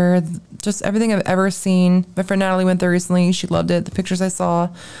culture, just everything I've ever seen. My friend Natalie went there recently. She loved it. The pictures I saw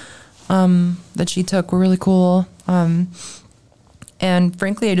that she took were really cool. And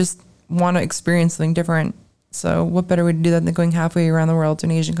frankly, I just want to experience something different. So what better way to do that than going halfway around the world to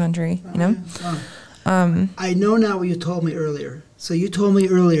an Asian country, you know? I know now what you told me earlier. So you told me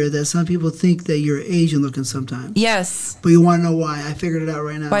earlier that some people think that you're Asian looking sometimes. Yes. But you want to know why. I figured it out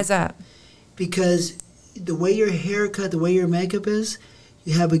right now. Why is that? Because the way your haircut, the way your makeup is,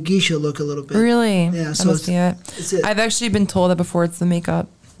 you have a geisha look a little bit. Really? Yeah. So that must be it. It's it. I've actually been told that before. It's the makeup.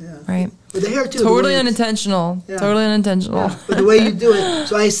 Yeah. Right. But the hair too. Totally unintentional. Yeah. Totally unintentional. Yeah. But the way you do it,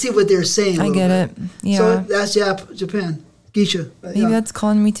 so I see what they're saying. I get it. Yeah. So that's Japan, geisha. Maybe that's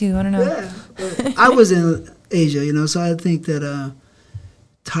calling me too. I don't know. Yeah. I was in Asia, you know, so I think that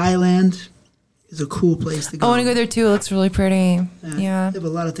Thailand is a cool place to go. I want to go there too. It looks really pretty. Yeah. They have a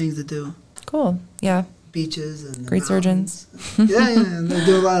lot of things to do. Cool. Yeah. Beaches and great surgeons. Yeah, and they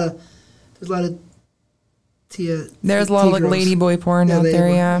do a lot of. There's a lot of. There's a lot of like ladyboy porn out there.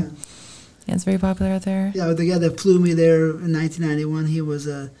 Yeah. Yeah, it's very popular out there. Yeah, the guy that flew me there in 1991, he was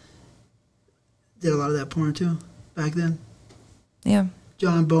did a lot of that porn too back then. Yeah.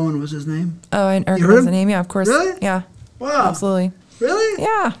 John Bowen was his name. Oh, I recognize the name. Yeah, of course. Really? Yeah. Wow. Absolutely. Really?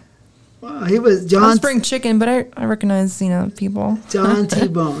 Yeah. Wow, he was John. I'm spring chicken, but I recognize people. John T.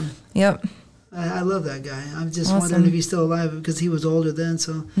 Bone. Yep. I love that guy. I'm just awesome. wondering if he's still alive because he was older then.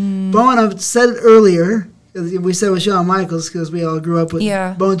 So Bone, I've said it earlier. We said with Shawn Michaels because we all grew up with.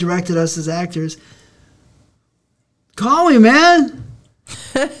 Yeah. Bone directed us as actors. Call me, man.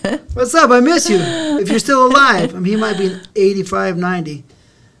 What's up? I miss you. If you're still alive, I mean, he might be 85, 90.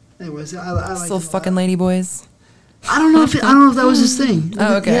 Anyways, I like still fucking ladyboys. I don't know if that was his thing.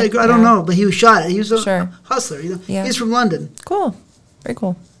 Oh, okay. Yeah, I don't know, but he was shot. He was a sure. hustler. You know, yeah. He's from London. Cool. Very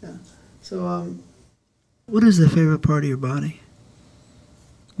cool. Yeah. So, what is the favorite part of your body?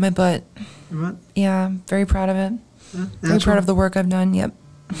 My butt. Your butt? Yeah, I'm very proud of it. Yeah, very proud of the work I've done. Yep.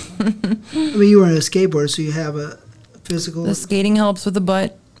 I mean, you were a skateboarder, so you have a physical. The skating helps with the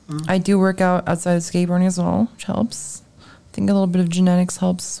butt. I do work out outside of skateboarding as well, which helps. I think a little bit of genetics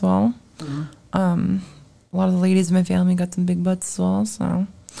helps as well. A lot of the ladies in my family got some big butts as well, so I'm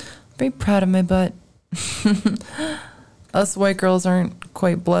very proud of my butt. Us white girls aren't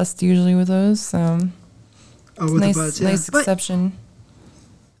quite blessed usually with those, so with nice, the butts, yeah. nice exception.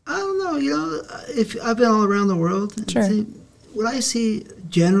 I don't know, you know, if I've been all around the world. Sure. What I see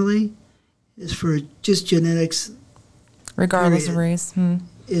generally is for just genetics, regardless of race,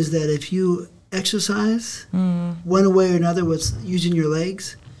 is that if you exercise one way or another with using your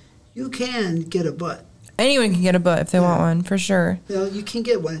legs, you can get a butt. Anyone can get a butt if they want one, for sure. You know, you can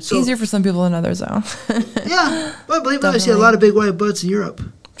get one. So, easier for some people than others, though. Yeah, but believe it or not, I see a lot of big white butts in Europe.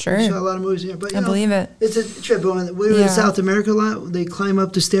 Sure. I saw a lot of movies in Europe. But, I believe it. It's a trip. When we were in South America a lot, they climb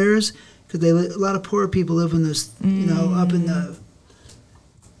up the stairs because a lot of poor people live in this, you know, up in the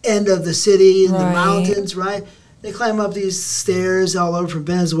end of the city in the mountains, right? They climb up these stairs all over from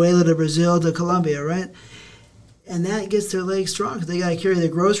Venezuela to Brazil to Colombia, right? And that gets their legs strong because they got to carry their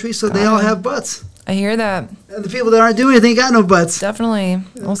groceries, so they all have butts. I hear that. And the people that aren't doing anything got no butts. Definitely.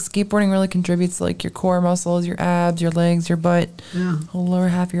 Yeah. Well, skateboarding really contributes to, like, your core muscles, your abs, your legs, your butt, the whole lower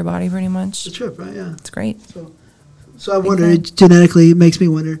half of your body pretty much. The trip, right? Yeah. It's great. So I wonder, genetically, it makes me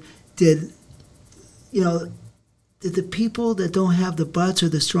wonder, did the people that don't have the butts or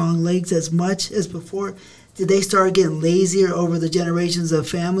the strong legs as much as before, did they start getting lazier over the generations of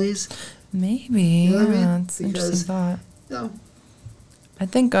families? Maybe. You know what I mean? It's an interesting thought. Yeah. I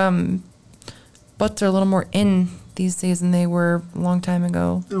think butts are a little more in these days than they were a long time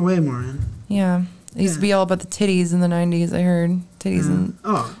ago. They're way more in. Yeah. It used to be all about the titties in the 90s, I heard. Titties in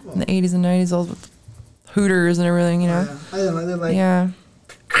the 80s and 90s, all with Hooters and everything, you know? I don't know. They're like... Yeah.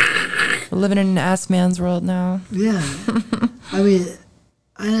 We're living in an ass man's world now. Yeah. I mean,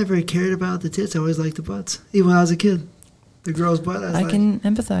 I never cared about the tits. I always liked the butts, even when I was a kid. The girl's butt. I can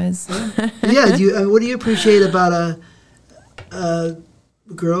empathize. Yeah. What do you appreciate about a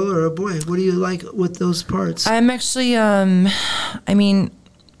girl or a boy? What do you like with those parts? I'm actually, I mean,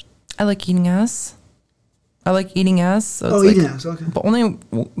 I like eating ass. I like eating ass. So it's eating ass. Okay. But only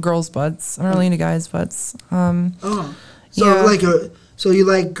girls' butts. I'm not really into guys' butts. So you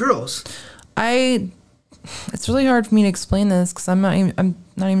like girls? It's really hard for me to explain this because I'm not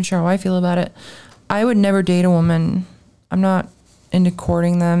even sure how I feel about it. I would never date a woman. I'm not into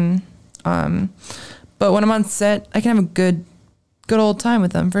courting them. But when I'm on set, I can have a good old time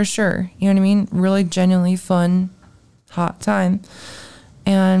with them for sure. You know what I mean? Really genuinely fun, hot time.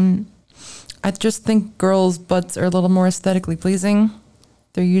 And I just think girls' butts are a little more aesthetically pleasing.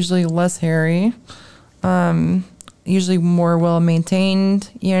 They're usually less hairy. Usually more well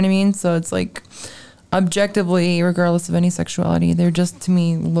maintained, you know what I mean? So it's like objectively, regardless of any sexuality, they're just, to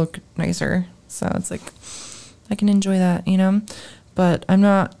me, look nicer. So it's like I can enjoy that, you know? But I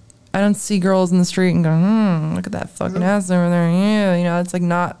don't see girls in the street and go, look at that fucking ass over there. Yeah, you know, it's like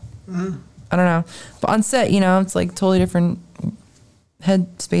not, I don't know. But on set, you know, it's like totally different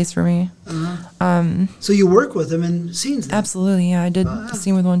head space for me. So you work with them in scenes then? Absolutely, yeah. I did a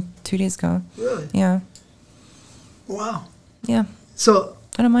scene with one 2 days ago. Really? Yeah. Wow. Yeah. So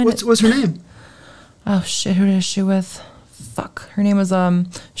I don't mind what's her name? Oh shit, who did I shoot with? Fuck. Her name was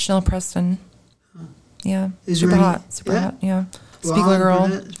Chanel Preston. Yeah. Super hot. Yeah. Spiegler girl.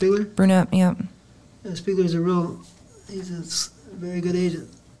 Spiegler? Brunette, yeah. Yeah, Spiegler's he's a very good agent.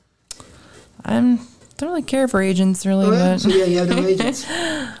 I don't really care for agents really, but So yeah, you have no agents.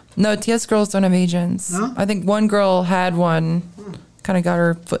 No, TS girls don't have agents. No? I think one girl had one, kind of got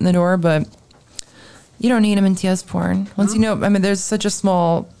her foot in the door, but you don't need them in TS porn. Once you know, I mean, there's such a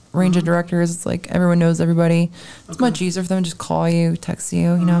small range of directors. It's like everyone knows everybody. It's much easier for them to just call you, text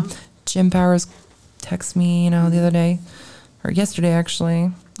you, you know. Jim Powers texted me, you know, the other day, or yesterday actually,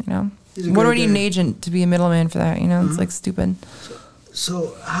 you know. What do I need an agent to be a middleman for that, you know? It's like stupid.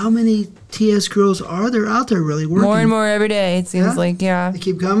 So how many TS girls are there out there really working? More and more every day, it seems like, yeah. They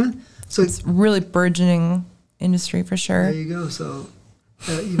keep coming? So it's really burgeoning industry for sure. There you go. So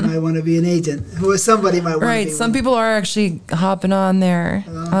you might want to be an agent. Somebody might want to be. Right. Some people are actually hopping on there.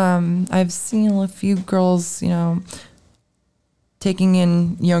 I've seen a few girls, you know, taking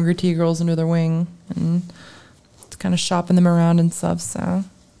in younger T girls under their wing and kind of shopping them around and stuff. So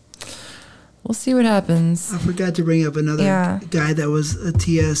we'll see what happens. I forgot to bring up another guy that was a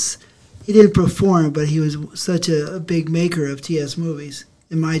TS. He didn't perform, but he was such a big maker of TS movies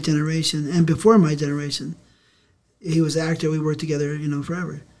in my generation and before my generation. He was an actor. We worked together, you know,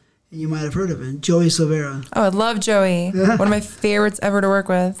 forever. And you might have heard of him, Joey Silvera. Oh, I love Joey. One of my favorites ever to work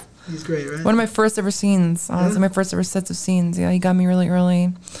with. He's great, right? One of my first ever scenes. Honestly, my first ever sets of scenes. Yeah, he got me really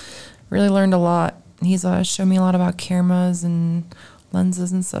early. Really learned a lot. He's showed me a lot about cameras and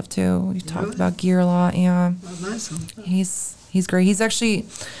lenses and stuff too. We talked about gear a lot. Yeah. Oh, nice. He's great. He's actually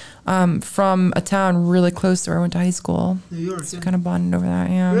from a town really close to where I went to high school. New York. So we kind of bonded over that.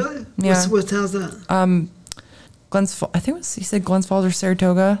 Yeah. Really? Yeah. What town's that? Glens Falls. I think he said Glens Falls or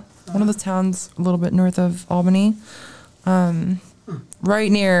Saratoga. One of the towns a little bit north of Albany. Right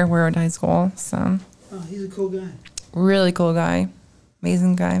near where I went to high school. So. Oh, he's a cool guy. Really cool guy.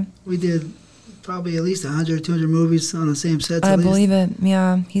 Amazing guy. We did probably at least 100 or 200 movies on the same set. I believe it.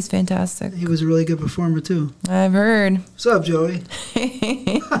 Yeah, he's fantastic. He was a really good performer too. I've heard. What's up, Joey?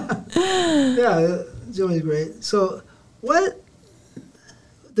 Yeah, Joey's great. So,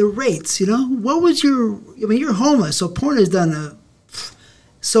 the rates, you know? What was you're homeless, so porn has done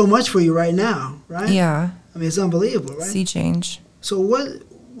so much for you right now, right? Yeah. I mean, it's unbelievable, right? Sea change. So what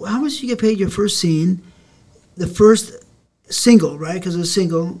how much did you get paid your first scene, the first single, right? Because it was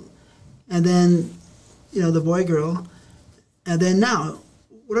single, and then, you know, the boy girl, and then now,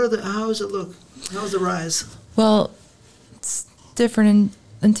 how does it look? How's the rise? Well, it's different.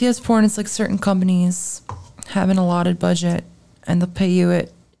 In TS Porn, it's like certain companies have an allotted budget, and they'll pay you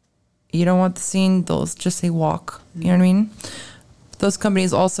it. You don't want the scene, they'll just say walk. You know what I mean? Those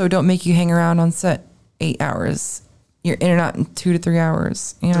companies also don't make you hang around on set 8 hours. You're in and out in 2 to 3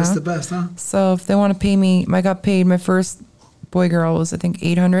 hours. You know? That's the best, huh? So if they want to pay me, I got paid, my first boy girl was, I think,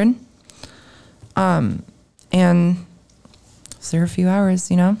 $800. And so there were a few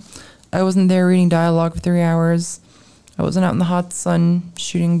hours, you know? I wasn't there reading dialogue for 3 hours. I wasn't out in the hot sun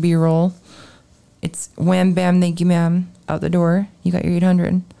shooting B-roll. It's wham, bam, thank you, ma'am, out the door. You got your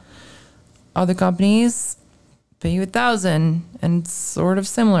 800. Other companies pay you 1,000, and it's sort of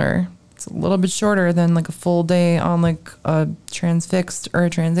similar. It's a little bit shorter than like a full day on like a transfixed or a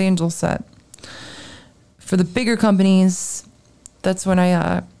trans angel set. For the bigger companies, that's when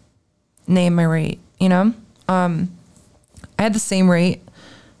I name my rate, you know? I had the same rate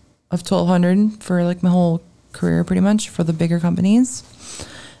of $1,200 for like my whole career pretty much for the bigger companies.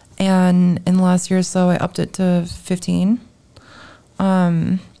 And in the last year or so, I upped it to 15.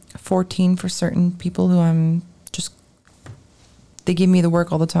 14 for certain people who I'm just, they give me the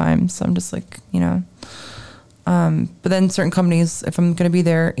work all the time. So I'm just like, you know. But then certain companies, if I'm going to be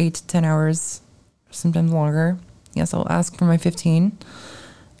there 8 to 10 hours, sometimes longer, yes, I'll ask for my 15.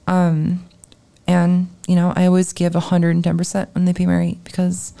 And, you know, I always give 110% when they pay my rate,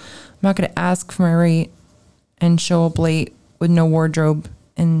 because I'm not going to ask for my rate and show up late with no wardrobe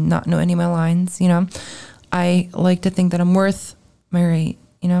and not know any of my lines, you know. I like to think that I'm worth my rate,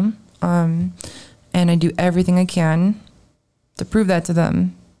 you know. And I do everything I can to prove that to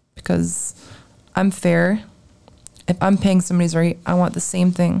them, because I'm fair. If I'm paying somebody's rate, I want the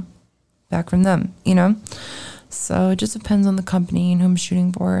same thing back from them, you know. So it just depends on the company and who I'm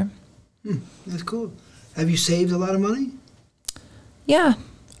shooting for. That's cool. Have you saved a lot of money? Yeah,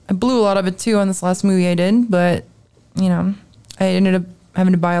 I blew a lot of it too on this last movie I did, but you know, I ended up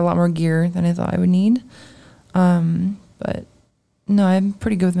having to buy a lot more gear than I thought I would need. But no, I'm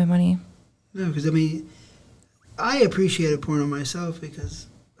pretty good with my money. No, because I mean, I appreciated porno myself because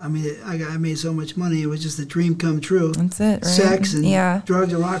I mean, I made so much money. It was just a dream come true. That's it, right? Sex and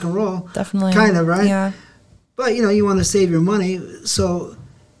drugs and rock and roll. Definitely. Kind of, right? Yeah. But, you know, you want to save your money. So,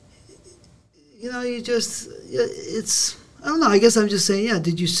 you know, you just, it's, I don't know. I guess I'm just saying, yeah,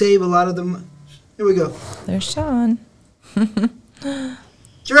 did you save a lot of them? Here we go. There's Sean.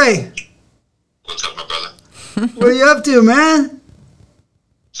 Dre. What's up, my brother? What are you up to, man?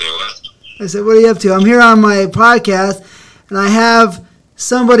 Say what? I said, what are you up to? I'm here on my podcast, and I have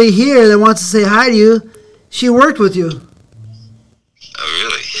somebody here that wants to say hi to you. She worked with you. Oh,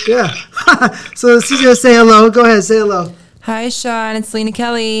 really? Yeah. So she's going to say hello. Go ahead, say hello. Hi, Sean. It's Lena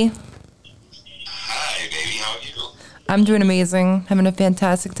Kelly. Hi, baby. How are you? I'm doing amazing. Having a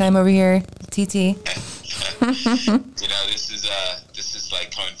fantastic time over here. TT. You know, this is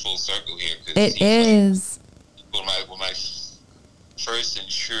like coming full circle here. It is. Like, one of my first and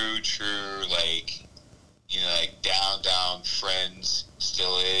true, like, you know, like down friends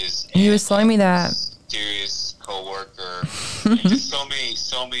still is. He was telling me that. Serious co-worker. And just so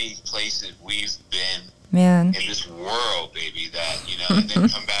many places we've been. Man. In this world, baby, that, you know, and then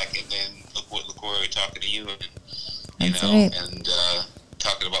come back and then look where we're talking to you, and, you That's know, right. and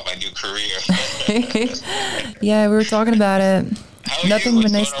talking about my new career. Yeah, we were talking about it. How are Nothing you?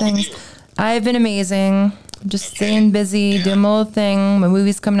 but What's nice going on with things. you? I've been amazing. Just Okay. staying busy, Yeah. doing my little thing. My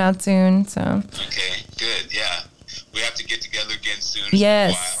movie's coming out soon, so. Okay, good, yeah. We have to get together again soon.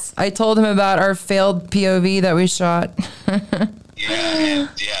 Yes. I told him about our failed POV that we shot. Yeah,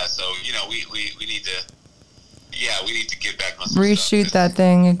 so, you know, we need to get back on some Reshoot stuff. that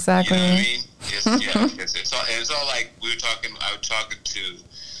thing, exactly. You know what I mean? It's all like I was talking to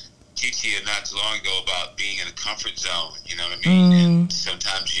TT not too long ago about being in a comfort zone, you know what I mean? And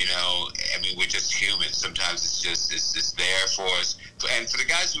sometimes, you know, I mean, we're just human. Sometimes it's there for us. And for the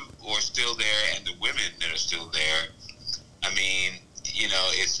guys who are still there and the women that are still there, I mean, you know,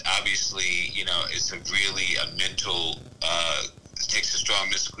 it's obviously, you know, it's a mental, it takes a strong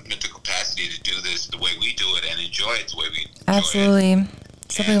mental capacity to do this the way we do it and enjoy it the way we enjoy Absolutely. it.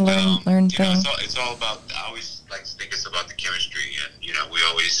 It's definitely a learn You know, thing. it's all about, I always like to think it's about the chemistry, and, you know, we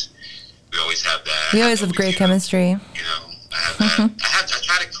always have that. We always have great chemistry. You know, I have that. I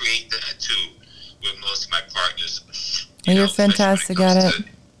try to create that too with most of my partners. Well, you're fantastic at it.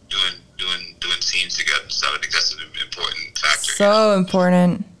 Doing scenes together. So I think that's an important factor. So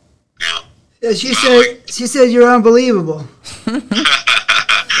important. Yeah. Yeah, she said you're unbelievable.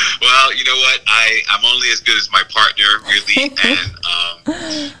 Well, you know what? I'm only as good as my partner, really, and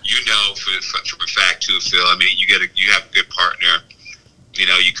you know for a fact too, Phil. I mean, you have a good partner. You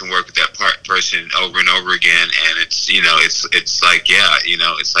know, you can work with that person over and over again, and it's like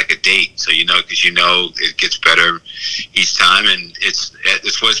it's like a date. So because it gets better each time, and it's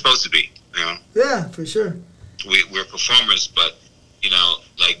what it's supposed to be. You know. Yeah, for sure. We're performers, but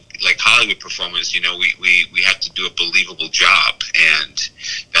like Hollywood performers, we have to do a believable job, and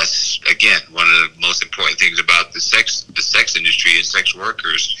that's again one of the most important things about the sex industry and sex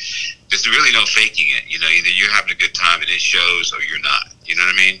workers. There's really no faking it. Either you're having a good time and it shows, or you're not. You know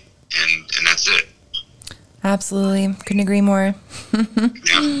what I mean? And that's it. Absolutely, couldn't agree more.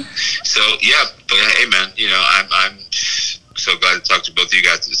 Yeah. So yeah, but hey, man, I'm so glad to talk to both of you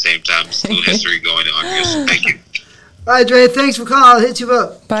guys at the same time. There's a little history going on here. So thank you. All right, Dre, thanks for calling. I'll hit you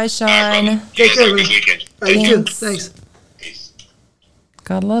up. Bye, Sean. Take care, have a man. good weekend. All right, you too. Thanks. Peace.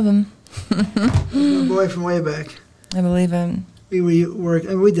 God love him. My boy from way back. I believe him. We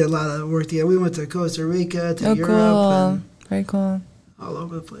did a lot of work together. We went to Costa Rica, to Europe, cool. and Very cool. all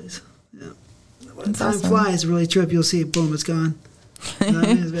over the place. Yeah. When That's time awesome. flies, really trip. You'll see, boom, it's gone. You know what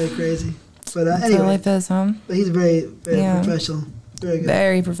I mean? It's very crazy. But That's how anyway, life is, huh? but he's very, very Yeah. professional. Very good.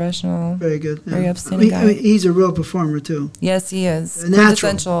 Very professional. Very good. Yeah. Very upstanding guy. He's a real performer too. Yes, he is. A natural.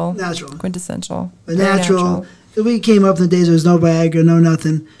 Quintessential. Natural. Quintessential. A Very natural. We came up in the days there was no Viagra, no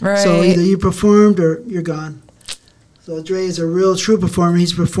nothing. Right. So either you performed or you're gone. So Dre is a real true performer.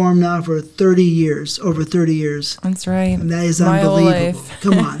 He's performed now for 30 years, over 30 years. That's right. And that is My whole unbelievable. life.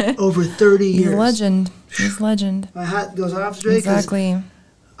 Come on, over 30 years. He's a legend. He's a legend. My hat goes off to Dre 'cause Exactly.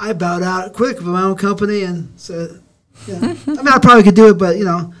 I bowed out quick with my own company and said, I mean, I probably could do it, but,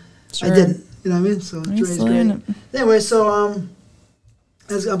 Sure. I didn't. You know what I mean? So He's Dre's still great. in it. Anyway, so I'm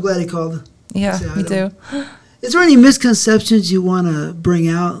glad he called. Yeah, Say hi me to too. him. Is there any misconceptions you want to bring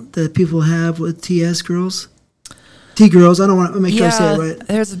out that people have with TS girls? T girls, I don't want to make sure I say it right.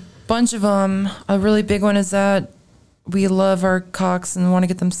 There's a bunch of them. A really big one is that we love our cocks and want to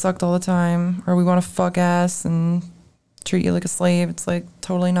get them sucked all the time, or we want to fuck ass and treat you like a slave. It's like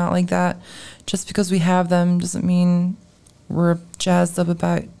totally not like that. Just because we have them doesn't mean we're jazzed up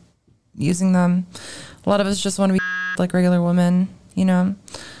about using them. A lot of us just want to be like regular women,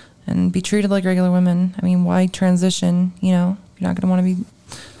 and be treated like regular women. I mean, why transition, if you're not going to want to be...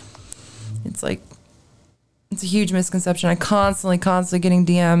 It's a huge misconception. I constantly getting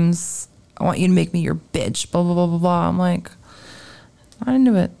DMs. I want you to make me your bitch, blah, blah, blah, blah, blah. I'm like, not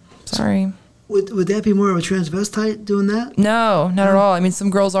into it. Sorry. Would that be more of a transvestite doing that? No, not at all. I mean, some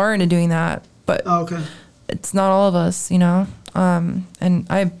girls are into doing that, but Oh, okay. it's not all of us, And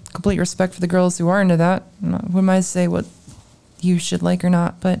I have complete respect for the girls who are into that. Who am I to say what you should like or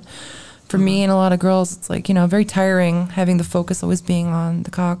not? But for me and a lot of girls, it's like, very tiring having the focus always being on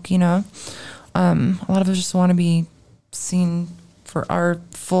the cock, A lot of us just want to be seen for our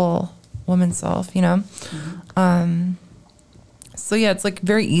full woman self, So yeah, it's like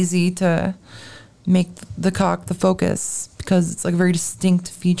very easy to make the cock the focus because it's like a very distinct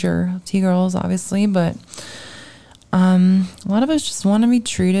feature of T-girls, obviously, but a lot of us just want to be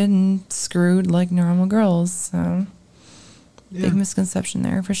treated and screwed like normal girls, so big misconception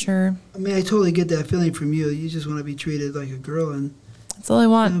there for sure. I mean, I totally get that feeling from you. You just want to be treated like a girl, and That's all I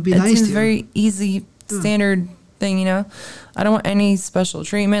want. be It nice seems to very easy, standard thing, I don't want any special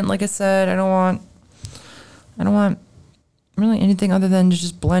treatment. Like I said, I don't want really anything other than to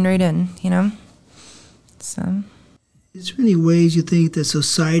just blend right in, So. is there any ways you think that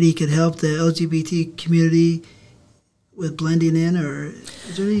society could help the LGBT community with blending in, or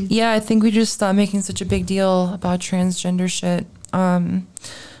is there any? Yeah, I think we just stop making such a big deal about transgender shit.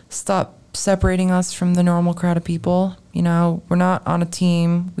 Stop separating us from the normal crowd of people. We're not on a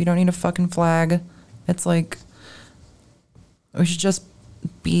team. We don't need a fucking flag. It's like we should just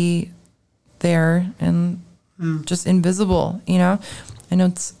be there and just invisible, I know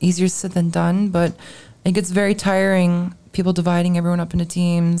it's easier said than done, but it gets very tiring, people dividing everyone up into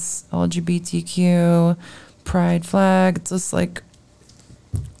teams, LGBTQ, pride flag. It's just like,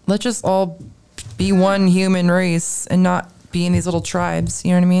 let's just all be one human race and not be in these little tribes, you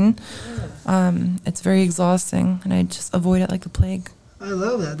know what I mean? It's very exhausting, and I just avoid it like the plague. I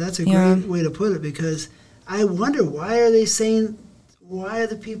love that. That's a great way to put it, because I wonder, why are they saying, why are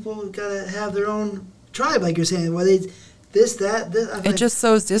the people gotta have their own tribe, like you're saying? Why they this. It just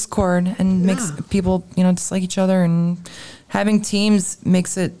sows discord and makes people, dislike each other, and having teams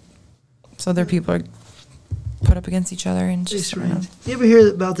makes it so their people are put up against each other. And just, you ever hear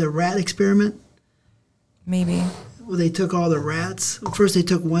about the rat experiment? Maybe. Well, they took all the rats. First, they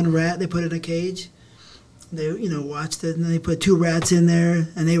took one rat, they put it in a cage, They, watched it, and then they put 2 rats in there,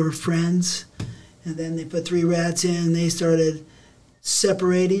 and they were friends. And then they put 3 rats in, and they started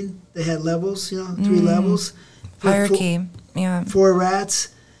separating. They had levels, 3 levels. Hierarchy, yeah. 4 rats,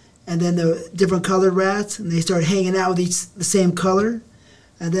 and then the different colored rats, and they started hanging out with the same color.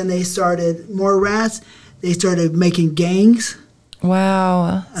 And then they started more rats. They started making gangs.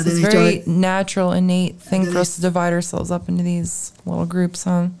 Wow. So it's a very natural, innate thing for us to divide ourselves up into these little groups,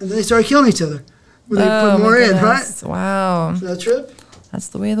 huh? And then they started killing each other. When they put more in, right? Wow. Is that a trip? That's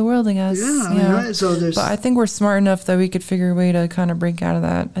the way of the world, I guess. Yeah, I mean, right? So but I think we're smart enough that we could figure a way to kind of break out of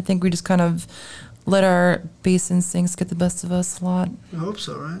that. I think we just kind of let our base instincts get the best of us a lot. I hope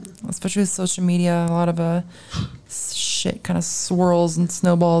so, right? Especially with social media, a lot of shit kind of swirls and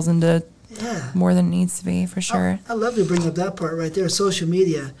snowballs into more than it needs to be, for sure. I love to bring up that part right there, social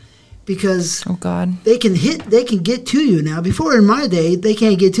media, because oh God, they can get to you now. Before, in my day, they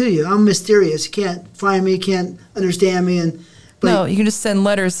can't get to you. I'm mysterious. You can't find me, can't understand me, no, you can just send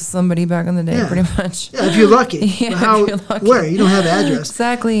letters to somebody back in the day, pretty much. Yeah, if you're lucky. Yeah, if you're lucky. Where? You don't have an address.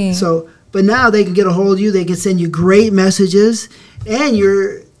 Exactly. So, but now they can get a hold of you. They can send you great messages, and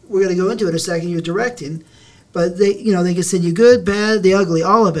we're going to go into it in a second. You're directing, but they can send you good, bad, the ugly,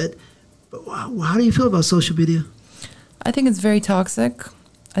 all of it. But how do you feel about social media? I think it's very toxic.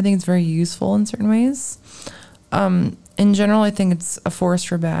 I think it's very useful in certain ways. In general, I think it's a force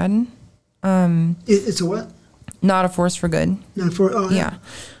for bad. It's a what? Not a force for good. Not for yeah.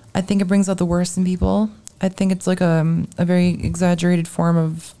 I think it brings out the worst in people. I think it's like a very exaggerated form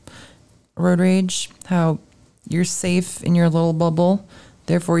of road rage. How you're safe in your little bubble,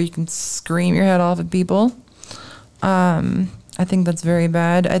 therefore you can scream your head off at people. I think that's very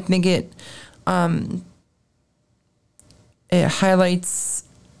bad. I think it highlights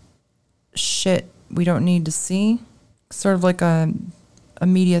shit we don't need to see. Sort of like a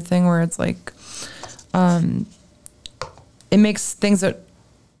media thing where it's like it makes things that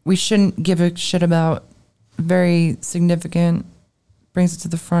we shouldn't give a shit about very significant, brings it to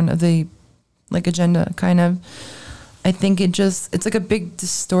the front of the agenda, kind of. I think it's like a big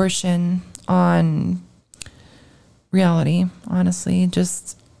distortion on reality, honestly.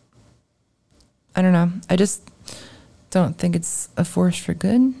 I don't know. I just don't think it's a force for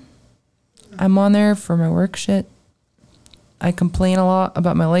good. I'm on there for my work shit. I complain a lot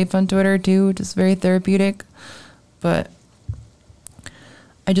about my life on Twitter too, which is very therapeutic. But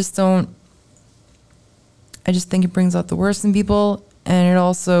I just think it brings out the worst in people, and it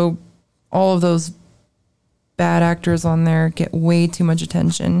also, all of those bad actors on there get way too much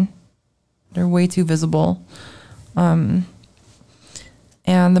attention. They're way too visible. And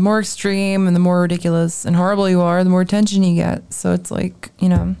the more extreme and the more ridiculous and horrible you are, the more attention you get. So it's like,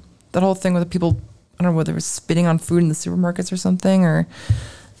 that whole thing with the people, I don't know whether it was spitting on food in the supermarkets or something, or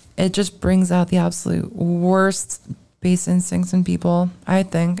it just brings out the absolute worst base instincts in people, I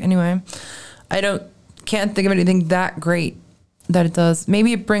think. Anyway, can't think of anything that great that it does.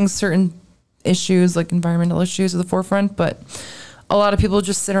 Maybe it brings certain issues, like environmental issues, to the forefront, but a lot of people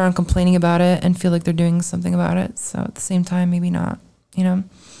just sit around complaining about it and feel like they're doing something about it. So at the same time, maybe not, Have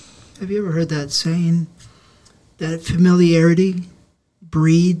you ever heard that saying, that familiarity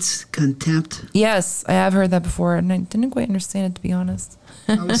breeds contempt? Yes, I have heard that before, and I didn't quite understand it, to be honest.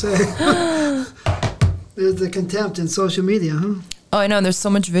 I would say there's the contempt in social media, huh? Oh, I know. There's so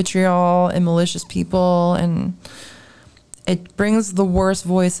much vitriol and malicious people, and it brings the worst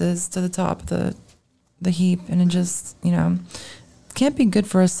voices to the top of the heap, and it just, can't be good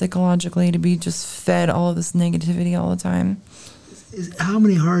for us psychologically to be just fed all of this negativity all the time. How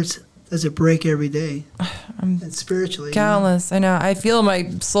many hearts does it break every day? And spiritually. Countless. I know. I feel my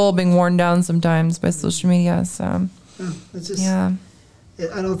soul being worn down sometimes by social media. So, it's just, yeah.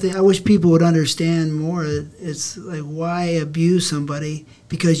 I wish people would understand more. It's like, why abuse somebody?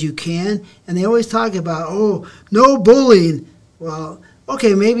 Because you can. And they always talk about, no bullying. Well,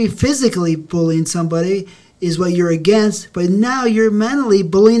 okay, maybe physically bullying somebody is what you're against, but now you're mentally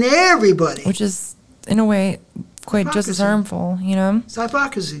bullying everybody. Which is, in a way, quite hypocrisy. Just as harmful, It's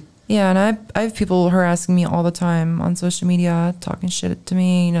hypocrisy. Yeah, and I have people harassing me all the time on social media, talking shit to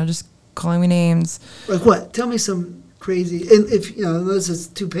me, just calling me names. Like what? Tell me some crazy, and if, unless it's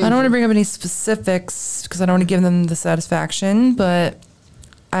too painful. I don't want to bring up any specifics because I don't want to give them the satisfaction, but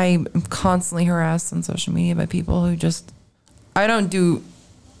I am constantly harassed on social media by people who I don't do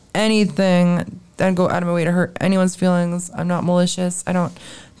anything that go out of my way to hurt anyone's feelings. I'm not malicious. I don't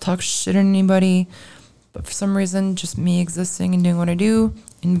talk shit at anybody. But for some reason, just me existing and doing what I do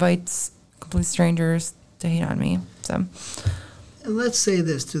invites complete strangers to hate on me. So, and let's say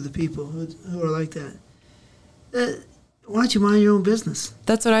this to the people who are like that. why don't you mind your own business?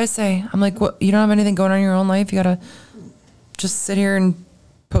 That's what I say. I'm like, what? You don't have anything going on in your own life? You gotta just sit here and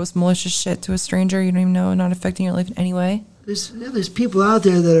post malicious shit to a stranger you don't even know, not affecting your life in any way. There's people out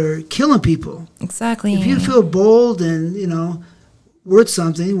there that are killing people. Exactly. If you feel bold and, you know,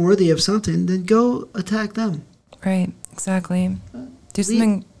 worthy of something, then go attack them. Right, exactly. Do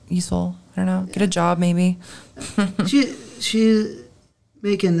something useful. I don't know. Get a job, maybe. She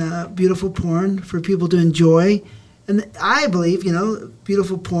making beautiful porn for people to enjoy. And I believe, you know,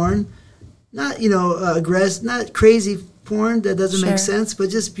 beautiful porn, not, you know, aggressive, not crazy porn that doesn't make sense,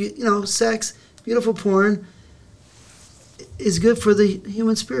 but just, you know, sex, beautiful porn is good for the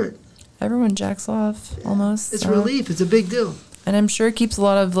human spirit. Everyone jacks off, almost. It's relief. It's a big deal. And I'm sure it keeps a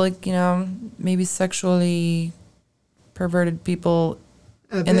lot of, like, you know, maybe sexually perverted people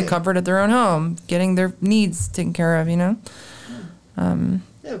in the comfort of their own home, getting their needs taken care of, you know?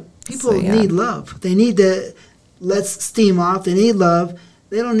 People need love. They need to let steam off. They need love.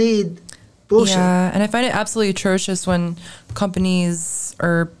 They don't need bullshit. Yeah, and I find it absolutely atrocious when companies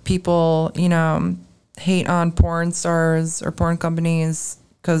or people, you know, hate on porn stars or porn companies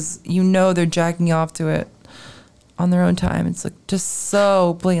because you know they're jacking off to it on their own time. It's like just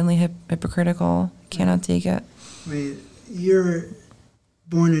so blatantly hypocritical. I cannot take it. I mean, you're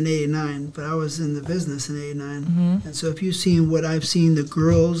born in '89, but I was in the business in '89, and so if you've seen what I've seen the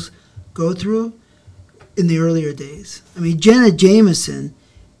girls go through in the earlier days, I mean, Jenna Jameson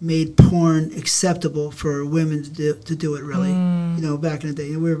made porn acceptable for women to do it. Really, you know, back in the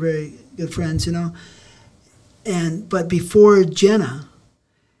day, we were very good friends, you know. But before Jenna,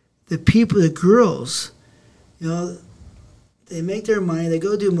 the girls, you know, they make their money, they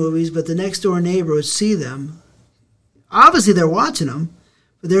go do movies, but the next door neighbor would see them. Obviously, they're watching them,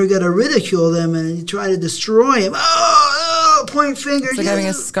 but they're going to ridicule them and try to destroy them. Oh, point finger. It's like having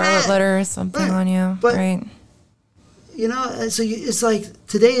a scarlet letter or something on you, but, right? You know, so it's like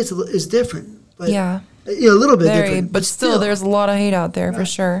today it's different. But, yeah. You know, a little bit different. But still, there's a lot of hate out there for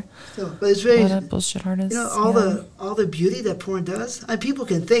sure. Still, but it's very, a lot of bullshit artists. You know, all the beauty that porn does. And people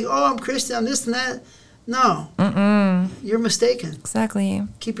can think, oh, I'm Christian, I'm this and that. No, you're mistaken. Exactly.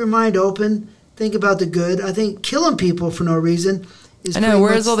 Keep your mind open. Think about the good. I think killing people for no reason is. I know.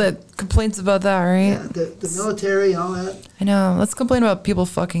 Where's all the complaints about that, right? Yeah, the military and all that. I know. Let's complain about people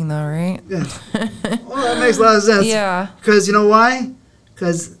fucking though, right? Yeah. Well, that makes a lot of sense. Yeah. Because you know why?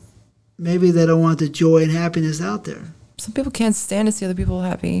 Because maybe they don't want the joy and happiness out there. Some people can't stand to see other people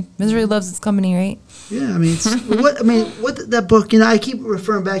happy. Misery loves its company, right? Yeah. I mean, what that book? You know, I keep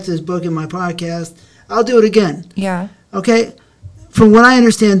referring back to this book in my podcast. I'll do it again. Yeah. Okay. From what I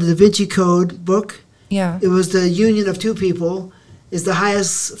understand, the Da Vinci Code book. Yeah. It was the union of two people is the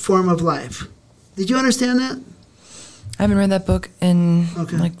highest form of life. Did you understand that? I haven't read that book in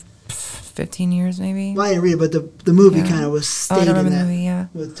like 15 years, maybe. Well, I didn't read it, but the movie kind of was stated I remember the movie,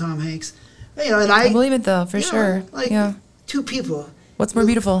 with Tom Hanks. You know, and I believe it though, for sure. Like two people. What's more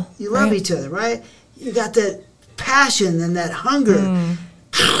beautiful? You love each other, right? You got that passion and that hunger.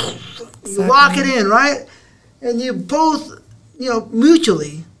 You lock it in, right? And you both, you know,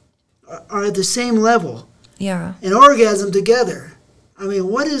 mutually are at the same level. Yeah. And orgasm together. I mean,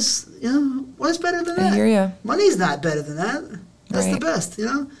 what's better than that? I hear you. Money's not better than that. That's the best, you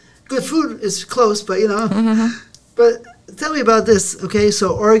know? Good food is close, but, you know. But tell me about this, okay?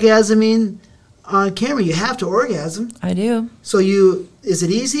 So orgasming on camera, you have to orgasm. I do. So is it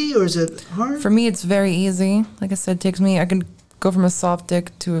easy or is it hard? For me, it's very easy. Like I said, I can go from a soft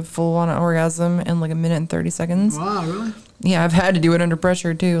dick to a full-on orgasm in like a minute and 30 seconds. Wow, really? Yeah, I've had to do it under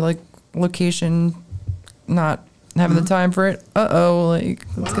pressure too, like location, not having the time for it. Like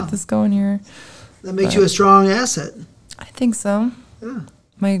let's get this going here. That makes you a strong asset. I think so. Yeah.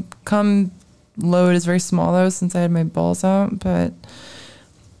 My cum load is very small though, since I had my balls out, but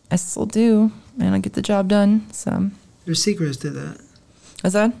I still do, and I get the job done. So there's secrets to that.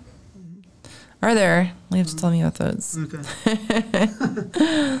 Is that? Are there? You have to tell me about those. Okay.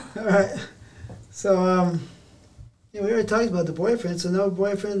 All right. So, we already talked about the boyfriend. So no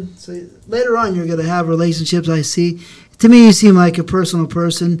boyfriend. So later on, you're gonna have relationships. I see. To me, you seem like a personal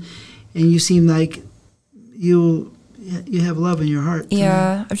person, and you seem like you have love in your heart.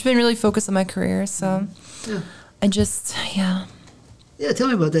 Yeah, I've just been really focused on my career. So I just Yeah, tell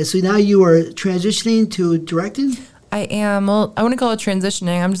me about that. So now you are transitioning to directing? I am. Well, I wouldn't call it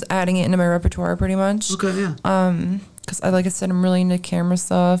transitioning. I'm just adding it into my repertoire pretty much. Okay, yeah. Because like I said, I'm really into camera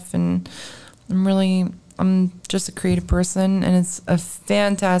stuff, and I'm just a creative person, and it's a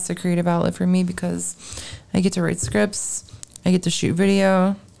fantastic creative outlet for me because I get to write scripts, I get to shoot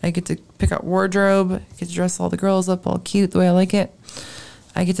video, I get to pick out wardrobe, I get to dress all the girls up all cute the way I like it.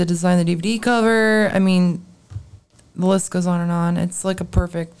 I get to design the DVD cover. I mean, the list goes on and on. It's like a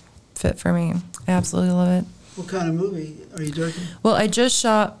perfect fit for me. I absolutely love it. What kind of movie are you directing? Well, I just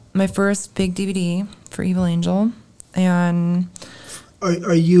shot my first big DVD for Evil Angel, and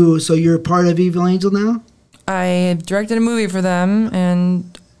are you, so you're part of Evil Angel now? I directed a movie for them,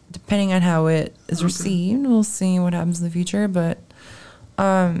 and depending on how it is received, we'll see what happens in the future. But it's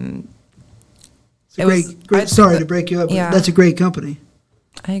a great. Sorry to break you up, but that's a great company.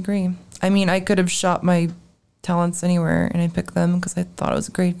 I agree. I mean, I could have shot my talents anywhere, and I picked them because I thought it was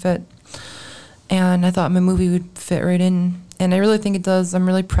a great fit. And I thought my movie would fit right in. And I really think it does. I'm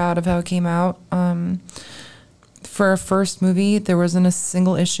really proud of how it came out. For a first movie, there wasn't a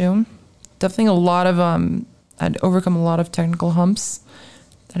single issue. Definitely a lot of, I'd overcome a lot of technical humps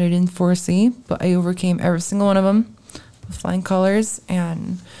that I didn't foresee, but I overcame every single one of them with flying colors.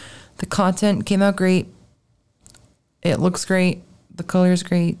 And the content came out great. It looks great. The color's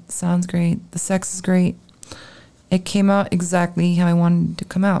great. Sounds great. The sex is great. It came out exactly how I wanted it to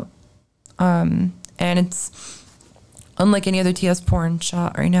come out. And it's unlike any other TS porn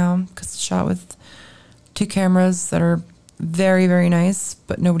shot right now, because it's shot with 2 cameras that are very, very nice,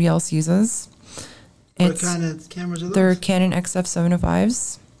 but nobody else uses. What kind of cameras are those? They're Canon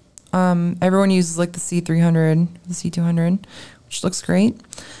XF705s. Everyone uses like the C300, the C200, which looks great.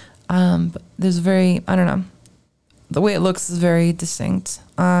 But there's very, I don't know, the way it looks is very distinct.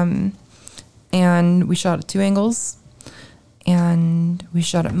 And we shot at 2 angles, and we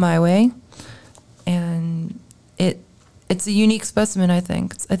shot it my way. And it's a unique specimen, I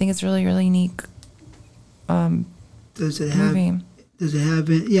think. I think it's really, really unique. Does it have?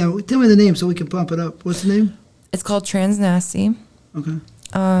 Yeah, tell me the name so we can pump it up. What's the name? It's called Trans Nasty. Okay.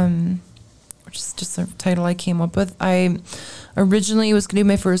 Which is just a title I came up with. I originally was gonna do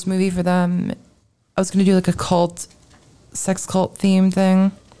my first movie for them. I was gonna do like a sex cult theme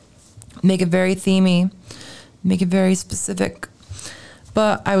thing. Make it very themey. Make it very specific.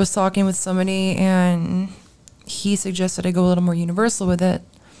 But I was talking with somebody, and he suggested I go a little more universal with it,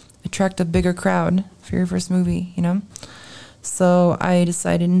 attract a bigger crowd for your first movie, you know? So I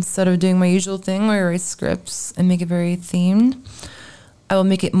decided, instead of doing my usual thing where I write scripts and make it very themed, I will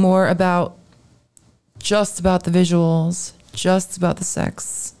make it more about just about the visuals, just about the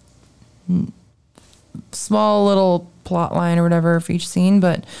sex. Small little plot line or whatever for each scene,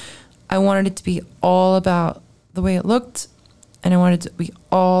 but I wanted it to be all about the way it looked, and I wanted it to be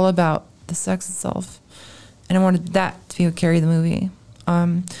all about the sex itself. And I wanted that to be what carried the movie.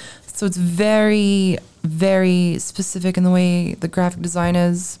 So it's very, very specific in the way the graphic design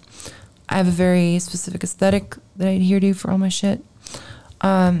is. I have a very specific aesthetic that I adhere to for all my shit.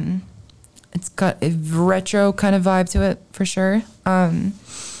 It's got a retro kind of vibe to it, for sure.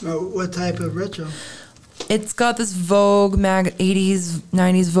 What type of retro? It's got this Vogue 80s,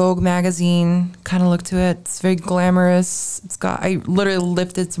 90s Vogue magazine kind of look to it. It's very glamorous. I literally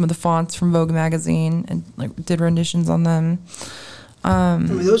lifted some of the fonts from Vogue magazine and like did renditions on them. I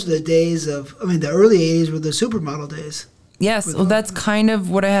mean, those are the days of, the early 80s were the supermodel days. Yes, well, that's kind of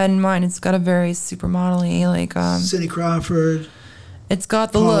what I had in mind. It's got a very supermodel-y, like... Cindy Crawford. It's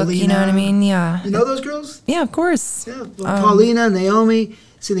got the Paulina, look, you know what I mean? Yeah. You know those girls? Yeah, of course. Yeah, well, Paulina, Naomi,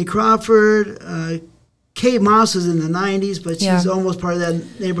 Cindy Crawford, Kate Moss was in the 90s, but she's almost part of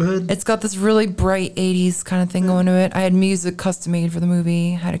that neighborhood. It's got this really bright 80s kind of thing going to it. I had music custom made for the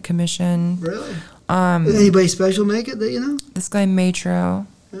movie, had a commission. Really? Did anybody special make it that you know? This guy, Metro.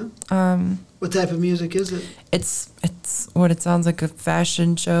 Yeah. What type of music is it? It's what it sounds like, a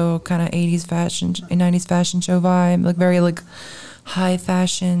fashion show, kind of 80s fashion, 90s fashion show vibe. Like very like high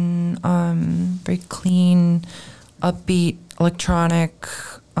fashion, very clean, upbeat, electronic.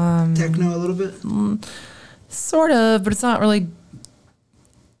 Techno a little bit? Sort of, but it's not really,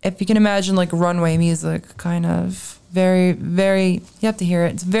 if you can imagine like runway music, kind of. Very, very, you have to hear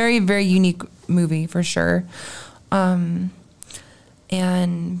it. It's a very, very unique movie for sure. And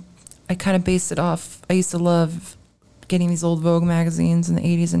I kind of based it off, I used to love getting these old Vogue magazines in the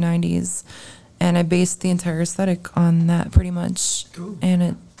 80s and 90s, and I based the entire aesthetic on that pretty much. Cool. And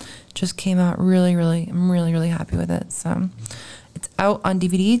it just came out really, really, I'm really, really happy with it. So it's out on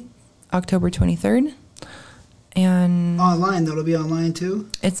DVD October 23rd. And online, that'll be online too?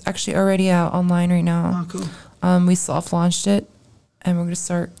 It's actually already out online right now. Oh, cool. We soft launched it, and we're going to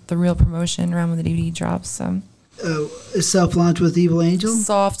start the real promotion around when the DVD drops. So is self-launch with Evil Angel?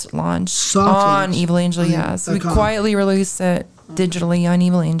 Soft launch on Evil Angel, yeah. So we quietly released it digitally on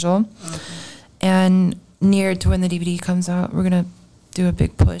Evil Angel. Okay. And near to when the DVD comes out, we're going to do a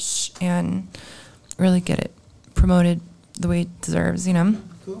big push and really get it promoted the way it deserves, you know?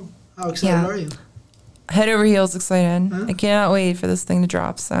 Cool. How excited are you? Head over heels excited. Huh? I cannot wait for this thing to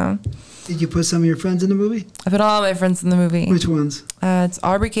drop. So, Did you put some of your friends in the movie? I put all my friends in the movie. Which ones? It's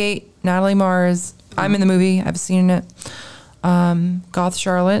Aubrey Kate, Natalie Mars. I'm in the movie. I've seen it. Goth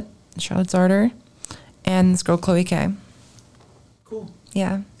Charlotte's Arter, and this girl Chloe K. Cool.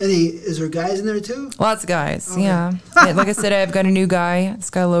 Yeah. Is there guys in there too? Lots of guys. Okay. Yeah. Like I said, I've got a new guy. This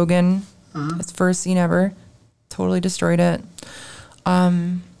guy Logan. His first scene ever. Totally destroyed it.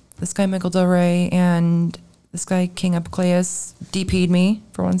 This guy Michael Del Rey and this guy King Epicleus DP'd me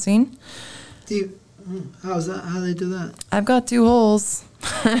for one scene. How's that? How do they do that? I've got 2 holes.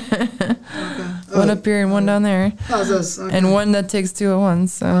 Okay. One up here and one down there. How's this? Okay. And one that takes 2 at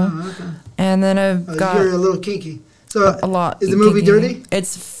once. So. Okay. And then I've got You're a little kinky. So a lot. Is the movie dirty?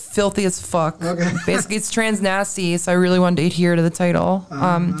 It's filthy as fuck. Okay. Basically, it's trans nasty, so I really wanted to adhere to the title.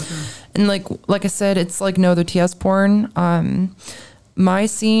 Okay. And like I said, it's like no other TS porn. My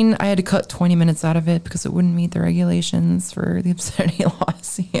scene, I had to cut 20 minutes out of it because it wouldn't meet the regulations for the obscenity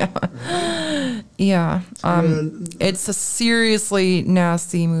laws. Yeah. Yeah. It's a seriously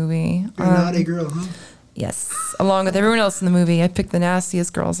nasty movie. You're a naughty girl, huh? Yes. Along with everyone else in the movie, I picked the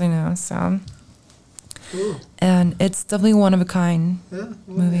nastiest girls I know. So. Cool. And it's definitely one of a kind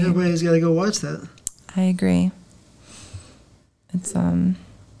movie. Everybody's got to go watch that. I agree. It's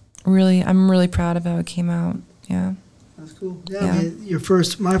really, I'm really proud of how it came out. Yeah. That's cool. Yeah. I mean,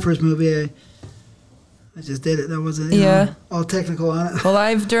 my first movie, I just did it. That wasn't all technical on it. Well,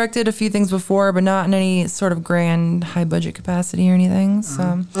 I've directed a few things before, but not in any sort of grand, high budget capacity or anything.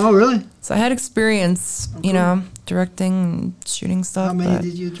 So. Oh, really? So I had experience, you know, directing and shooting stuff. How many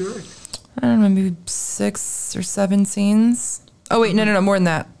did you direct? I don't know, maybe 6 or 7 scenes. Oh wait, no, more than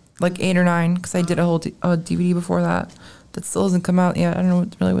that. Like 8 or 9, because I did a whole DVD before that. That still hasn't come out yet. I don't know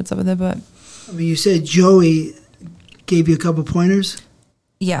really what's up with it, but. I mean, you said Joey gave you a couple pointers.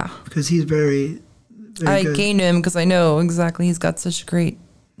 Yeah. Because he's very I good. gained him because I know exactly he's got such great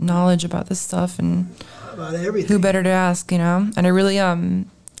knowledge about this stuff and about everything. Who better to ask, you know? And I really I'm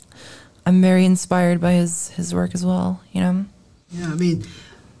very inspired by his work as well, you know. Yeah, I mean,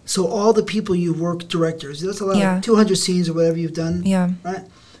 so all the people you work directors, that's a lot of 200 scenes or whatever you've done. Yeah. Right?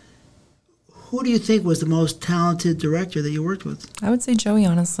 Who do you think was the most talented director that you worked with? I would say Joey,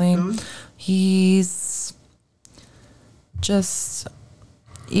 honestly. Joey? He's just,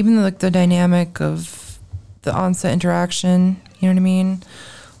 even like the dynamic of the on-set interaction, you know what I mean?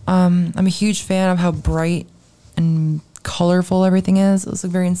 I'm a huge fan of how bright and colorful everything is. It was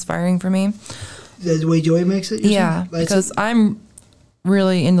like very inspiring for me. Is that the way Joey makes it? Yeah, because I'm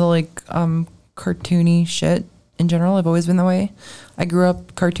really into like cartoony shit in general. I've always been that way. I grew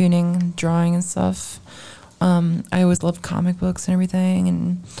up cartooning and drawing and stuff. I always loved comic books and everything,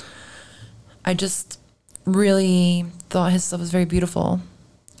 and I just really thought his stuff was very beautiful.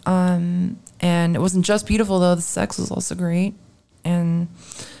 And it wasn't just beautiful though, the sex was also great and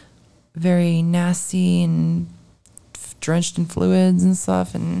very nasty and drenched in fluids and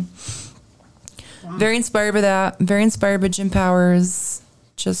stuff, and very inspired by that. Very inspired by Jim Powers,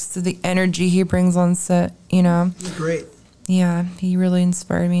 just the energy he brings on set, you know. Great. Yeah, he really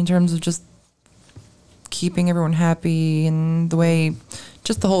inspired me in terms of just keeping everyone happy and the way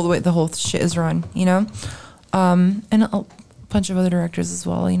the whole shit is run, you know. And a bunch of other directors as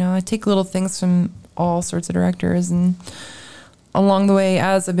well, you know. I take little things from all sorts of directors, and along the way,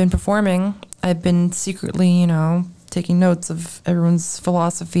 as I've been performing, I've been secretly, you know, taking notes of everyone's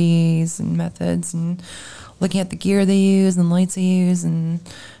philosophies and methods and looking at the gear they use and lights they use and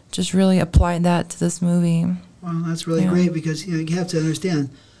just really applying that to this movie. Well, that's really great because, you know, you have to understand,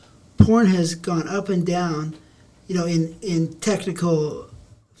 porn has gone up and down, you know, in technical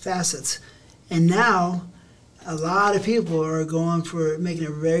facets. And now a lot of people are going for making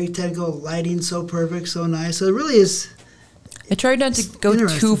it very technical, lighting so perfect, so nice. So it really is. I tried not to go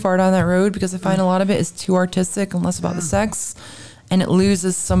too far down that road because I find a lot of it is too artistic and less about the sex, and it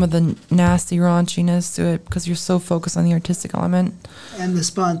loses some of the nasty raunchiness to it because you're so focused on the artistic element. And the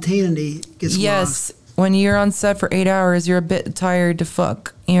spontaneity gets lost. When you're on set for 8 hours, you're a bit tired to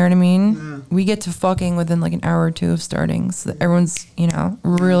fuck. You know what I mean? Yeah. We get to fucking within like an hour or two of starting, so that everyone's, you know,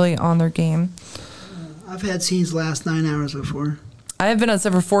 really on their game. I've had scenes last 9 hours before. I've been on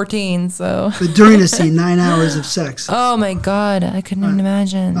set for 14, so. But during a scene, 9 hours of sex. Oh my God, I couldn't even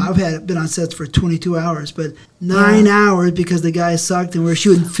imagine. I've been on sets for 22 hours, but 9 hours because the guy sucked and we're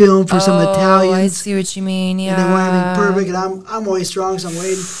shooting film for some Italians. I see what you mean, yeah. And they want everything perfect, and I'm always strong, so I'm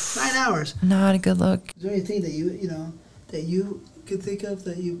waiting. 9 hours. Not a good look. Is there anything that you could think of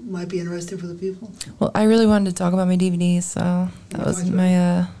that you might be interesting for the people? Well, I really wanted to talk about my DVDs, so that was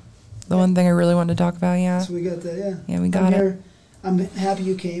my, the one thing I really wanted to talk about, yeah. So we got that, yeah. Yeah, we got it. I'm happy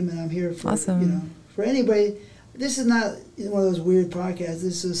you came, and I'm here for, awesome. you know, for anybody, this is not one of those weird podcasts.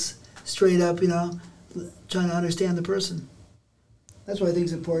 This is straight up, trying to understand the person. That's what I think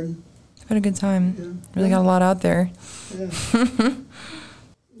is important. I've had a good time. Yeah. Really got a lot out there. Yeah.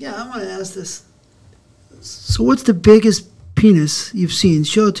 Yeah, I want to ask this. So what's the biggest penis you've seen?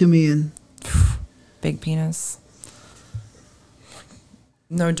 Show it to me. And Big penis.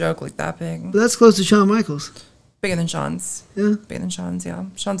 No joke, like that big. But that's close to Shawn Michaels. Bigger than Sean's. Yeah? Bigger than Sean's, yeah.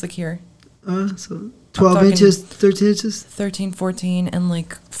 Sean's like here. So 12 inches, 13 inches? 13, 14, and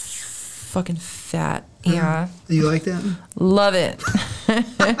like fucking fat. Yeah. You like that? Love it.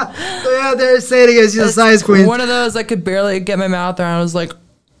 Yeah, they're saying it against you, the size queen. One of those I could barely get my mouth around. I was like,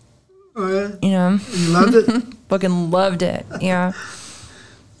 oh, yeah? You loved it? Fucking loved it. Yeah.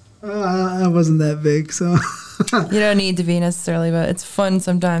 I wasn't that big, so. You don't need to be necessarily, but it's fun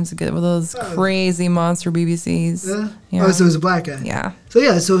sometimes to get with those crazy monster BBCs. Yeah? Yeah. Oh, so it was a black guy. Yeah.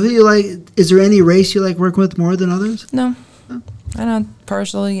 So who you like? Is there any race you like working with more than others? No. I don't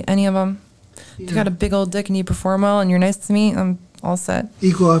partially any of them. If you got a big old dick and you perform well and you're nice to me, I'm all set.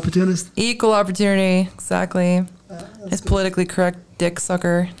 Equal opportunist? Equal opportunity, exactly. It's politically correct dick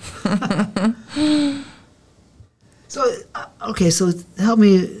sucker. So, okay, so help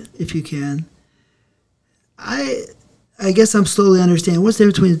me if you can. I guess I'm slowly understanding. What's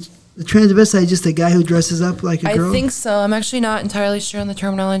the difference between the transvestite, just a guy who dresses up like a girl? I think so. I'm actually not entirely sure on the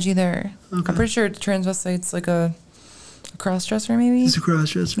terminology there. Okay. I'm pretty sure transvestite's like a cross-dresser, maybe? It's a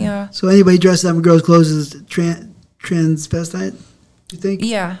cross-dresser. Yeah. So anybody dressed up in girls' clothes is transvestite, you think?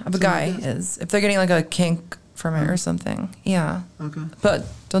 Yeah, a guy is. If they're getting like a kink from it or something. Yeah. Okay. But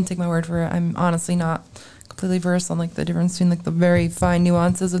don't take my word for it. I'm honestly not completely versed on like the difference between like the very fine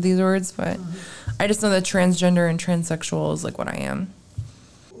nuances of these words, but I just know that transgender and transsexual is like what I am.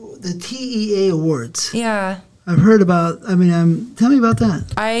 The TEA Awards. Yeah. I've heard about, tell me about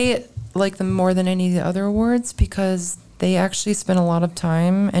that. I like them more than any of the other awards because they actually spend a lot of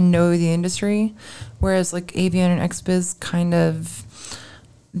time and know the industry, whereas like AVN and XBiz kind of,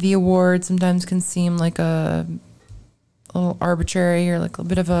 the award sometimes can seem like a little arbitrary or like a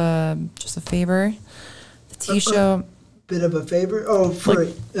bit of just a favor. The T-show. Bit of a favor? Oh,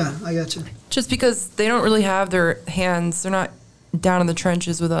 yeah, I got you. Just because they don't really have their hands, they're not down in the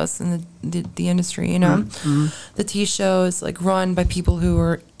trenches with us in the industry, Mm-hmm. The T-show is like run by people who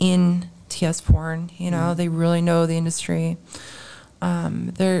are in TS porn, they really know the industry.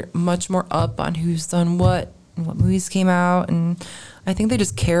 They're much more up on who's done what and what movies came out, and I think they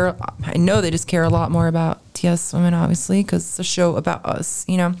just care. I know they just care a lot more about TS women, obviously, because it's a show about us,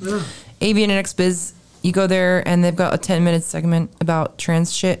 Yeah. AVN and XBiz, you go there and they've got a 10-minute segment about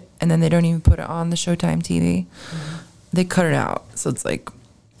trans shit, and then they don't even put it on the Showtime TV. Mm-hmm. They cut it out, so it's like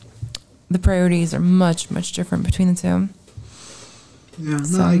the priorities are much, much different between the two. Yeah,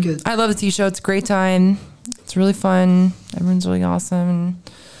 so, I get. I love the T-show. It's a great time. It's really fun. Everyone's really awesome, and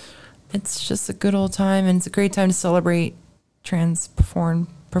it's just a good old time. And it's a great time to celebrate trans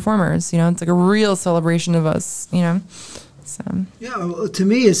performers. It's like a real celebration of us. So yeah, well, to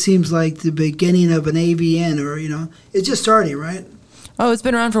me it seems like the beginning of an AVN, or it's just starting, right? Oh, it's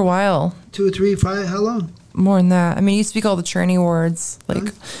been around for a while. 2, 3, 5. How long? More than that. It used to be called the Tranny Awards.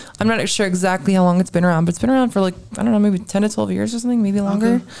 I'm not sure exactly how long it's been around, but it's been around for I don't know, maybe 10 to 12 years or something, maybe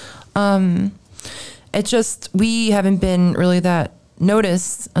longer. Okay. It's just, we haven't been really that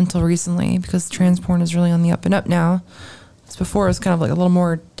noticed until recently because trans porn is really on the up and up now. Before it was kind of like a little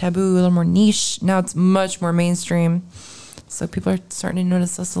more taboo, a little more niche. Now it's much more mainstream. So people are starting to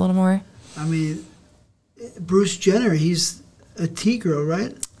notice us a little more. Bruce Jenner, he's a T-girl,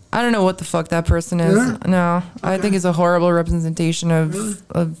 right? I don't know what the fuck that person is. Yeah? No, okay. I think it's a horrible representation of really?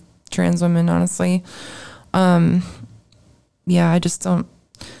 of trans women, honestly. Yeah, I just don't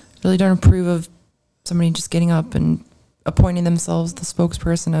approve of somebody just getting up and appointing themselves the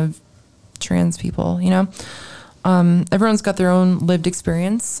spokesperson of trans people, Everyone's got their own lived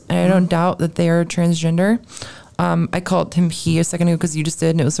experience, and I don't doubt that they are transgender. I called him he a second ago because you just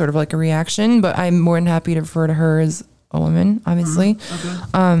did, and it was sort of like a reaction, but I'm more than happy to refer to her as a woman, obviously.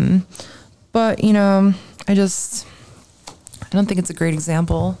 Okay. But, I don't think it's a great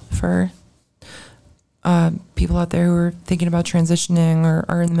example for people out there who are thinking about transitioning or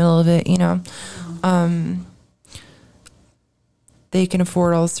are in the middle of it, They can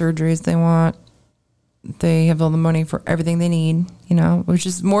afford all the surgeries they want. They have all the money for everything they need, which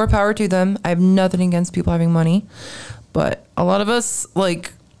is more power to them. I have nothing against people having money, but a lot of us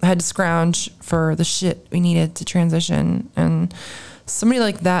had to scrounge for the shit we needed to transition. And somebody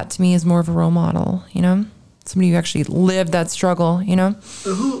like that to me is more of a role model, somebody who actually lived that struggle,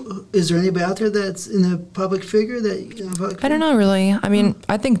 Who is there anybody out there that's in a public figure that, I don't know really.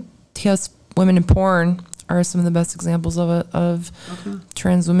 I think TS women in porn are some of the best examples of it, of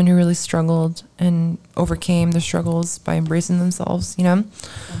trans women who really struggled and overcame their struggles by embracing themselves, you know?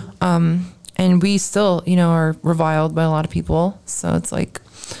 And we still, you know, are reviled by a lot of people. So it's like,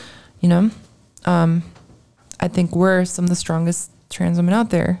 you know, I think we're some of the strongest trans women out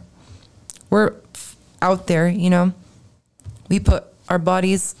there. We're out there, you know? We put our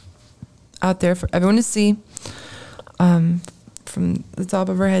bodies out there for everyone to see, from the top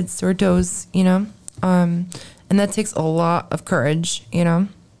of our heads to our toes, you know? And that takes a lot of courage, you know?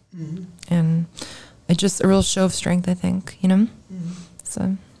 And it's just a real show of strength, I think, you know?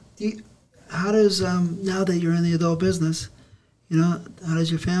 So. How does, now that you're in the adult business, you know, how does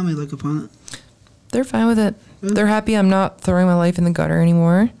your family look upon it? They're fine with it. They're happy I'm not throwing my life in the gutter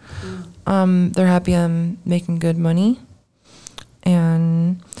anymore. They're happy I'm making good money.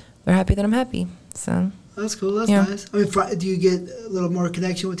 And they're happy that I'm happy, so. That's cool, that's nice. I mean, do you get a little more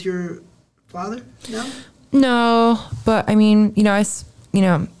connection with your father now? No, but I mean, you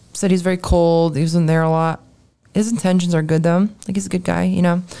know, said he's very cold. He wasn't there a lot. His intentions are good, though. Like, he's a good guy, you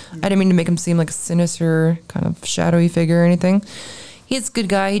know. I didn't mean to make him seem like a sinister, kind of shadowy figure or anything. He's a good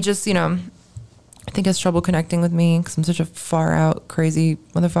guy. He just, you know, I think has trouble connecting with me because I'm such a far-out, crazy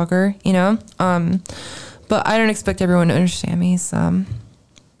motherfucker, you know. But I don't expect everyone to understand me, so.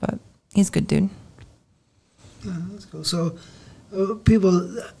 But he's a good dude. Yeah, that's cool. So,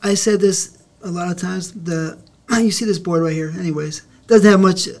 people, I said this a lot of times. You see this board right here, anyways. Doesn't have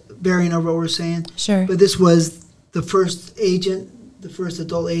much bearing over what we're saying. Sure. But this was the first agent, the first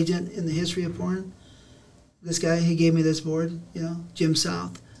adult agent in the history of porn. This guy, he gave me this board, you know, Jim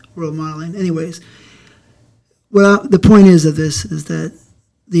South, World Modeling. Anyways, well, the point is of this is that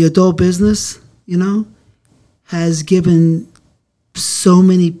the adult business, you know, has given so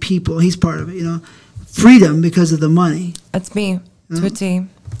many people, he's part of it, you know, freedom because of the money. That's me, to a T.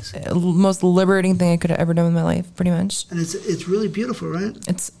 Most liberating thing I could have ever done with my life, pretty much. And it's really beautiful, right?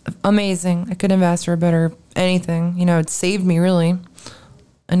 It's amazing. I couldn't have asked for a better anything. You know, it saved me, really.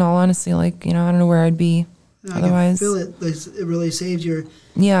 In all honesty, like, you know, I don't know where I'd be otherwise. I can feel it. It really saved your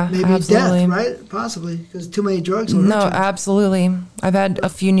absolutely. death, right? Possibly, because too many drugs will hurt you. Absolutely. I've had a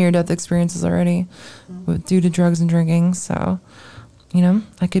few near-death experiences already due to drugs and drinking. So, you know,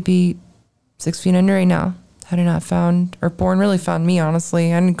 I could be 6 feet under right now. Had I not found, or porn really found me,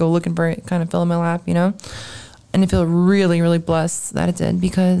 honestly. I didn't go looking for it, it kind of fell in my lap, you know? And I feel really, really blessed that it did,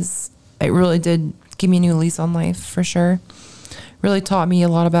 because it really did give me a new lease on life, for sure. Really taught me a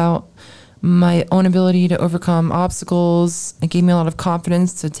lot about my own ability to overcome obstacles. It gave me a lot of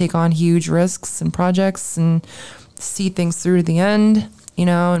confidence to take on huge risks and projects and see things through to the end, you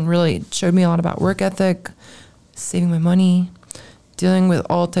know, and really showed me a lot about work ethic, saving my money, dealing with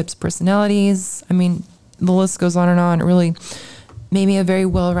all types of personalities. I mean, the list goes on and on. It really made me a very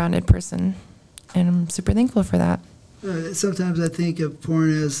well-rounded person, and I'm super thankful for that. Sometimes I think of porn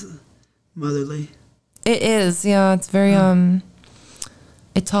as motherly. It is, yeah. It's very,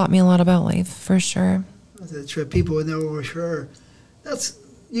 it taught me a lot about life, for sure. That's true. People would know for sure.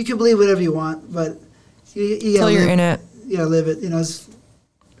 You can believe whatever you want, but you gotta Until you're in it. You gotta live it. You know,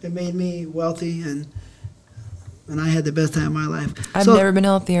 it made me wealthy, and I had the best time of my life. I've never been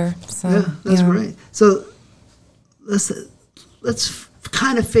healthier. So, yeah, that's great. So let's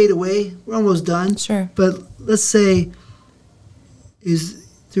kind of fade away. We're almost done. Sure. But let's say, is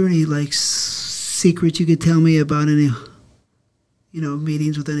there any like secrets you could tell me about any, you know,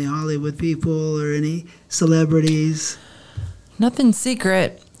 meetings with any Hollywood people or any celebrities? Nothing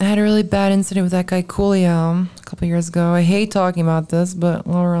secret. I had a really bad incident with that guy Coolio a couple years ago. I hate talking about this, but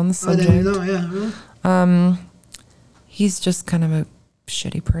while we're on the subject. I didn't know, yeah. Really? He's just kind of a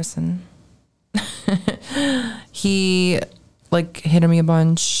shitty person. He like hit on me a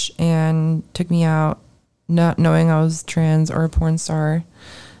bunch and took me out not knowing I was trans or a porn star.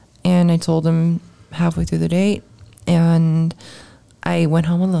 And I told him halfway through the date, and I went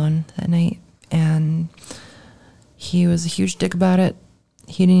home alone that night, and he was a huge dick about it.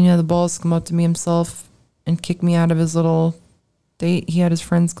 He didn't even have the balls to come up to me himself and kick me out of his little date. He had his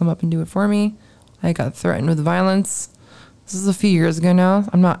friends come up and do it for me. I got threatened with violence. This is a few years ago now.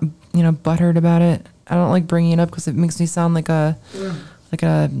 I'm not, you know, butthurt about it. I don't like bringing it up because it makes me sound like I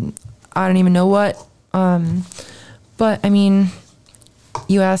don't even know what. But I mean,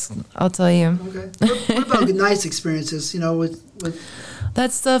 you ask, I'll tell you. Okay. What about nice experiences? You know, with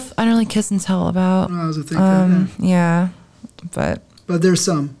that stuff, I don't really kiss and tell about. I was thinking. Yeah, but there's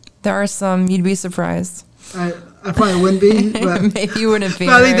some. There are some. You'd be surprised. I probably wouldn't be, but maybe you wouldn't be.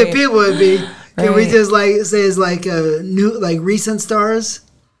 I think the people would be. Can Right. we just like say it's like new, like recent stars,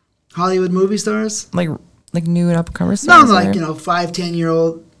 Hollywood movie stars? Like new and up-and-comers? No, like 5-10 year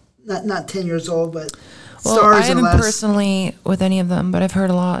old not 10 years old, but well, stars. I haven't personally with any of them, but I've heard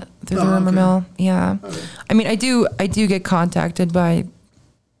a lot through the rumor mill. Yeah, okay. I mean, I do get contacted by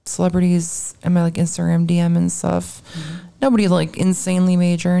celebrities in my like Instagram DM and stuff. Nobody like insanely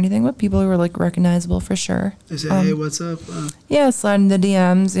major or anything, but people who are like recognizable for sure. They say, hey, what's up? Yeah, slide in the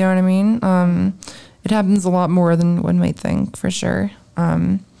DMs, you know what I mean? It happens a lot more than one might think, for sure.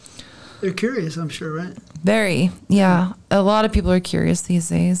 They're curious, I'm sure, right? Very, yeah. A lot of people are curious these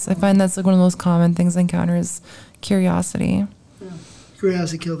days. I find that's like one of the most common things I encounter is curiosity. Yeah.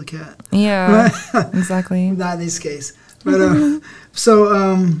 Curiosity killed the cat. Yeah, exactly. Not in this case. But,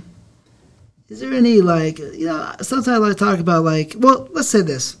 is there any, like, you know, sometimes I like to talk about, like, well, let's say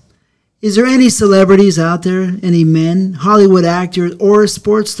this. Is there any celebrities out there, any men, Hollywood actors, or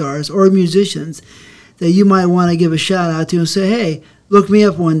sports stars, or musicians that you might want to give a shout out to and say, hey, look me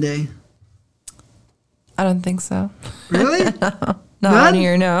up one day? I don't think so. Really? Not on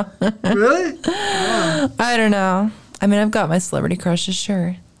here, no. Really? Wow. I don't know. I mean, I've got my celebrity crushes,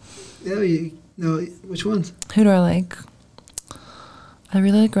 sure. Yeah, you know, which ones? Who do I like? I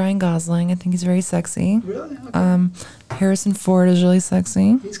really like Ryan Gosling. I think he's very sexy. Really? Okay. Harrison Ford is really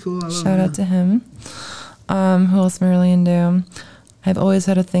sexy. He's cool. I love Shout out to him. Who else am I really into? I've always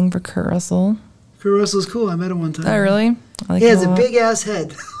had a thing for Kurt Russell. Kurt Russell's cool. I met him one time. Oh, really? I like he has a big ass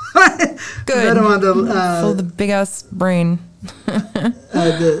head. Good. I met him on the full of the big ass brain.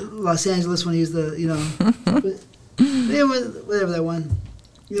 The Los Angeles one. He's the, you know, yeah, whatever that one.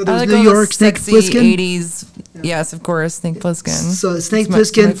 You know, there's I like New all York, the Snake sexy Plissken. 80s. Yeah. Yes, of course, Snake Plissken. So Snake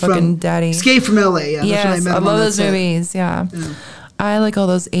That's Plissken my from daddy. Escape from L.A. Yeah, yes, that's when I met him love on those that set. movies. Yeah. I like all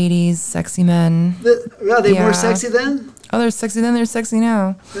those 80s sexy men. Are they more sexy then? Oh, they're sexy then. They're sexy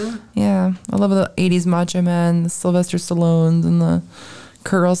now. Yeah. I love the 80s macho men, the Sylvester Stallones and the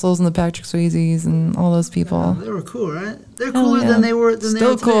Kurt Russells and the Patrick Swayzes and all those people. Yeah, they were cool, right? They're cooler than they were. Than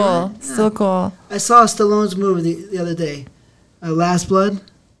Still they cool. Today, right? Still cool. I saw Stallone's movie the other day, Last Blood.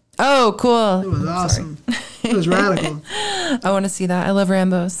 Oh, cool. It was awesome. It was radical. I want to see that. I love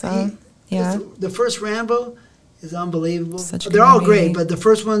Rambo, so yeah. The first Rambo is unbelievable. They're all great, but the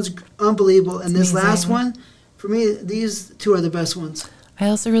first one's unbelievable, and this amazing. last one, for me, these two are the best ones. I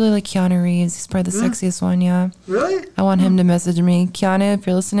also really like Keanu Reeves. He's probably the sexiest one, yeah. Really? I want him to message me. Keanu, if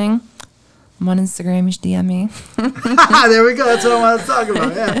you're listening, I'm on Instagram. You should DM me. There we go. That's what I want to talk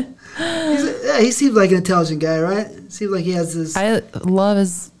about, yeah. He seems like an intelligent guy, right? Seems like he has this... I love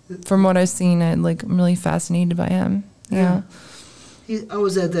his... From what I've seen, I'm really fascinated by him. Yeah. I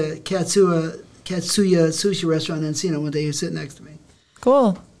was at the Katsuya sushi restaurant in Encino one day. He was sitting next to me.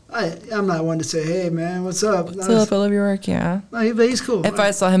 Cool. I'm not one to say, hey, man, what's up? What's up? I love your work, yeah. No, but he's cool. If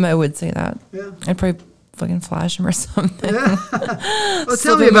I saw him, I would say that. Yeah. I'd probably fucking flash him or something. Yeah. Well,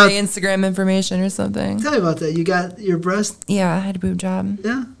 tell me about my Instagram information or something. Tell me about that. You got your breast? Yeah, I had a boob job.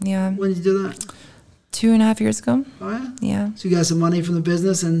 Yeah? Yeah. When did you do that? 2.5 years ago. Oh, yeah? Yeah. So you got some money from the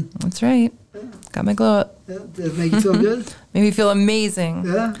business and... That's right. Yeah. Got my glow up. Yeah. Did it make you feel good? Made me feel amazing.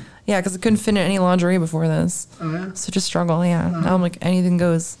 Yeah? Yeah, because I couldn't fit in any lingerie before this. Oh, yeah? Such a struggle, yeah. Now I'm like, anything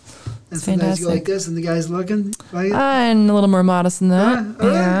goes. It's fantastic. You go like this and the guy's looking? Like and a little more modest than that.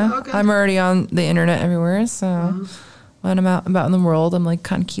 Yeah. Okay. I'm already on the internet everywhere, so when I'm out about in the world, I'm like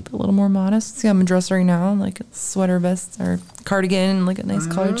kind of keep it a little more modest. See, I'm dressed right now, like a sweater vest or cardigan, like a nice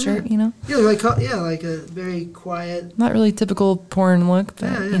collared shirt, you know? Yeah, like a very quiet. Not really typical porn look,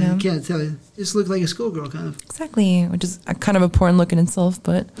 but you know. You can't tell. You just look like a schoolgirl, kind of. Exactly, which is kind of a porn look in itself,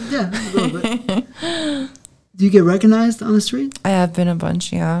 but. Yeah, a little bit. Do you get recognized on the street? I have been a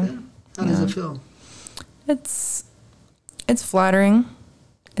bunch, yeah. How does it feel? It's flattering.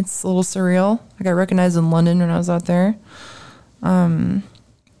 It's a little surreal. I got recognized in London when I was out there.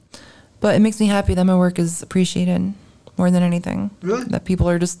 But it makes me happy that my work is appreciated more than anything. Really? That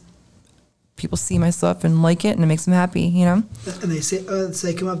people see my stuff and like it, and it makes them happy, you know? And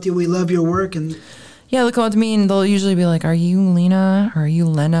they come up to you, we love your work, and... Yeah, they'll come up to me and they'll usually be like, are you Lena or are you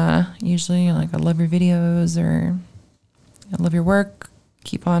Lena? Usually, like, I love your videos or I love your work.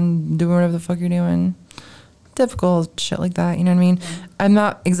 Keep on doing whatever the fuck you're doing. Typical shit like that, you know what I mean? I'm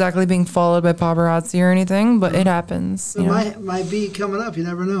not exactly being followed by paparazzi or anything, but it happens. It might be coming up, you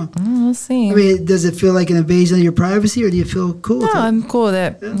never know. We'll see. I mean, does it feel like an invasion of your privacy, or do you feel cool with it? No, I'm cool with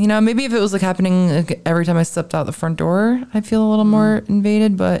it. Yeah. You know, maybe if it was like happening like, every time I stepped out the front door, I'd feel a little more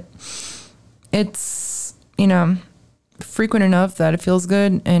invaded, but it's, you know, frequent enough that it feels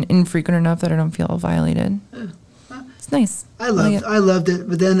good and infrequent enough that I don't feel violated. Yeah. It's nice. I loved it,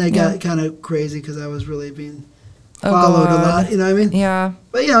 but then I got kind of crazy because I was really being followed a lot. You know what I mean? Yeah.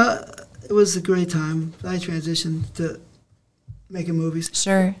 But yeah, it was a great time. I transitioned to making movies.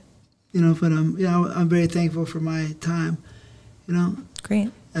 Sure. You know, but I'm very thankful for my time. you know,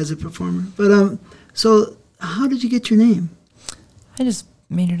 Great. as a performer. But so how did you get your name? I just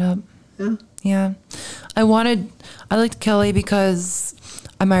made it up. Yeah. Yeah. I liked Kelly because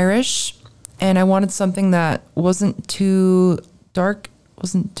I'm Irish, and I wanted something that wasn't too dark,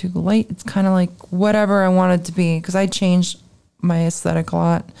 wasn't too light. It's kind of like whatever I wanted to be, because I changed my aesthetic a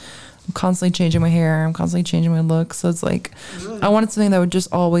lot. I'm constantly changing my hair. I'm constantly changing my look. So it's like, I wanted something that would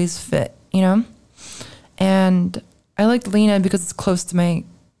just always fit, you know? And I liked Lena because it's close to my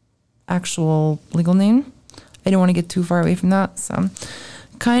actual legal name. I didn't want to get too far away from that. So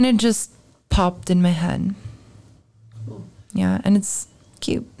kind of just popped in my head. Cool. Yeah. And it's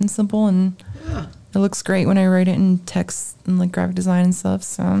cute and simple, and it looks great when I write it in text and like graphic design and stuff.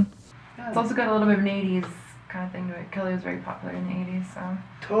 So it's also got a little bit of an 80s kind of thing to it. Kelly was very popular in the 80s, so.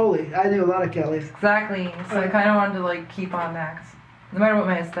 Totally. I knew a lot of Kellys. Exactly. So I kind of wanted to like keep on that, 'cause no matter what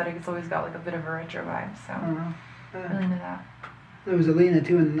my aesthetic, it's always got like a bit of a retro vibe. So I really into that. There was a Lena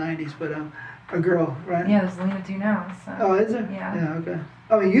too in the 90s, but a girl, right? Yeah, there's Lena too now. So. Oh, is there? Yeah. Yeah, okay.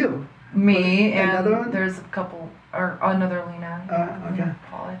 Oh, you? Me and another one? There's a couple, or another Lena. Okay. Lena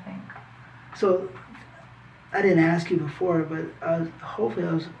Paul, I think. So, I didn't ask you before, but do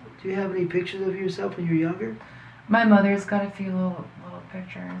you have any pictures of yourself when you were younger? My mother's got a few little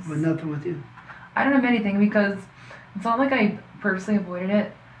pictures. But nothing with you? I don't have anything, because it's not like I purposely avoided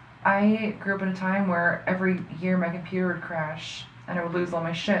it. I grew up in a time where every year my computer would crash and I would lose all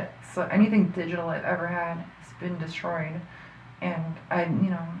my shit. So anything digital I've ever had has been destroyed. And I,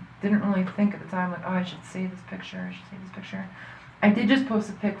 didn't really think at the time, like, oh, I should save this picture, I did just post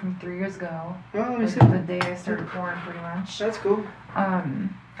a pic from 3 years ago. Oh, let me Like see. the day I started porn, pretty much. That's cool.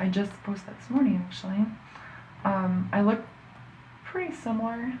 I just posted that this morning, actually. I look pretty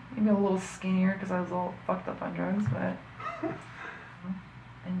similar, maybe a little skinnier because I was all fucked up on drugs, but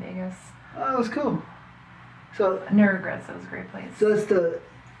in Vegas. Oh, that was cool. So, No regrets, it was a great place. so that's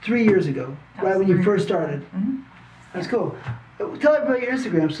 3 years ago, That right was when you 3 first years ago. started. Mm-hmm. That's cool. Tell everybody your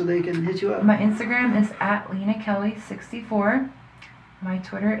Instagram so they can hit you up. My Instagram is @LenaKelly64. My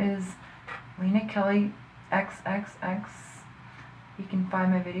Twitter is Lena Kelly XXX. You can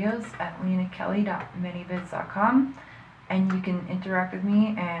find my videos at lenakelly.manyvids.com, and you can interact with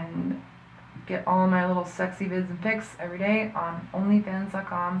me and get all my little sexy vids and pics every day on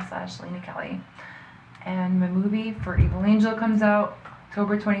onlyfans.com/LenaKelly. And my movie for Evil Angel comes out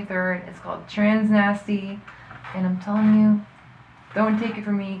October 23rd. It's called Trans Nasty, and I'm telling you, don't take it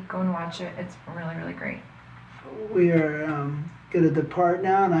from me. Go and watch it. It's really, really great. We are going to depart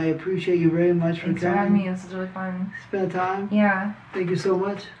now, and I appreciate you very much for Thanks for having coming. me. This is really fun. Spend time. Yeah. Thank you so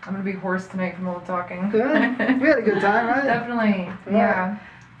much. I'm going to be hoarse tonight from all the talking. Good. We had a good time, right? Definitely. All Yeah. right.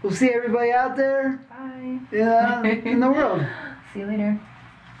 We'll see everybody out there Bye. in the world. See you later.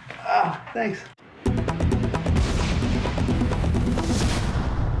 Ah, thanks.